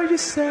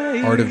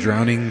Art of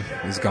Drowning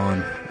is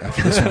gone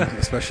after this one,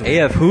 especially.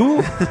 AF who?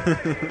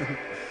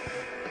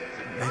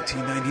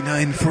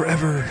 1999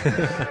 forever.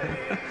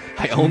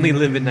 I only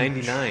live in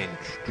 99.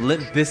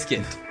 Limp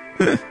Bizkit.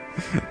 The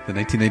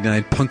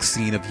 1999 punk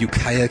scene of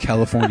Ukiah,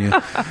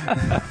 California.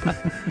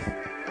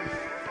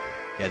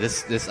 Yeah,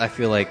 this I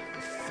feel like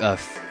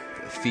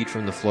Feed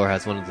from the Floor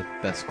has one of the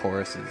best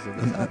choruses of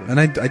this album. And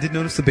I did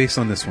notice the bass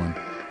on this one.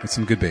 It's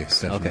some good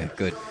bass, definitely. Okay,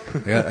 good.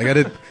 I got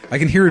it. I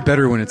can hear it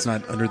better when it's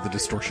not under the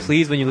distortion.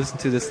 Please, when you listen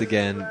to this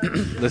again,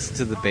 listen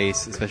to the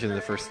bass, especially in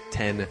the first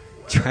 10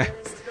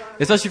 tracks.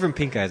 Especially from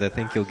Pink Eyes. I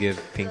think you'll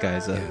give Pink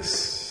Eyes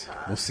yes.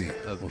 We'll see.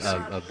 A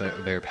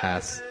better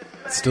pass.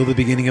 It's still the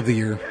beginning of the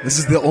year. This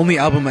is the only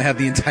album I have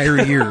the entire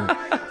year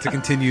to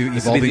continue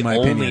evolving my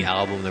opinion. This is the only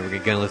album that we're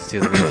going to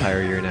listen to the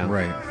entire year now.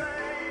 Right.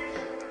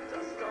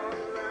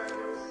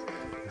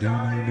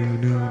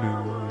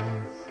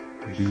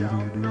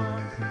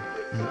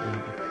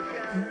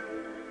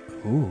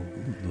 Ooh,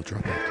 little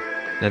drop out.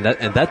 And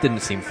that didn't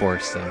seem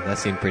forced, though. That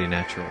seemed pretty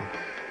natural.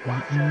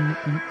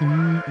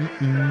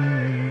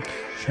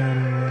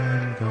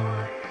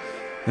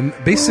 And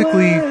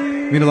basically,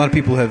 I mean, a lot of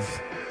people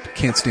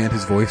can't stand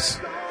his voice.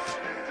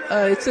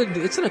 It's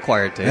an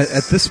acquired taste.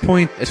 At this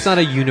point, it's not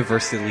a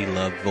universally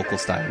loved vocal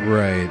style.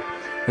 Right.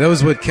 That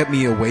was what kept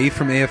me away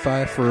from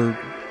AFI for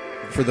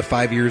the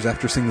 5 years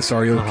after Sing the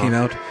Sorrow came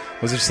out.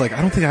 Was just like,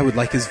 I don't think I would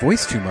like his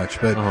voice too much,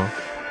 but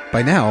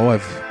by now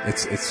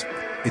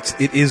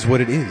it is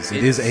what it is.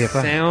 It is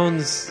AFI.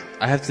 Sounds.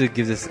 I have to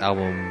give this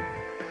album.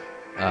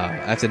 I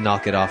have to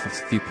knock it off a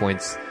few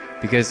points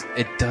because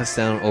it does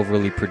sound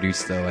overly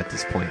produced though at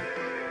this point.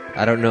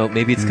 I don't know.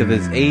 Maybe it's because of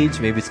its age.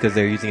 Maybe it's because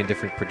they're using a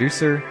different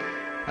producer.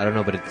 I don't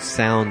know, but it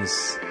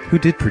sounds. Who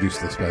did produce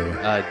this, by the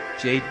way?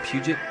 Jade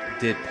Puget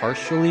did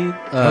partially.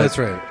 Oh, that's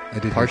right. I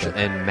did. Partial,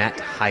 and Matt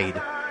Hyde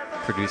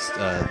produced,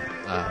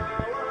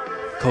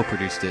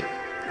 co-produced it.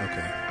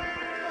 Okay.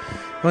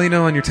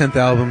 Well, on your 10th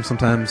album,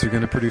 sometimes you're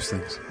going to produce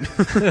things.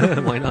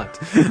 Why not?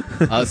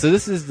 So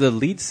this is the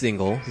lead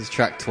single. This is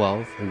track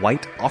 12,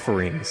 White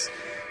Offerings.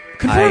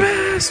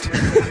 Conformist!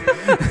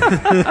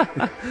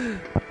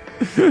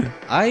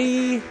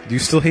 Do you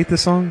still hate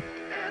this song?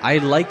 I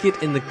like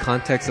it in the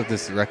context of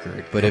this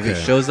record, but if it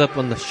shows up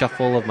on the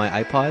shuffle of my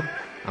iPod,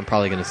 I'm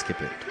probably going to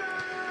skip it.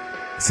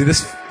 See,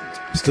 this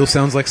still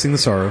sounds like Sing the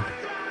Sorrow.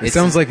 It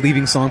sounds like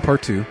Leaving Song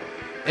Part 2.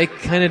 It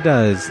kind of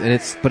does,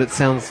 but it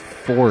sounds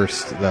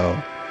forced, though.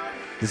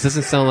 This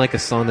doesn't sound like a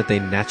song that they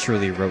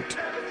naturally wrote.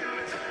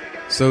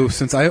 So,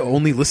 since I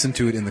only listened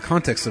to it in the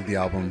context of the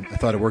album, I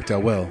thought it worked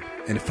out well,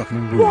 and it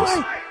fucking rules.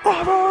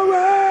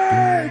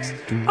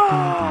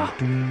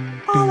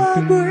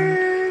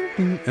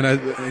 And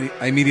I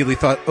immediately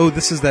thought, oh,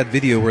 this is that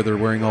video where they're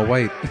wearing all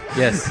white.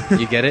 Yes,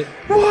 you get it?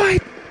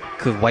 White!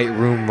 Because white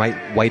room.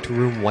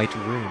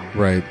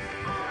 Right.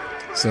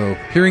 So,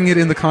 hearing it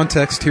in the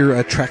context here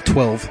at track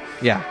 12,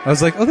 yeah, I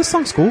was like, oh, this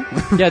song's cool.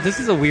 Yeah, this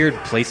is a weird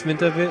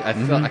placement of it. I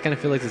kind of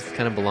feel like this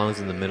kind of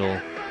belongs in the middle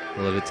a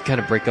little bit to kind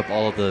of break up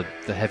all of the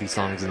heavy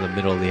songs in the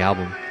middle of the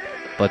album.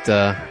 But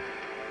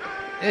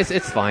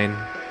it's fine.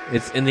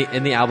 It's in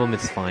the album.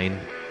 It's fine.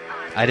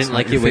 I didn't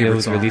like it when it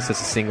was released as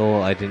a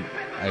single. I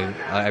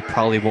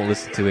probably won't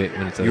listen to it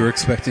when it's. You were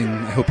expecting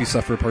I Hope You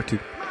Suffer Part 2.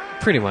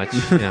 Pretty much.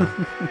 Yeah.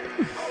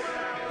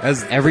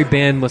 As every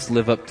band must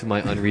live up to my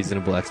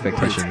unreasonable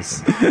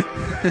expectations.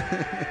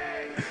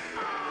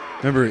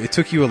 Remember, it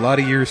took you a lot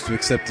of years to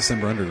accept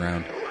December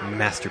Underground.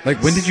 Masterpiece.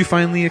 Like, when did you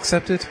finally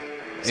accept it?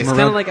 It's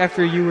kind of like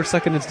after you were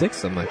sucking its dick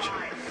so much.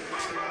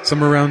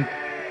 Somewhere around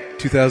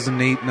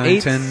 2008, 9,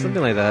 10?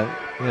 Something like that,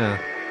 yeah.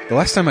 The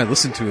last time I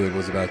listened to it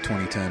was about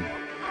 2010.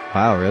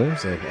 Wow, really?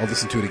 So I'll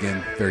listen to it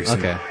again very soon.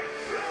 Okay.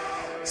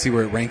 See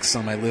where it ranks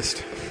on my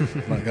list.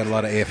 I've got a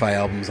lot of AFI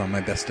albums on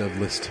my best of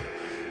list.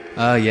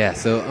 Yeah,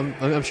 so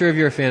I'm sure if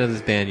you're a fan of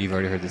this band, you've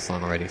already heard this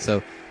song already.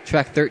 So,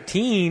 track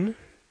 13,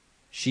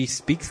 She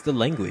Speaks the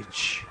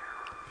Language.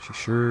 She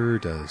sure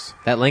does.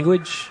 That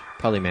language?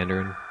 Probably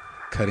Mandarin.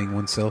 Cutting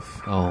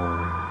oneself. Oh.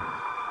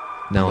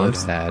 Now I'm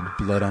sad.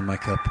 Blood on my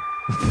cup.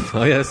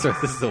 Oh, yeah, that's right.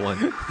 This is the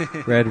one.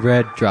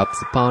 Red drops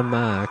upon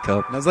my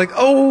cup. And I was like,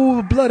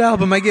 oh, Blood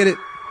album, I get it.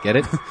 Get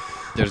it?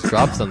 There's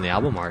drops on the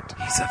album art.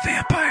 He's a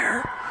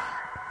vampire.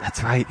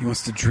 That's right. He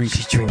wants to drink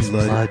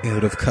blood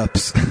out of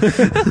cups.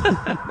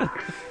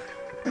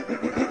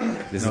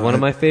 This is one of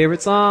my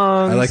favorite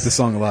songs. I like this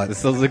song a lot.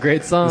 This is a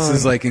great song. This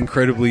is like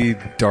incredibly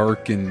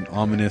dark and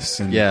ominous.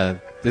 And yeah,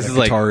 this is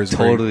like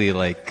totally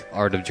like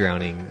Art of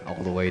Drowning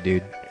all the way,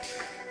 dude.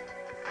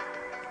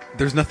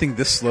 There's nothing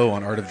this slow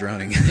on Art of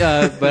Drowning.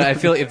 Yeah, but I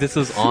feel like if this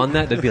was on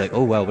that, they'd be like,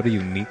 oh wow, what a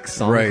unique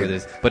song for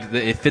this. But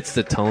it fits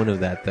the tone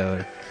of that,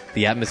 though.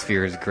 The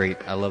atmosphere is great.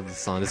 I love this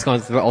song. This song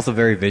is also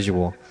very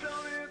visual.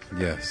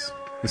 Yes.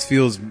 This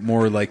feels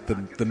more like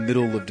the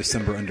middle of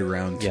December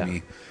Underground to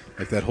me.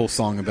 Like that whole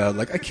song about,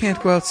 like, I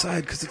can't go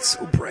outside because it's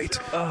so bright.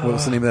 What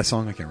was the name of that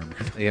song? I can't remember.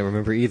 I can't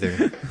remember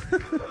either.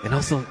 And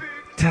also,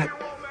 that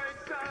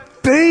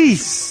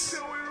bass!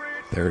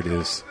 There it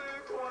is.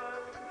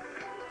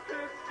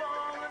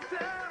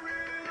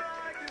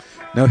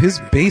 Now, his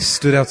bass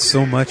stood out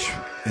so much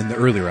in the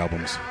earlier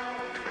albums.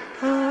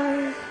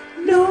 I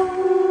know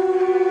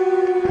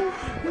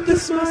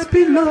this must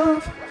be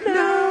love.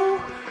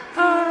 Now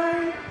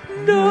I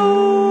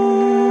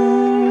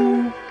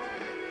know.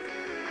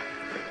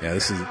 Yeah,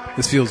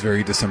 this feels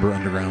very December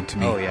Underground to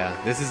me. Oh yeah,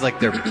 this is like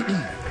their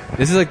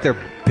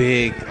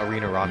big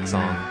arena rock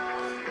song.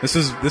 This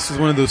is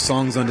one of those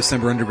songs on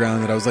December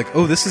Underground that I was like,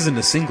 oh, this isn't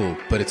a single,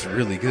 but it's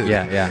really good.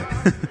 Yeah.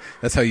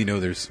 That's how you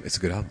know it's a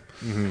good album.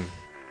 Mm-hmm.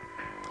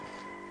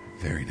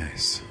 Very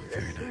nice.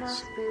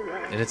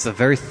 And it's a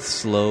very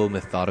slow,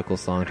 methodical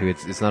song too.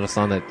 It's not a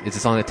song it's a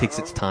song that takes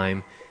its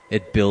time.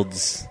 It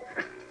builds.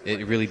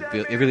 It really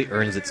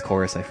earns its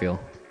chorus, I feel.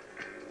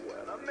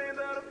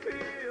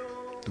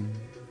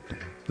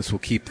 This will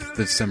keep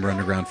the December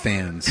Underground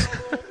fans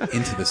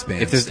into this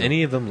band. If there's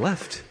any of them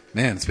left.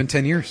 Man, it's been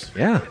 10 years.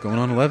 Yeah. Going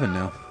on 11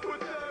 now. Do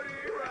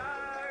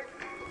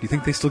you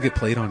think they still get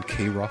played on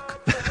K-Rock?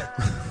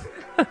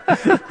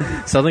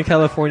 Southern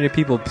California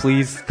people,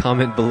 please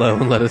comment below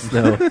and let us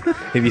know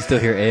if you still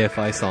hear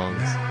AFI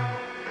songs.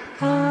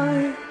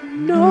 I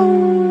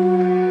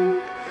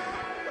know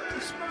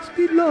this must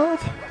be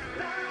love.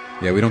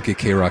 Yeah, we don't get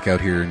K-Rock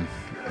out here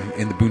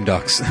in the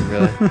boondocks.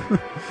 Really?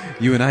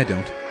 You and I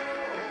don't.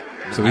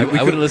 So I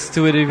wouldn't listen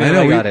to it even if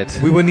I got it.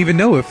 We wouldn't even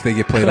know if they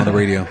get played on the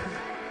radio.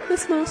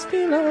 This must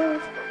be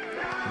love.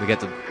 We got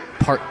the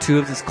part 2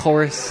 of this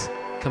chorus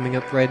coming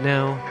up right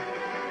now.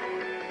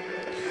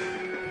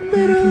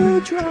 Little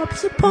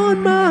drops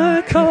upon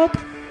my cup.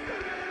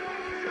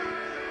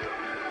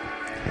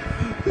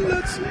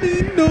 Lets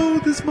me know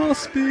this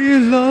must be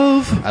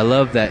love. I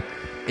love that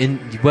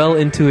well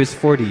into his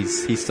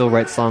 40s, he still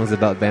writes songs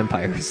about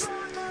vampires.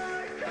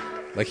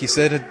 Like he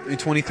said in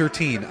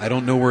 2013, I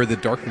don't know where the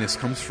darkness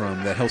comes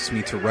from that helps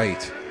me to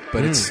write,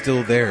 but it's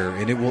still there,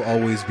 and it will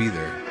always be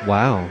there.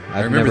 Wow.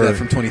 I remember that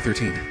from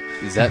 2013.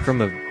 Is that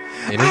from an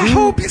interview? I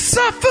hope you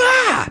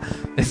suffer!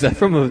 Is that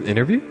from an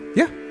interview?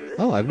 Yeah.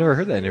 Oh, I've never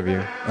heard that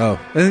interview. Oh,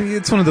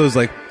 it's one of those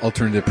like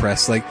alternative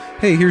press. Like,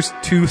 hey, here's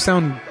 2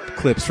 sound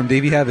clips from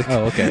Davey Havoc.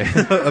 Oh, okay.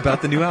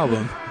 About the new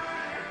album.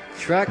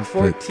 Track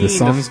 14. The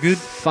song's good.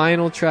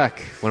 Final track.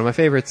 One of my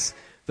favorites.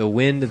 The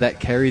Wind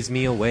That Carries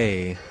Me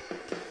Away.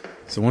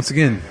 So once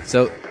again,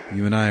 So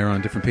you and I are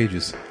on different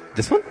pages.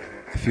 this one?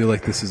 I feel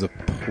like this is a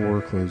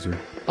poor closer.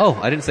 Oh,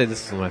 I didn't say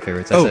this is one of my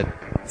favorites. I said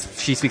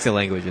She Speaks a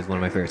Language is one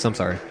of my favorites. I'm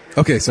sorry.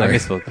 Okay, sorry. I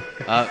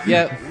misspoke.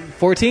 Yeah,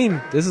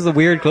 14. This is a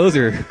weird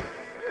closer.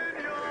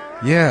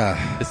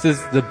 Yeah. This is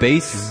the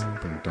bass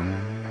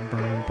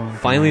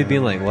finally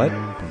being like, what?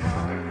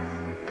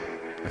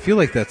 I feel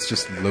like that's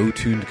just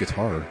low-tuned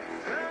guitar,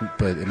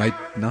 but it might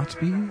not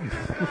be.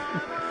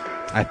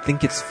 I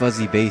think it's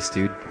fuzzy bass,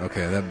 dude.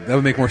 Okay, that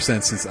would make more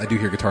sense since I do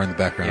hear guitar in the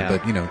background, Yeah.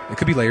 but, you know, it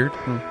could be layered.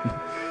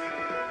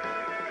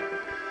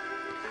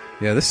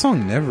 Yeah, this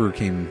song never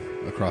came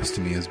across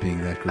to me as being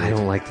that great. I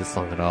don't like this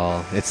song at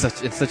all. It's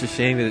such a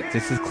shame that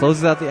this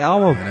closes out the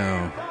album. I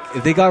know.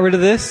 If they got rid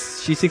of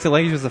this, She Speaks a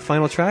Language was the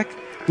final track,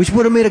 which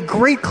would have made a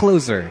great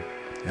closer.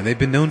 And they've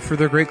been known for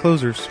their great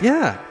closers.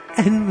 Yeah.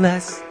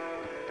 Endless.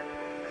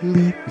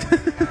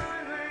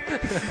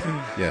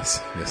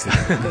 Yes. Yes, they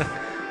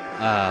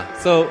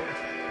have.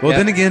 Well, yeah.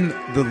 then again,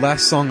 the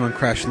last song on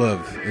Crash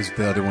Love is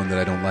the other one that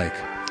I don't like.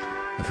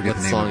 I forget What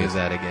the name song of it. is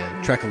that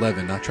again? Track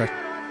 11, not track...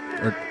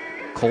 Or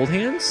Cold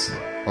Hands?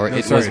 Or No,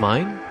 It sorry. Was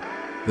Mine?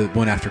 the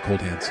one after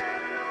Cold Hands.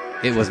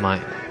 It Was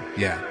Mine.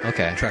 Yeah.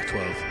 Okay. Track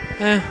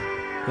 12.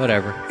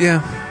 Whatever.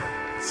 Yeah.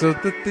 So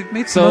they've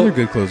made some So- other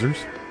good closers.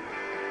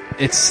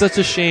 It's such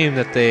a shame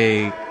that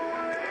they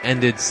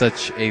ended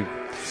such a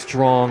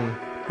strong...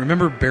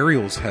 Remember,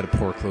 Burials had a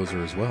poor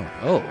closer as well.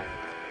 Oh.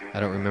 I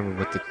don't remember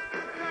what the...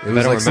 It I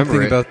was don't like something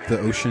remember it. about the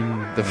ocean.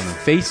 The I don't know.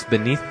 Face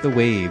Beneath the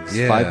Waves.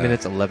 Yeah. 5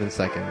 minutes, 11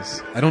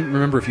 seconds. I don't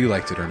remember if you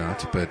liked it or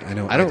not, but I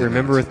know I don't did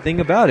remember a not. thing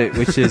about it,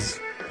 which is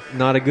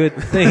not a good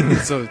thing.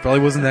 So it probably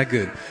wasn't that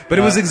good. But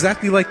it was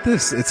exactly like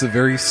this. It's a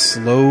very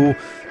slow,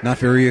 not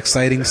very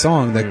exciting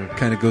song that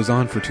kind of goes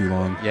on for too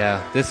long.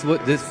 Yeah, this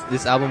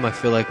album I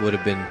feel like would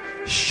have been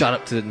shot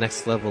up to the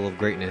next level of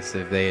greatness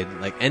if they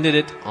had like ended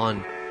it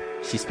on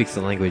She Speaks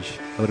the Language.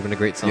 That would have been a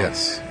great song.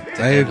 Yes,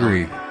 to I end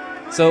agree. on.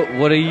 So,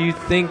 what do you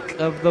think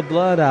of the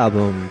Blood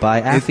album by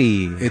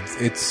AFI?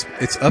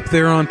 It's up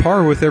there on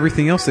par with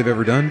everything else they've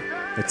ever done.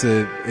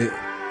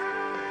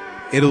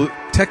 It'll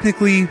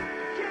technically,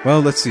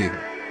 well, let's see.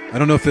 I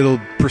don't know if it'll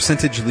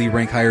percentagely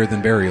rank higher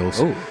than Burials.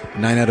 Oh.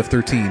 9 out of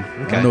 13. I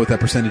Okay. don't know what that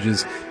percentage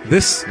is.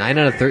 This 9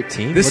 out of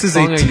 13? this What is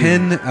song a are you-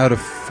 10 out of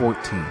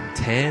 14.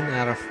 10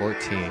 out of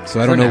 14. So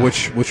I don't For know now.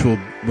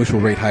 which will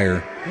rate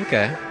higher.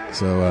 Okay.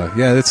 So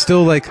yeah, it's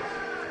still like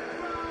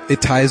it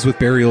ties with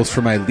Burials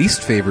for my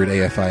least favorite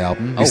AFI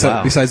album, Oh,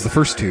 wow. besides the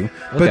first two.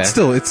 Okay. But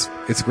still, it's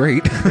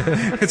great.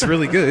 It's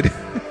really good.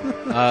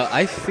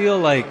 I feel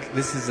like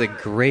this is a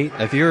great.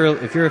 Even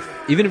if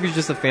you're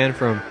just a fan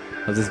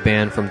of this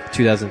band from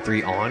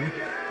 2003 on,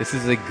 this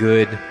is a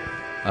good,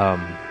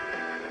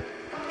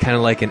 kind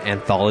of like an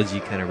anthology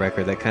kind of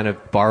record that kind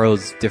of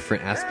borrows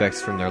different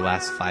aspects from their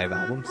last 5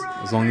 albums.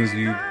 As long as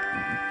you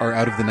are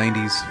out of the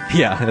 90s.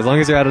 Yeah, as long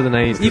as you're out of the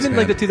 90s, This even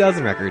like the band.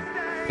 2000 record,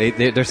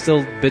 there's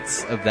still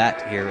bits of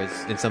that here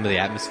in some of the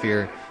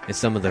atmosphere and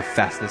some of the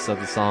fastness of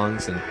the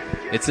songs, and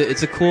it's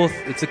a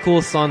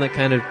cool song that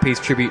kind of pays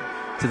tribute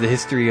to the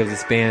history of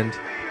this band,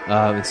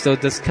 and so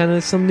it does kind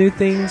of some new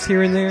things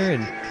here and there,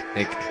 and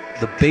like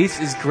the bass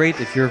is great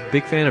if you're a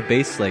big fan of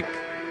bass like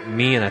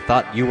me, and I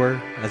thought you were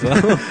as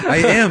well. I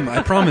am.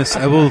 I promise.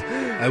 I will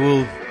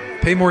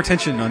pay more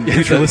attention on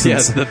future listens.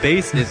 Yes, the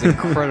bass is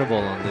incredible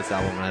on this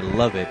album, and I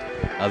love it.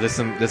 This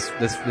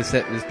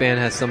band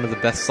has some of the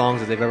best songs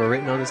that they've ever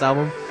written on this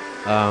album.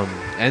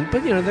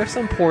 But you know, there's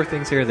some poor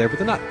things here and there, but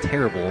they're not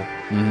terrible.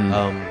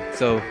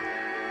 I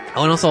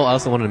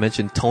also wanted to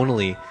mention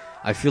tonally,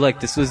 I feel like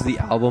this was the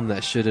album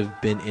that should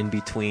have been in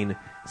between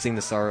Sing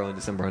the Sorrow and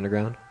December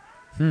Underground.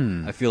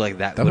 I feel like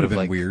that That would have been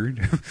like,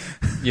 weird.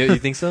 You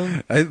think so?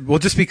 Well,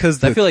 just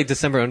because I feel like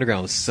December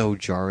Underground was so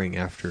jarring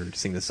after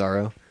Sing the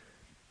Sorrow.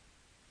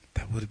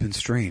 that would have been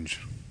strange.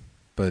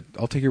 But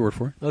I'll take your word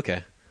for it.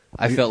 Okay.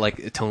 I felt like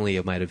tonally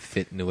it might have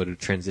fit and it would have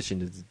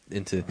transitioned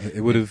into...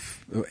 It would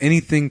have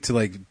anything to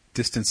like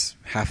distance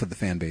half of the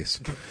fan base.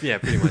 Yeah,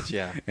 pretty much,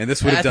 yeah. And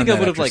this would have done I think that it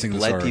would have after like Sing the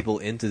led Sorrow. people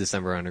into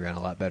December Underground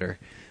a lot better.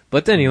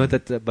 But then, you know,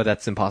 but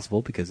that's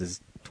impossible because it's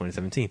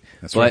 2017.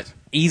 That's but right.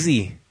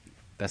 Easy.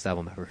 Best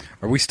album ever.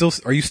 Are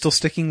you still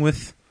sticking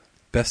with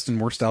best and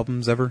worst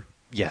albums ever?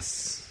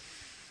 Yes.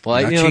 Well,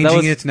 Not you know,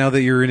 changing it now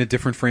that you're in a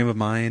different frame of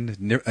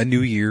mind, a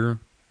new year.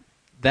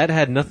 that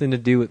had nothing to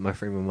do with my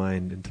frame of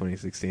mind in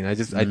 2016. I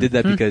did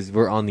that because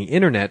we're on the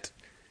internet,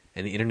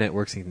 and the internet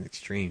works in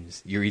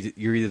extremes. You're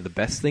either the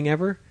best thing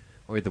ever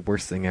or the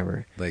worst thing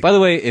ever. Like- By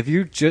the way, if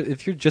you're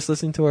just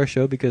listening to our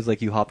show because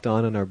like you hopped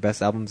on our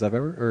best albums I've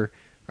ever or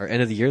our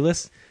end of the year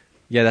list,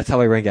 yeah, that's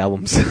how I rank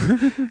albums.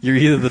 You're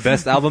either the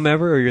best album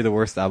ever or you're the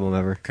worst album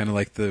ever. Kind of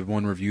like the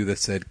one review that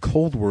said,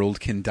 "Cold World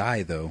can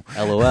die, though."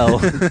 LOL.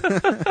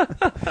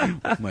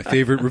 My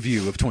favorite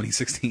review of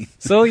 2016.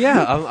 So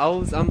yeah,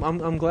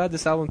 I'm glad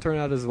this album turned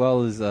out as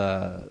well as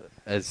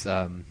as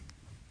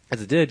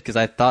it did, because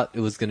I thought it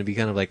was going to be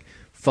kind of like,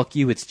 fuck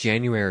you, it's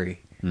January.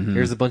 Mm-hmm.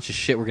 Here's a bunch of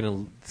shit we're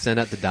going to send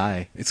out to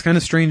die. It's kind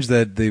of strange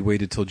that they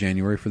waited till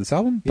January for this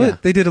album, but Yeah.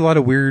 they did a lot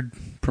of weird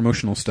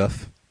promotional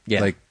stuff.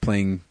 Yeah. Like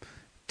playing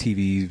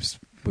TVs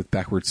with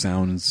backward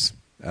sounds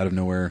out of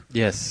nowhere.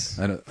 Yes.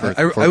 For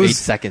I was 8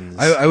 seconds.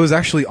 I was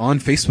actually on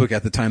Facebook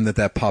at the time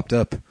that popped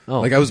up. Oh.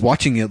 Like I was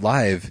watching it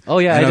live. Oh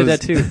yeah, and I did was-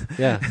 that too.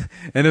 Yeah.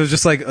 And it was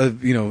just like a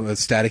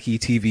staticky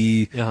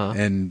TV Uh-huh.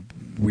 and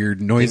weird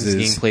Things noises.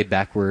 being played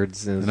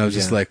backwards. And I was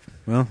just like,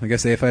 well, I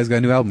guess AFI's got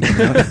a new album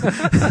coming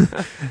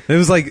out. It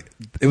was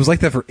like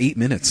that for 8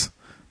 minutes.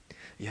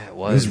 yeah, it It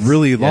was. was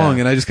really long,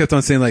 Yeah. and I just kept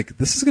on saying like,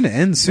 this is going to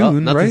end soon, well,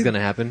 nothing's right? going to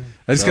happen.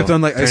 I just so kept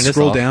on like, I turn this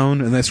scroll off.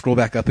 down and then I scroll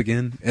back up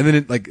again, and then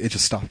it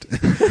just stopped.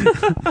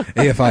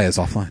 AFI is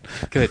offline.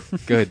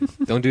 Good.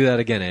 Don't do that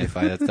again,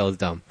 AFI. That was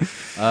dumb.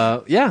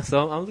 Yeah,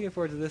 so I'm looking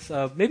forward to this.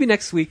 Maybe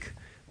next week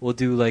we'll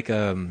do like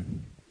a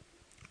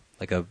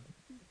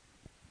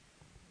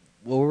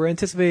what we're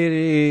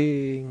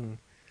anticipating.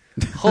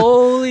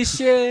 Holy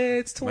shit!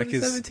 It's Mike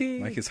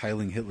 2017. is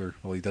heiling Hitler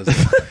while he does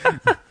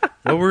it.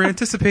 What we're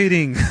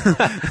anticipating.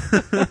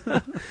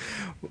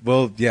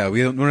 Well, yeah,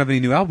 we don't have any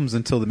new albums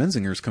until the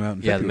Menzingers come out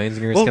in Yeah, the February.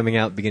 Manzinger is Well, coming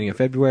out beginning of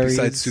February.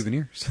 besides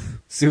Souvenirs.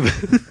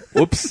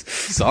 Whoops,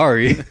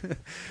 sorry. Yeah,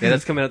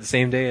 that's coming out the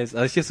same day as.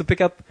 Just to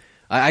pick up.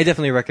 I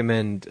definitely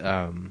recommend.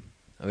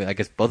 I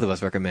guess both of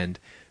us recommend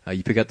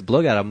you pick out the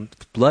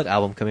Blood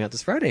album coming out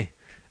this Friday.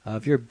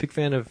 If you're a big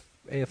fan of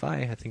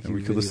AFI, I think And you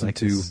we could really listen like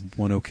to this.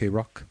 One OK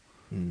Rock.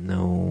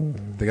 No,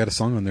 They got a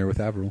song on there with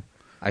Avril.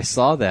 I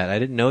saw that. I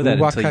didn't know that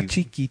until you.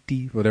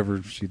 Wakachikiti,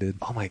 whatever she did.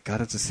 Oh my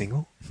god, it's a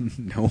single.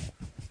 No.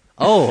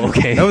 Oh,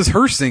 okay. That was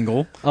her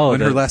single Oh,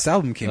 when her that- last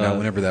album came out,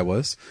 whenever that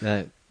was.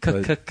 That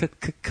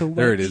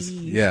There it is.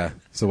 Yeah.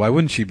 So why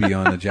wouldn't she be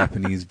on a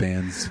Japanese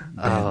band's band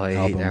Oh, I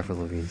album? hate Avril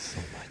Lavigne so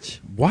much.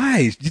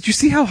 Why? Did you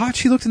see how hot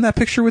she looked in that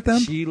picture with them?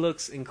 She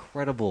looks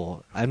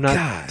incredible. I'm not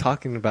God.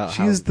 talking about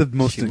She how is the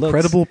most she looks.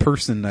 incredible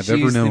person I've ever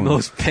She's known. the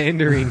most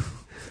pandering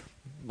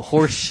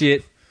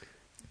horseshit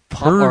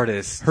pop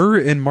artist. Her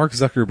and Mark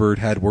Zuckerberg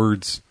had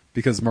words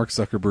because Mark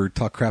Zuckerberg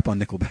talked crap on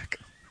Nickelback.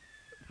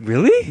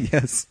 Really?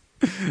 Yes.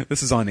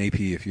 This is on AP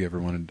if you ever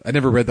wanted. I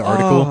never read the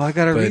article. Oh, I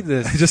gotta but read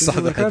this. I just This saw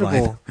is the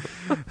incredible.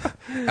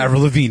 headline.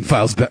 Avril Lavigne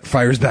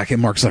fires back at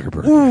Mark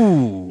Zuckerberg.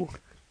 Ooh.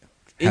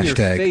 In your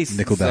Hashtag face,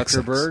 Nickelback sucks.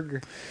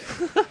 Zuckerberg.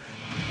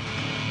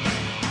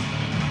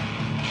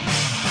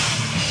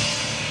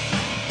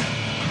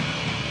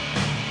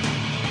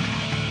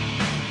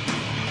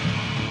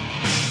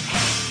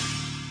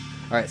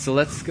 All right, so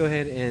let's go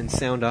ahead and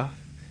sound off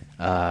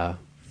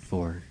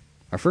for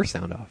our first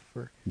sound off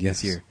for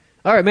Yes. this year.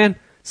 All right, man.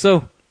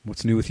 So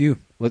What's new with you?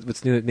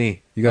 what's new with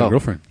me? You got Oh, a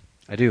girlfriend.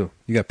 I do.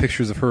 You got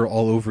pictures of her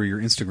all over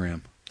your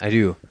Instagram. I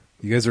do.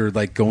 You guys are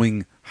like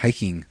going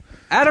hiking.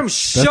 Adam,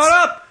 shut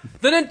up!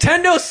 The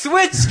Nintendo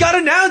Switch got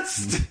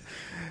announced!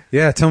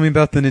 Yeah, tell me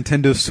about the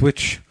Nintendo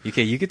Switch.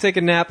 Okay, you can take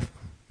a nap.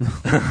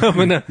 I'm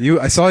gonna...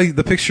 I saw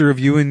the picture of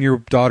you and your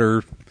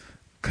daughter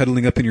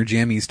cuddling up in your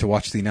jammies to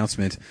watch the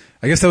announcement.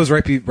 I guess that was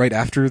right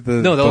after the,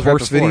 No, that the was right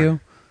horse before. video.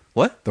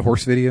 What? The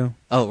horse video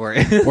Oh,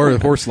 right. or the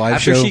horse live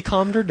After show. she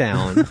calmed her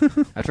down.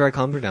 After I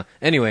calmed her down.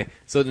 Anyway,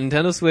 so the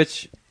Nintendo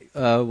Switch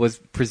was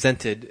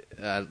presented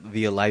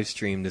via live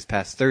stream this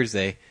past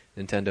Thursday.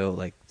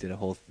 Nintendo did a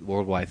whole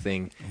worldwide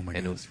thing, Oh my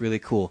and God. it was really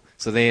cool.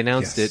 So they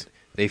announced Yes. it.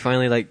 They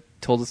finally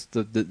told us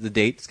the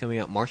date. It's coming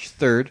out March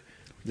 3rd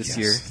this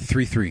year.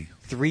 3-3,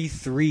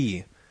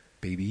 3/3,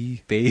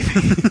 baby. baby.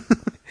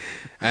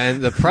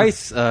 And the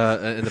price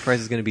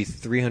is going to be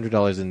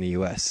 $300 in the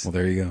U.S. Well,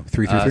 there you go.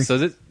 3-3. So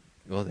this,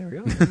 well, there we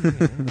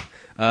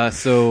go.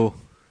 So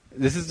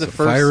this is the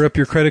first. Fire up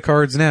your credit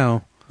cards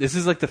now. This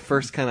is like the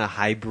first kind of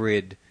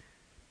hybrid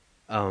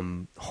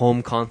home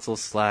console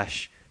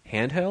 /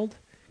 handheld,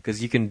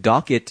 because you can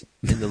dock it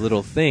in the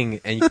little thing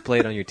and you can play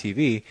it on your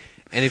TV.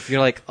 And if you're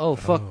like, oh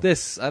fuck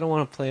this, I don't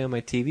want to play on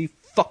my TV.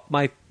 Fuck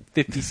my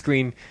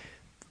 50-screen,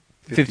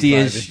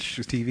 50-inch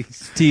 55-inch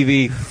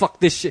TV. TV. Fuck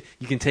this shit.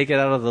 You can take it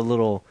out of the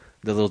little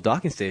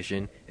docking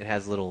station. It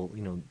has little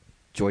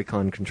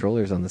Joy-Con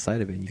controllers on the side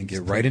of it. You And can get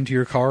just right into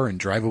your car and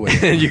drive away.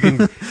 and you can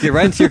get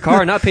right into your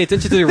car and not pay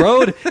attention to the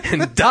road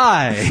and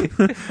die.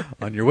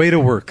 On your way to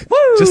work. Woo!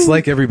 Just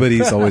like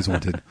everybody's always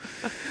wanted.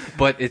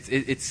 But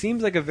it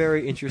seems like a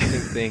very interesting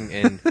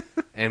thing,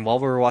 and while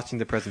we were watching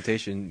the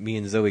presentation, me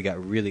and Zoe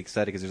got really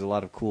excited because there's a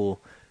lot of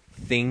cool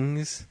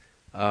things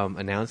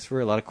announced for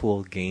it, a lot of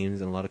cool games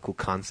and a lot of cool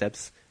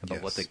concepts about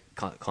Yes. what the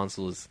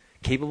console is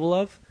capable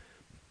of.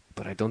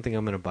 But I don't think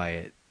I'm going to buy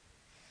it.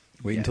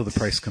 Wait until the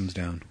price comes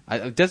down.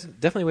 I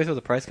definitely wait till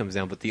the price comes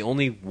down. But the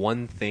only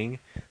one thing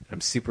that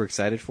I'm super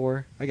excited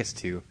for, I guess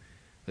two,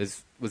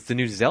 was the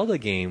new Zelda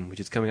game, which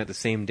is coming out the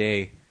same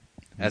day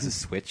as a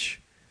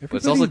Switch. But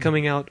it's also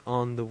coming out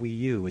on the Wii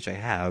U, which I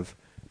have.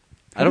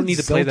 I don't need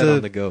to play that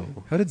on the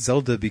go. How did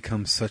Zelda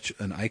become such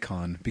an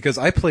icon? Because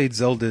I played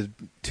Zelda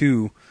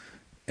 2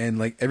 and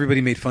like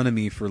everybody made fun of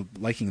me for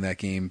liking that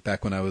game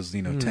back when I was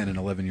 10 and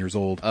 11 years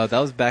old. That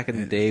was back in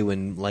the day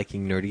when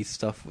liking nerdy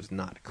stuff was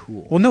not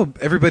cool. Well, no,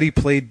 everybody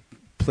played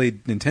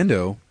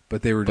Nintendo,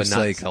 but they were just but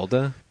not like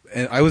Zelda.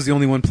 And I was the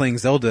only one playing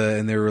Zelda,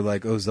 and they were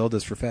like, "Oh,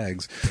 Zelda's for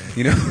fags,"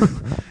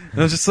 And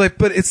I was just like,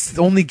 "But it's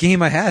the only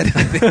game I had."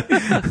 That's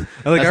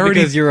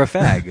because you're a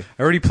fag.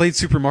 I already played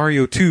Super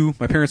Mario 2.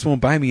 My parents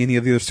won't buy me any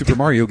of the other Super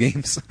Mario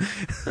games.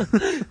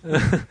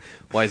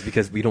 Why? Is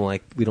because we don't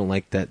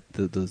like that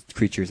those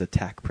creatures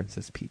attack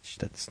Princess Peach.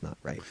 That's not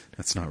right.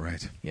 That's not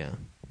right. Yeah.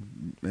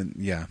 And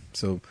yeah.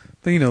 So,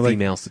 but like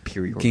female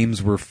superior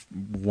games were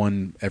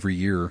won every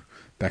year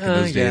back in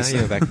those days.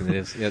 Yeah, back in the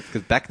days. Yeah,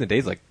 because back in the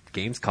days, like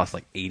games cost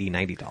like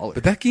 $80-$90.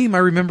 But that game I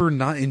remember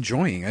not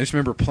enjoying. I just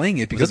remember playing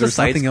it because there's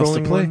nothing else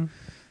to play.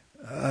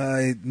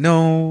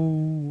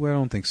 No, I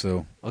don't think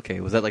so.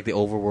 Okay, was that like the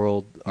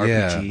overworld RPG?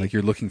 Yeah, like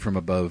you're looking from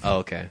above. Oh,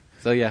 okay.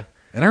 So yeah.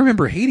 And I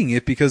remember hating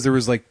it because there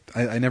was like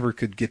I never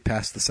could get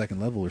past the second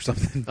level or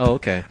something. Oh,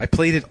 okay. I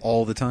played it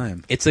all the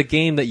time. It's a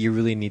game that you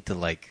really need to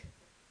like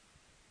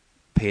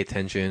pay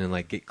attention and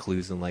like get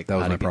clues and like that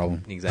was how my to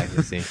problem.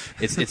 Exactly. See,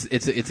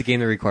 it's a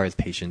game that requires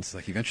patience. It's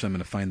like eventually I'm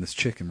going to find this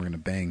chick and we're going to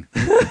bang.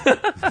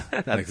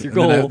 That's your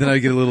goal. Then I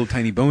get a little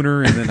tiny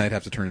boner and then I'd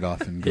have to turn it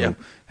off and go Yeah.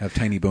 have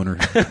tiny boner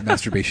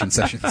masturbation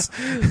sessions.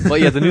 Well,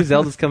 yeah, the new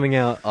Zelda's coming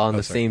out on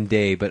the same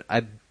day, but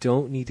I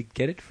don't need to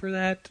get it for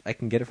that. I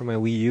can get it for my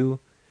Wii U,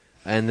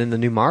 and then the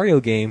new Mario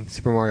game,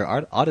 Super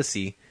Mario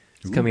Odyssey,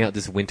 is coming out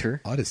this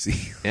winter.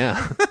 Odyssey.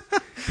 Yeah.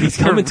 He's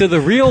coming to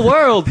the real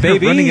world,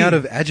 baby. Running out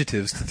of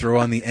adjectives to throw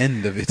on the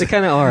end of it. They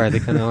kind of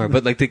are.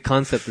 But like the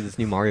concept of this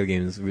new Mario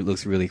game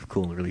looks really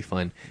cool and really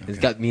fun. Okay.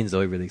 It's got me and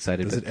Zoe really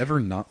excited. Does it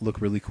ever not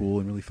look really cool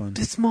and really fun?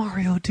 It's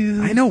Mario,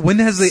 dude. I know. When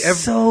has they ever?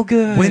 So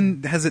good.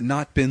 When has it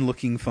not been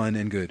looking fun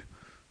and good?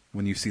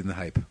 When you've seen the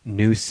hype.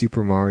 New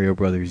Super Mario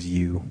Brothers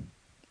U.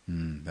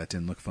 That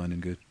didn't look fun and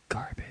good.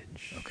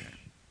 Garbage.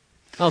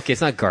 Okay,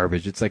 it's not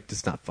garbage. It's like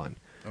just not fun.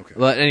 Okay.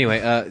 But anyway,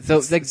 so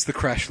it's the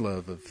crash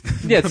love of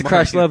it's the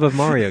crash love of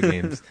Mario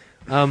games.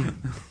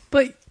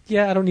 But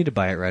yeah, I don't need to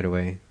buy it right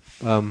away.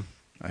 I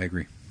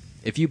agree.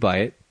 If you buy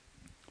it,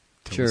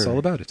 Tell us all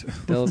about it.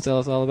 tell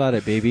us all about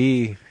it,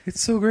 baby. It's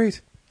so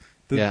great.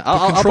 The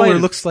I'll controller buy it.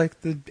 looks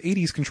like the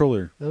 80s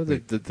controller. No,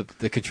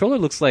 the controller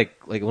looks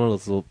like one of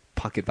those little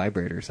pocket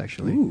vibrators,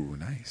 actually. Ooh,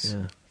 nice.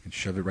 Yeah. You can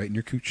shove it right in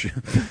your cooch.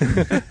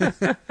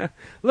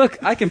 Look,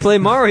 I can play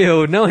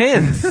Mario with no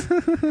hands.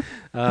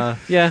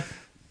 Yeah.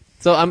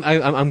 So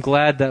I'm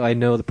glad that I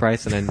know the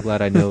price, and I'm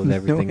glad I know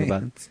everything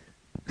about it.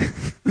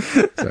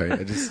 Sorry,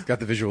 I just got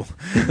the visual.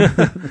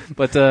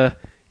 But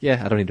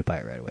yeah, I don't need to buy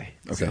it right away.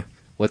 Okay. So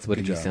what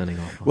are you job. sounding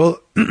off on?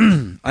 Well,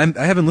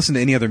 I haven't listened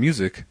to any other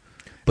music,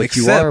 but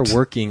you are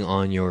working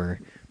on your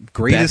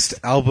greatest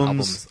best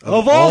albums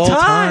of all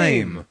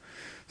time.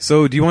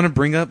 So, do you want to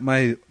bring up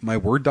my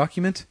Word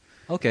document?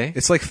 Okay.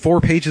 It's like 4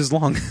 pages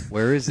long.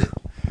 Where is it?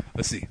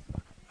 Let's see.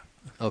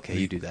 Okay,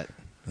 you do that.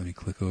 Let me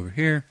click over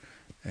here.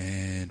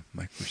 And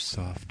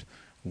Microsoft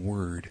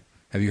Word.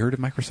 Have you heard of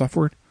Microsoft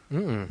Word?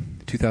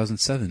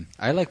 2007.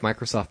 I like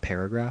Microsoft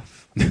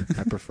Paragraph.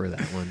 I prefer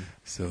that one.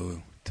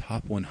 So,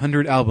 top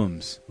 100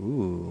 albums.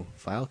 Ooh,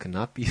 file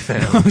cannot be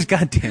found.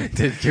 God damn it.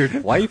 Did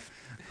your wife...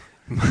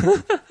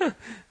 Well...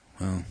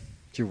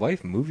 Did your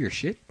wife move your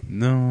shit?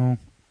 No.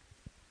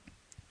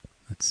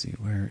 Let's see,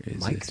 where is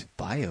Mike's it?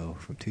 bio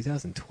from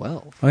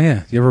 2012. Oh,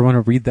 yeah. You ever want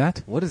to read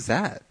that? What is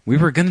that? We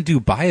were going to do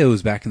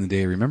bios back in the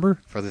day, remember?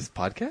 For this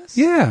podcast?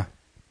 Yeah.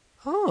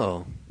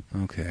 Oh.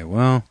 Okay,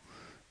 well,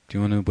 do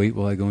you want to wait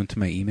while I go into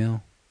my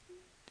email?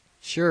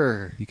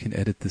 Sure. You can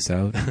edit this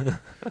out.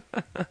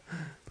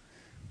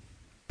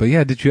 But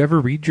yeah, did you ever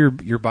read your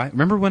bio?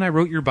 Remember when I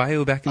wrote your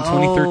bio back in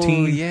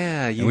 2013? Oh,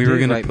 yeah. You we did were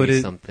gonna write put me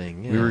it,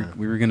 something. Yeah.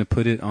 We were going to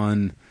put it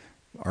on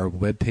our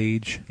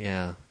webpage.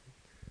 Yeah.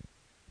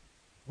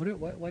 Why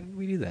did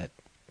we do that?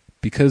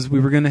 Because we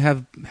were going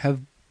to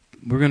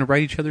we were going to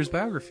write each other's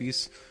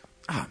biographies.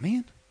 Ah,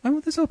 man. Why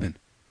won't this open?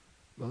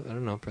 Well, I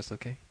don't know. Press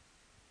OK.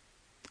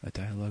 A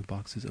dialog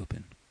box is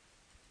open.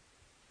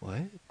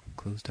 What?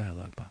 Close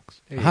dialog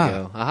box. There you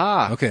go.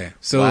 Aha. Okay.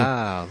 So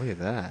wow, look at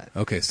that.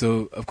 Okay,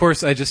 so of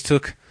course I just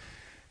took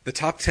the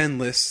top 10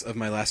 lists of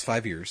my last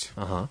 5 years.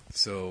 Uh-huh.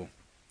 So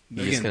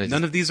You're again,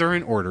 none of these are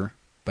in order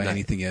by None.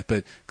 anything yet,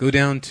 but go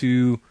down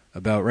to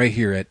about right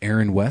here at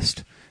Aaron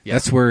West. Yeah.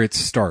 That's where it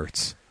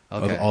starts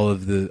Okay. of all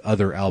of the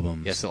other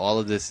albums. Yeah, so all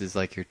of this is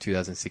like your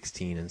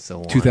 2016 and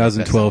so on.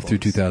 2012 through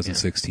Best albums.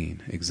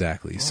 2016,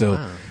 exactly. Oh, so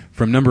wow.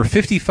 from number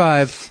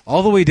 55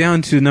 all the way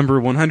down to number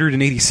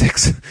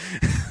 186,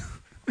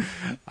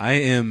 I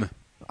am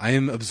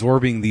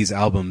absorbing these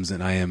albums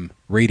and I am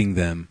rating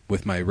them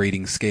with my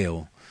rating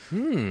scale.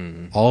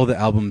 All the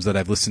albums that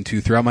I've listened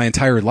to throughout my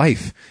entire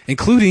life,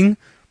 including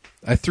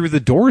I threw the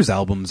Doors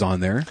albums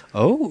on there.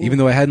 Oh. Even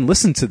though I hadn't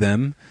listened to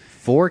them.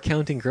 4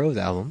 Counting Crows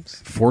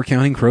albums. 4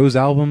 Counting Crows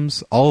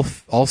albums, all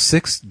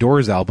 6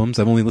 Doors albums.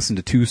 I've only listened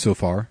to 2 so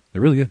far.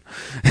 They're really good.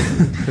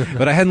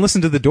 But I hadn't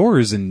listened to the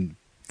Doors in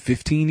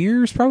 15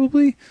 years,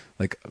 probably,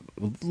 like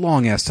a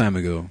long ass time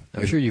ago.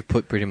 I'm sure you've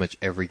put pretty much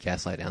every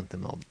Gaslight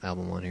Anthem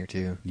album on here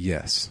too.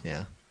 Yes. Yeah.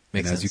 And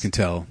Makes sense. as you can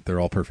tell, they're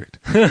all perfect.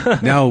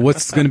 Now,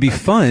 what's going to be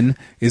fun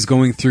is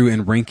going through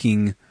and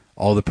ranking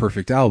all the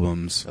perfect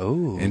albums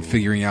and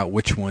figuring out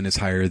which one is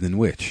higher than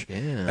which.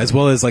 Yeah. As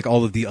well as like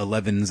all of the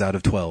 11s out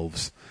of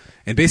 12s.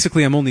 And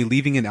basically, I'm only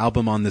leaving an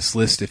album on this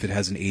list if it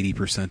has an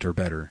 80% or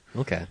better.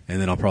 Okay.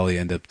 And then I'll probably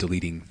end up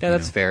deleting. Yeah,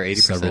 that's fair. 80%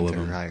 several of or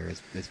them. higher is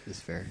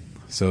fair.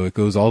 So it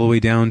goes all the way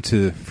down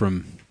to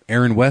from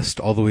Aaron West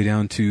all the way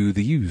down to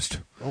The Used.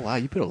 Oh wow,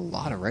 you put a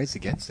lot of Rights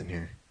Against in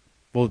here.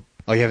 Well,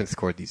 Oh, you haven't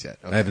scored these yet.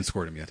 Okay. I haven't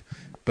scored them yet,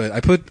 but I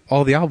put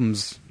all the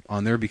albums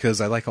on there because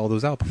I like all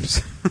those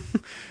albums.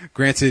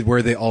 Granted,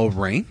 where they all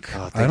rank,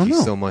 Oh, I thank don't you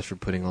know. so much for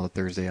putting all the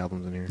Thursday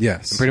albums in here.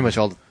 Yes. And pretty much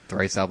all the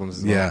Thrice albums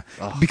as well. Yeah,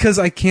 Oh, because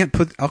I can't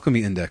put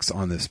Alchemy Index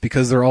on this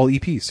because they're all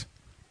EPs.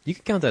 you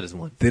can count that as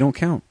one. They don't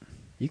count.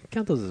 You can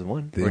count those as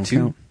one. They or don't two.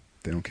 count.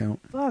 They don't count.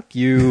 Fuck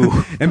you.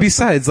 And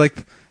besides,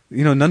 like,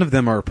 none of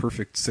them are a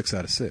perfect 6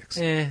 out of 6.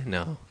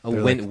 No.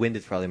 They're Wind, like- Wind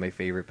is probably my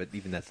favorite, but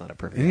even that's not a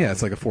perfect And yeah, album.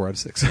 it's like a 4 out of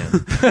 6.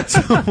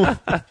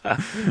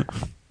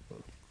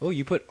 Oh,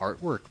 you put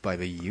Artwork by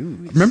The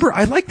Used. Remember,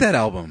 I like that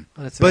album,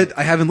 Oh, that's but right.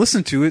 I haven't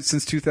listened to it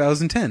since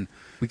 2010.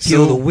 We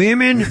kill the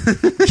women, kill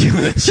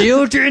the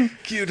children,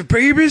 kill the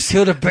babies.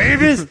 kill the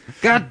babies.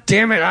 God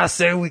damn it, I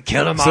say we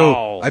kill them So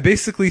all. I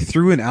basically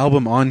threw an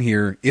album on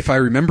here if I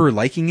remember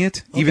liking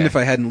it, even Okay. if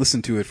I hadn't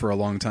listened to it for a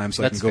long time,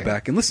 so That's I can go fair.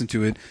 back and listen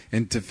to it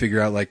and to figure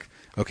out like,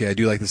 okay, I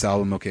do like this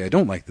album. Okay, I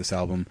don't like this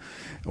album,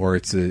 or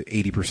it's a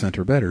 80%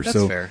 or better. That's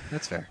so fair.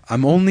 That's fair.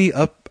 I'm only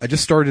up. I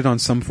just started on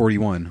Sum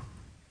 41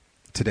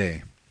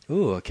 today.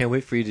 Ooh, I can't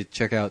wait for you to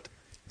check out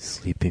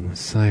Sleeping with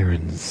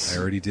Sirens. I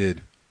already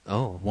did.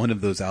 Oh. One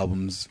of those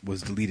albums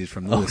was deleted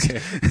from the list.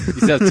 Okay. You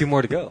still have two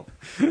more to go.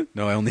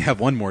 No, I only have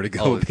one more to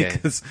go Oh, okay.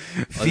 because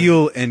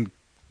Feel and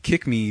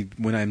Kick Me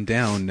When I'm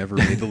Down never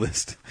made the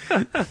list.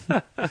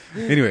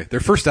 Anyway, their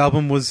first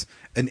album was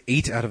an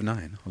 8 out of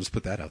 9. I'll just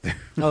put that out there.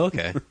 Oh,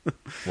 okay.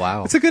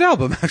 Wow. It's a good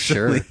album,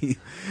 actually.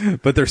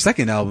 But their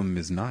second album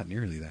is not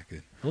nearly that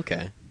good.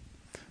 Okay.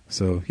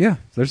 So, yeah,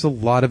 there's a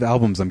lot of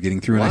albums I'm getting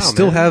through, and I Wow,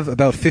 still man. have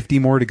about 50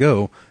 more to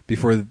go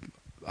before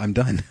I'm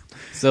done.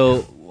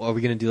 So, are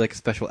we going to do like a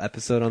special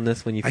episode on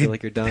this when you feel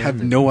like you're done? I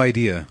have no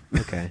idea.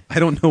 Okay. I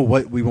don't know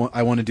what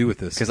I want to do with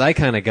this. Because I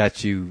kind of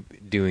got you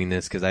doing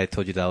this because I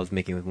told you that I was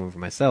making one for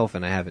myself,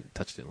 and I haven't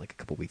touched it in like a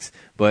couple weeks.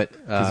 But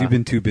Because you've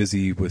been too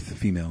busy with the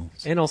females.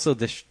 and also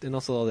and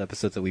also all the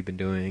episodes that we've been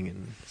doing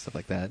and stuff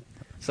like that.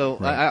 So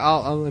Right.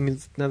 I mean,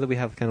 now that we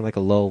have kind of like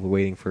a lull, we're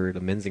waiting for the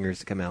Menzingers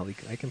to come out.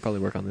 I can probably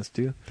work on this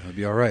too. That would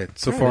be all right.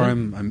 So All far, right.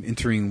 I'm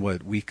entering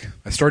what week?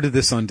 I started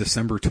this on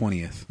December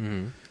 20th.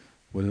 Mm-hmm.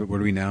 What are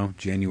we now?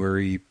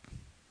 January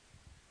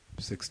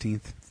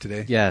 16th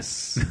today?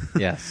 Yes,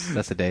 yes,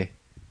 that's a day.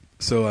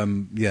 So,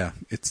 yeah,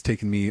 it's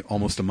taken me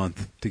almost a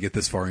month to get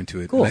this far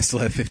into it. Cool. And I still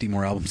have 50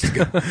 more albums to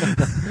go.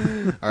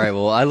 All right,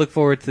 well, I look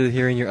forward to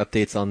hearing your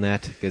updates on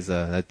that because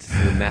that's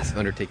a massive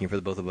undertaking for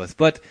the both of us.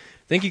 But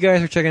thank you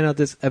guys for checking out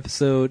this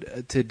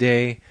episode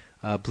today.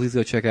 Please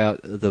go check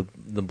out the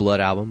Blood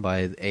album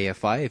by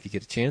AFI if you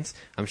get a chance.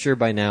 I'm sure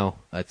by now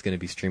it's going to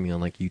be streaming on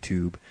like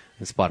YouTube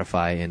and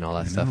Spotify and all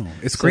that stuff. No.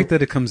 It's So- great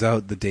that it comes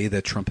out the day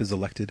that Trump is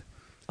elected.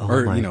 Oh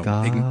or, my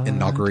God.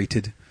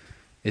 Inaugurated.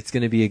 It's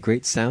going to be a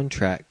great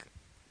soundtrack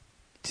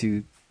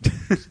to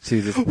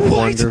this White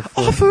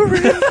wonderful.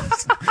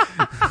 offerings!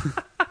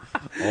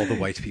 All the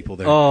white people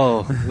there.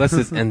 Oh, let's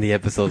just end the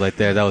episode right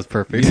there. That was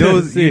perfect.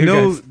 See you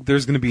know guys.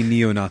 there's going to be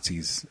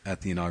neo-Nazis at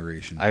the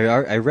inauguration.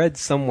 I read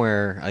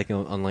somewhere, I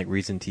think on like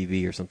Reason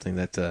TV or something,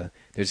 that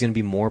there's going to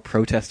be more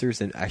protesters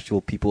than actual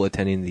people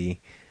attending the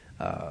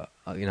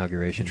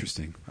inauguration.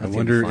 Interesting. I That's gonna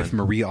wonder be fun. if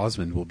Marie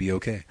Osmond will be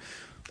okay.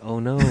 Oh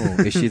no,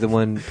 is she the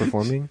one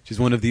performing? She's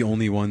one of the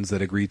only ones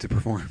that agreed to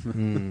perform.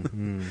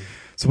 Mm-hmm.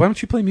 So why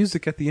don't you play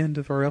music at the end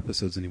of our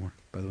episodes anymore,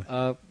 by the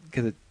way?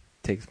 Because it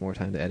takes more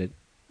time to edit.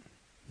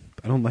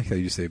 I don't like how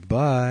you say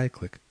bye,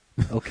 click.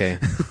 Okay,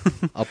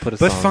 I'll put a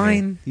But song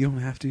fine, here. you don't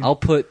have to. I'll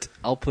put.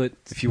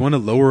 If you want to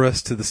lower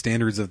us to the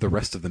standards of the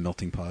rest of the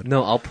melting pod.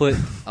 No, I'll put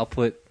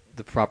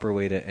the proper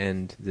way to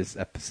end this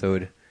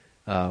episode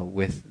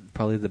with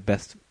probably the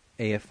best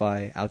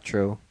AFI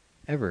outro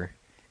ever,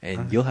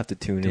 and you'll have to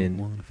tune Don't in.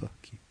 wanna fuck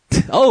you.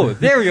 Oh,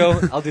 there we go.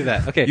 I'll do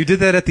that. Okay. You did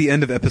that at the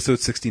end of episode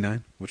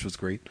 69, which was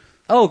great.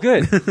 Oh,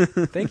 good.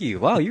 Thank you.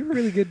 Wow, you have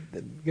really good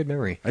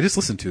memory. I just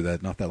listened to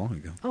that not that long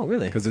ago. Oh,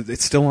 really? Because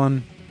it's still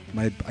on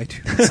my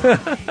iTunes.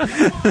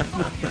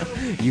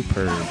 You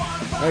perv.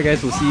 All right,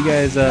 guys. We'll see you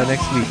guys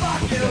next week.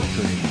 Hope you guys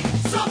tune in.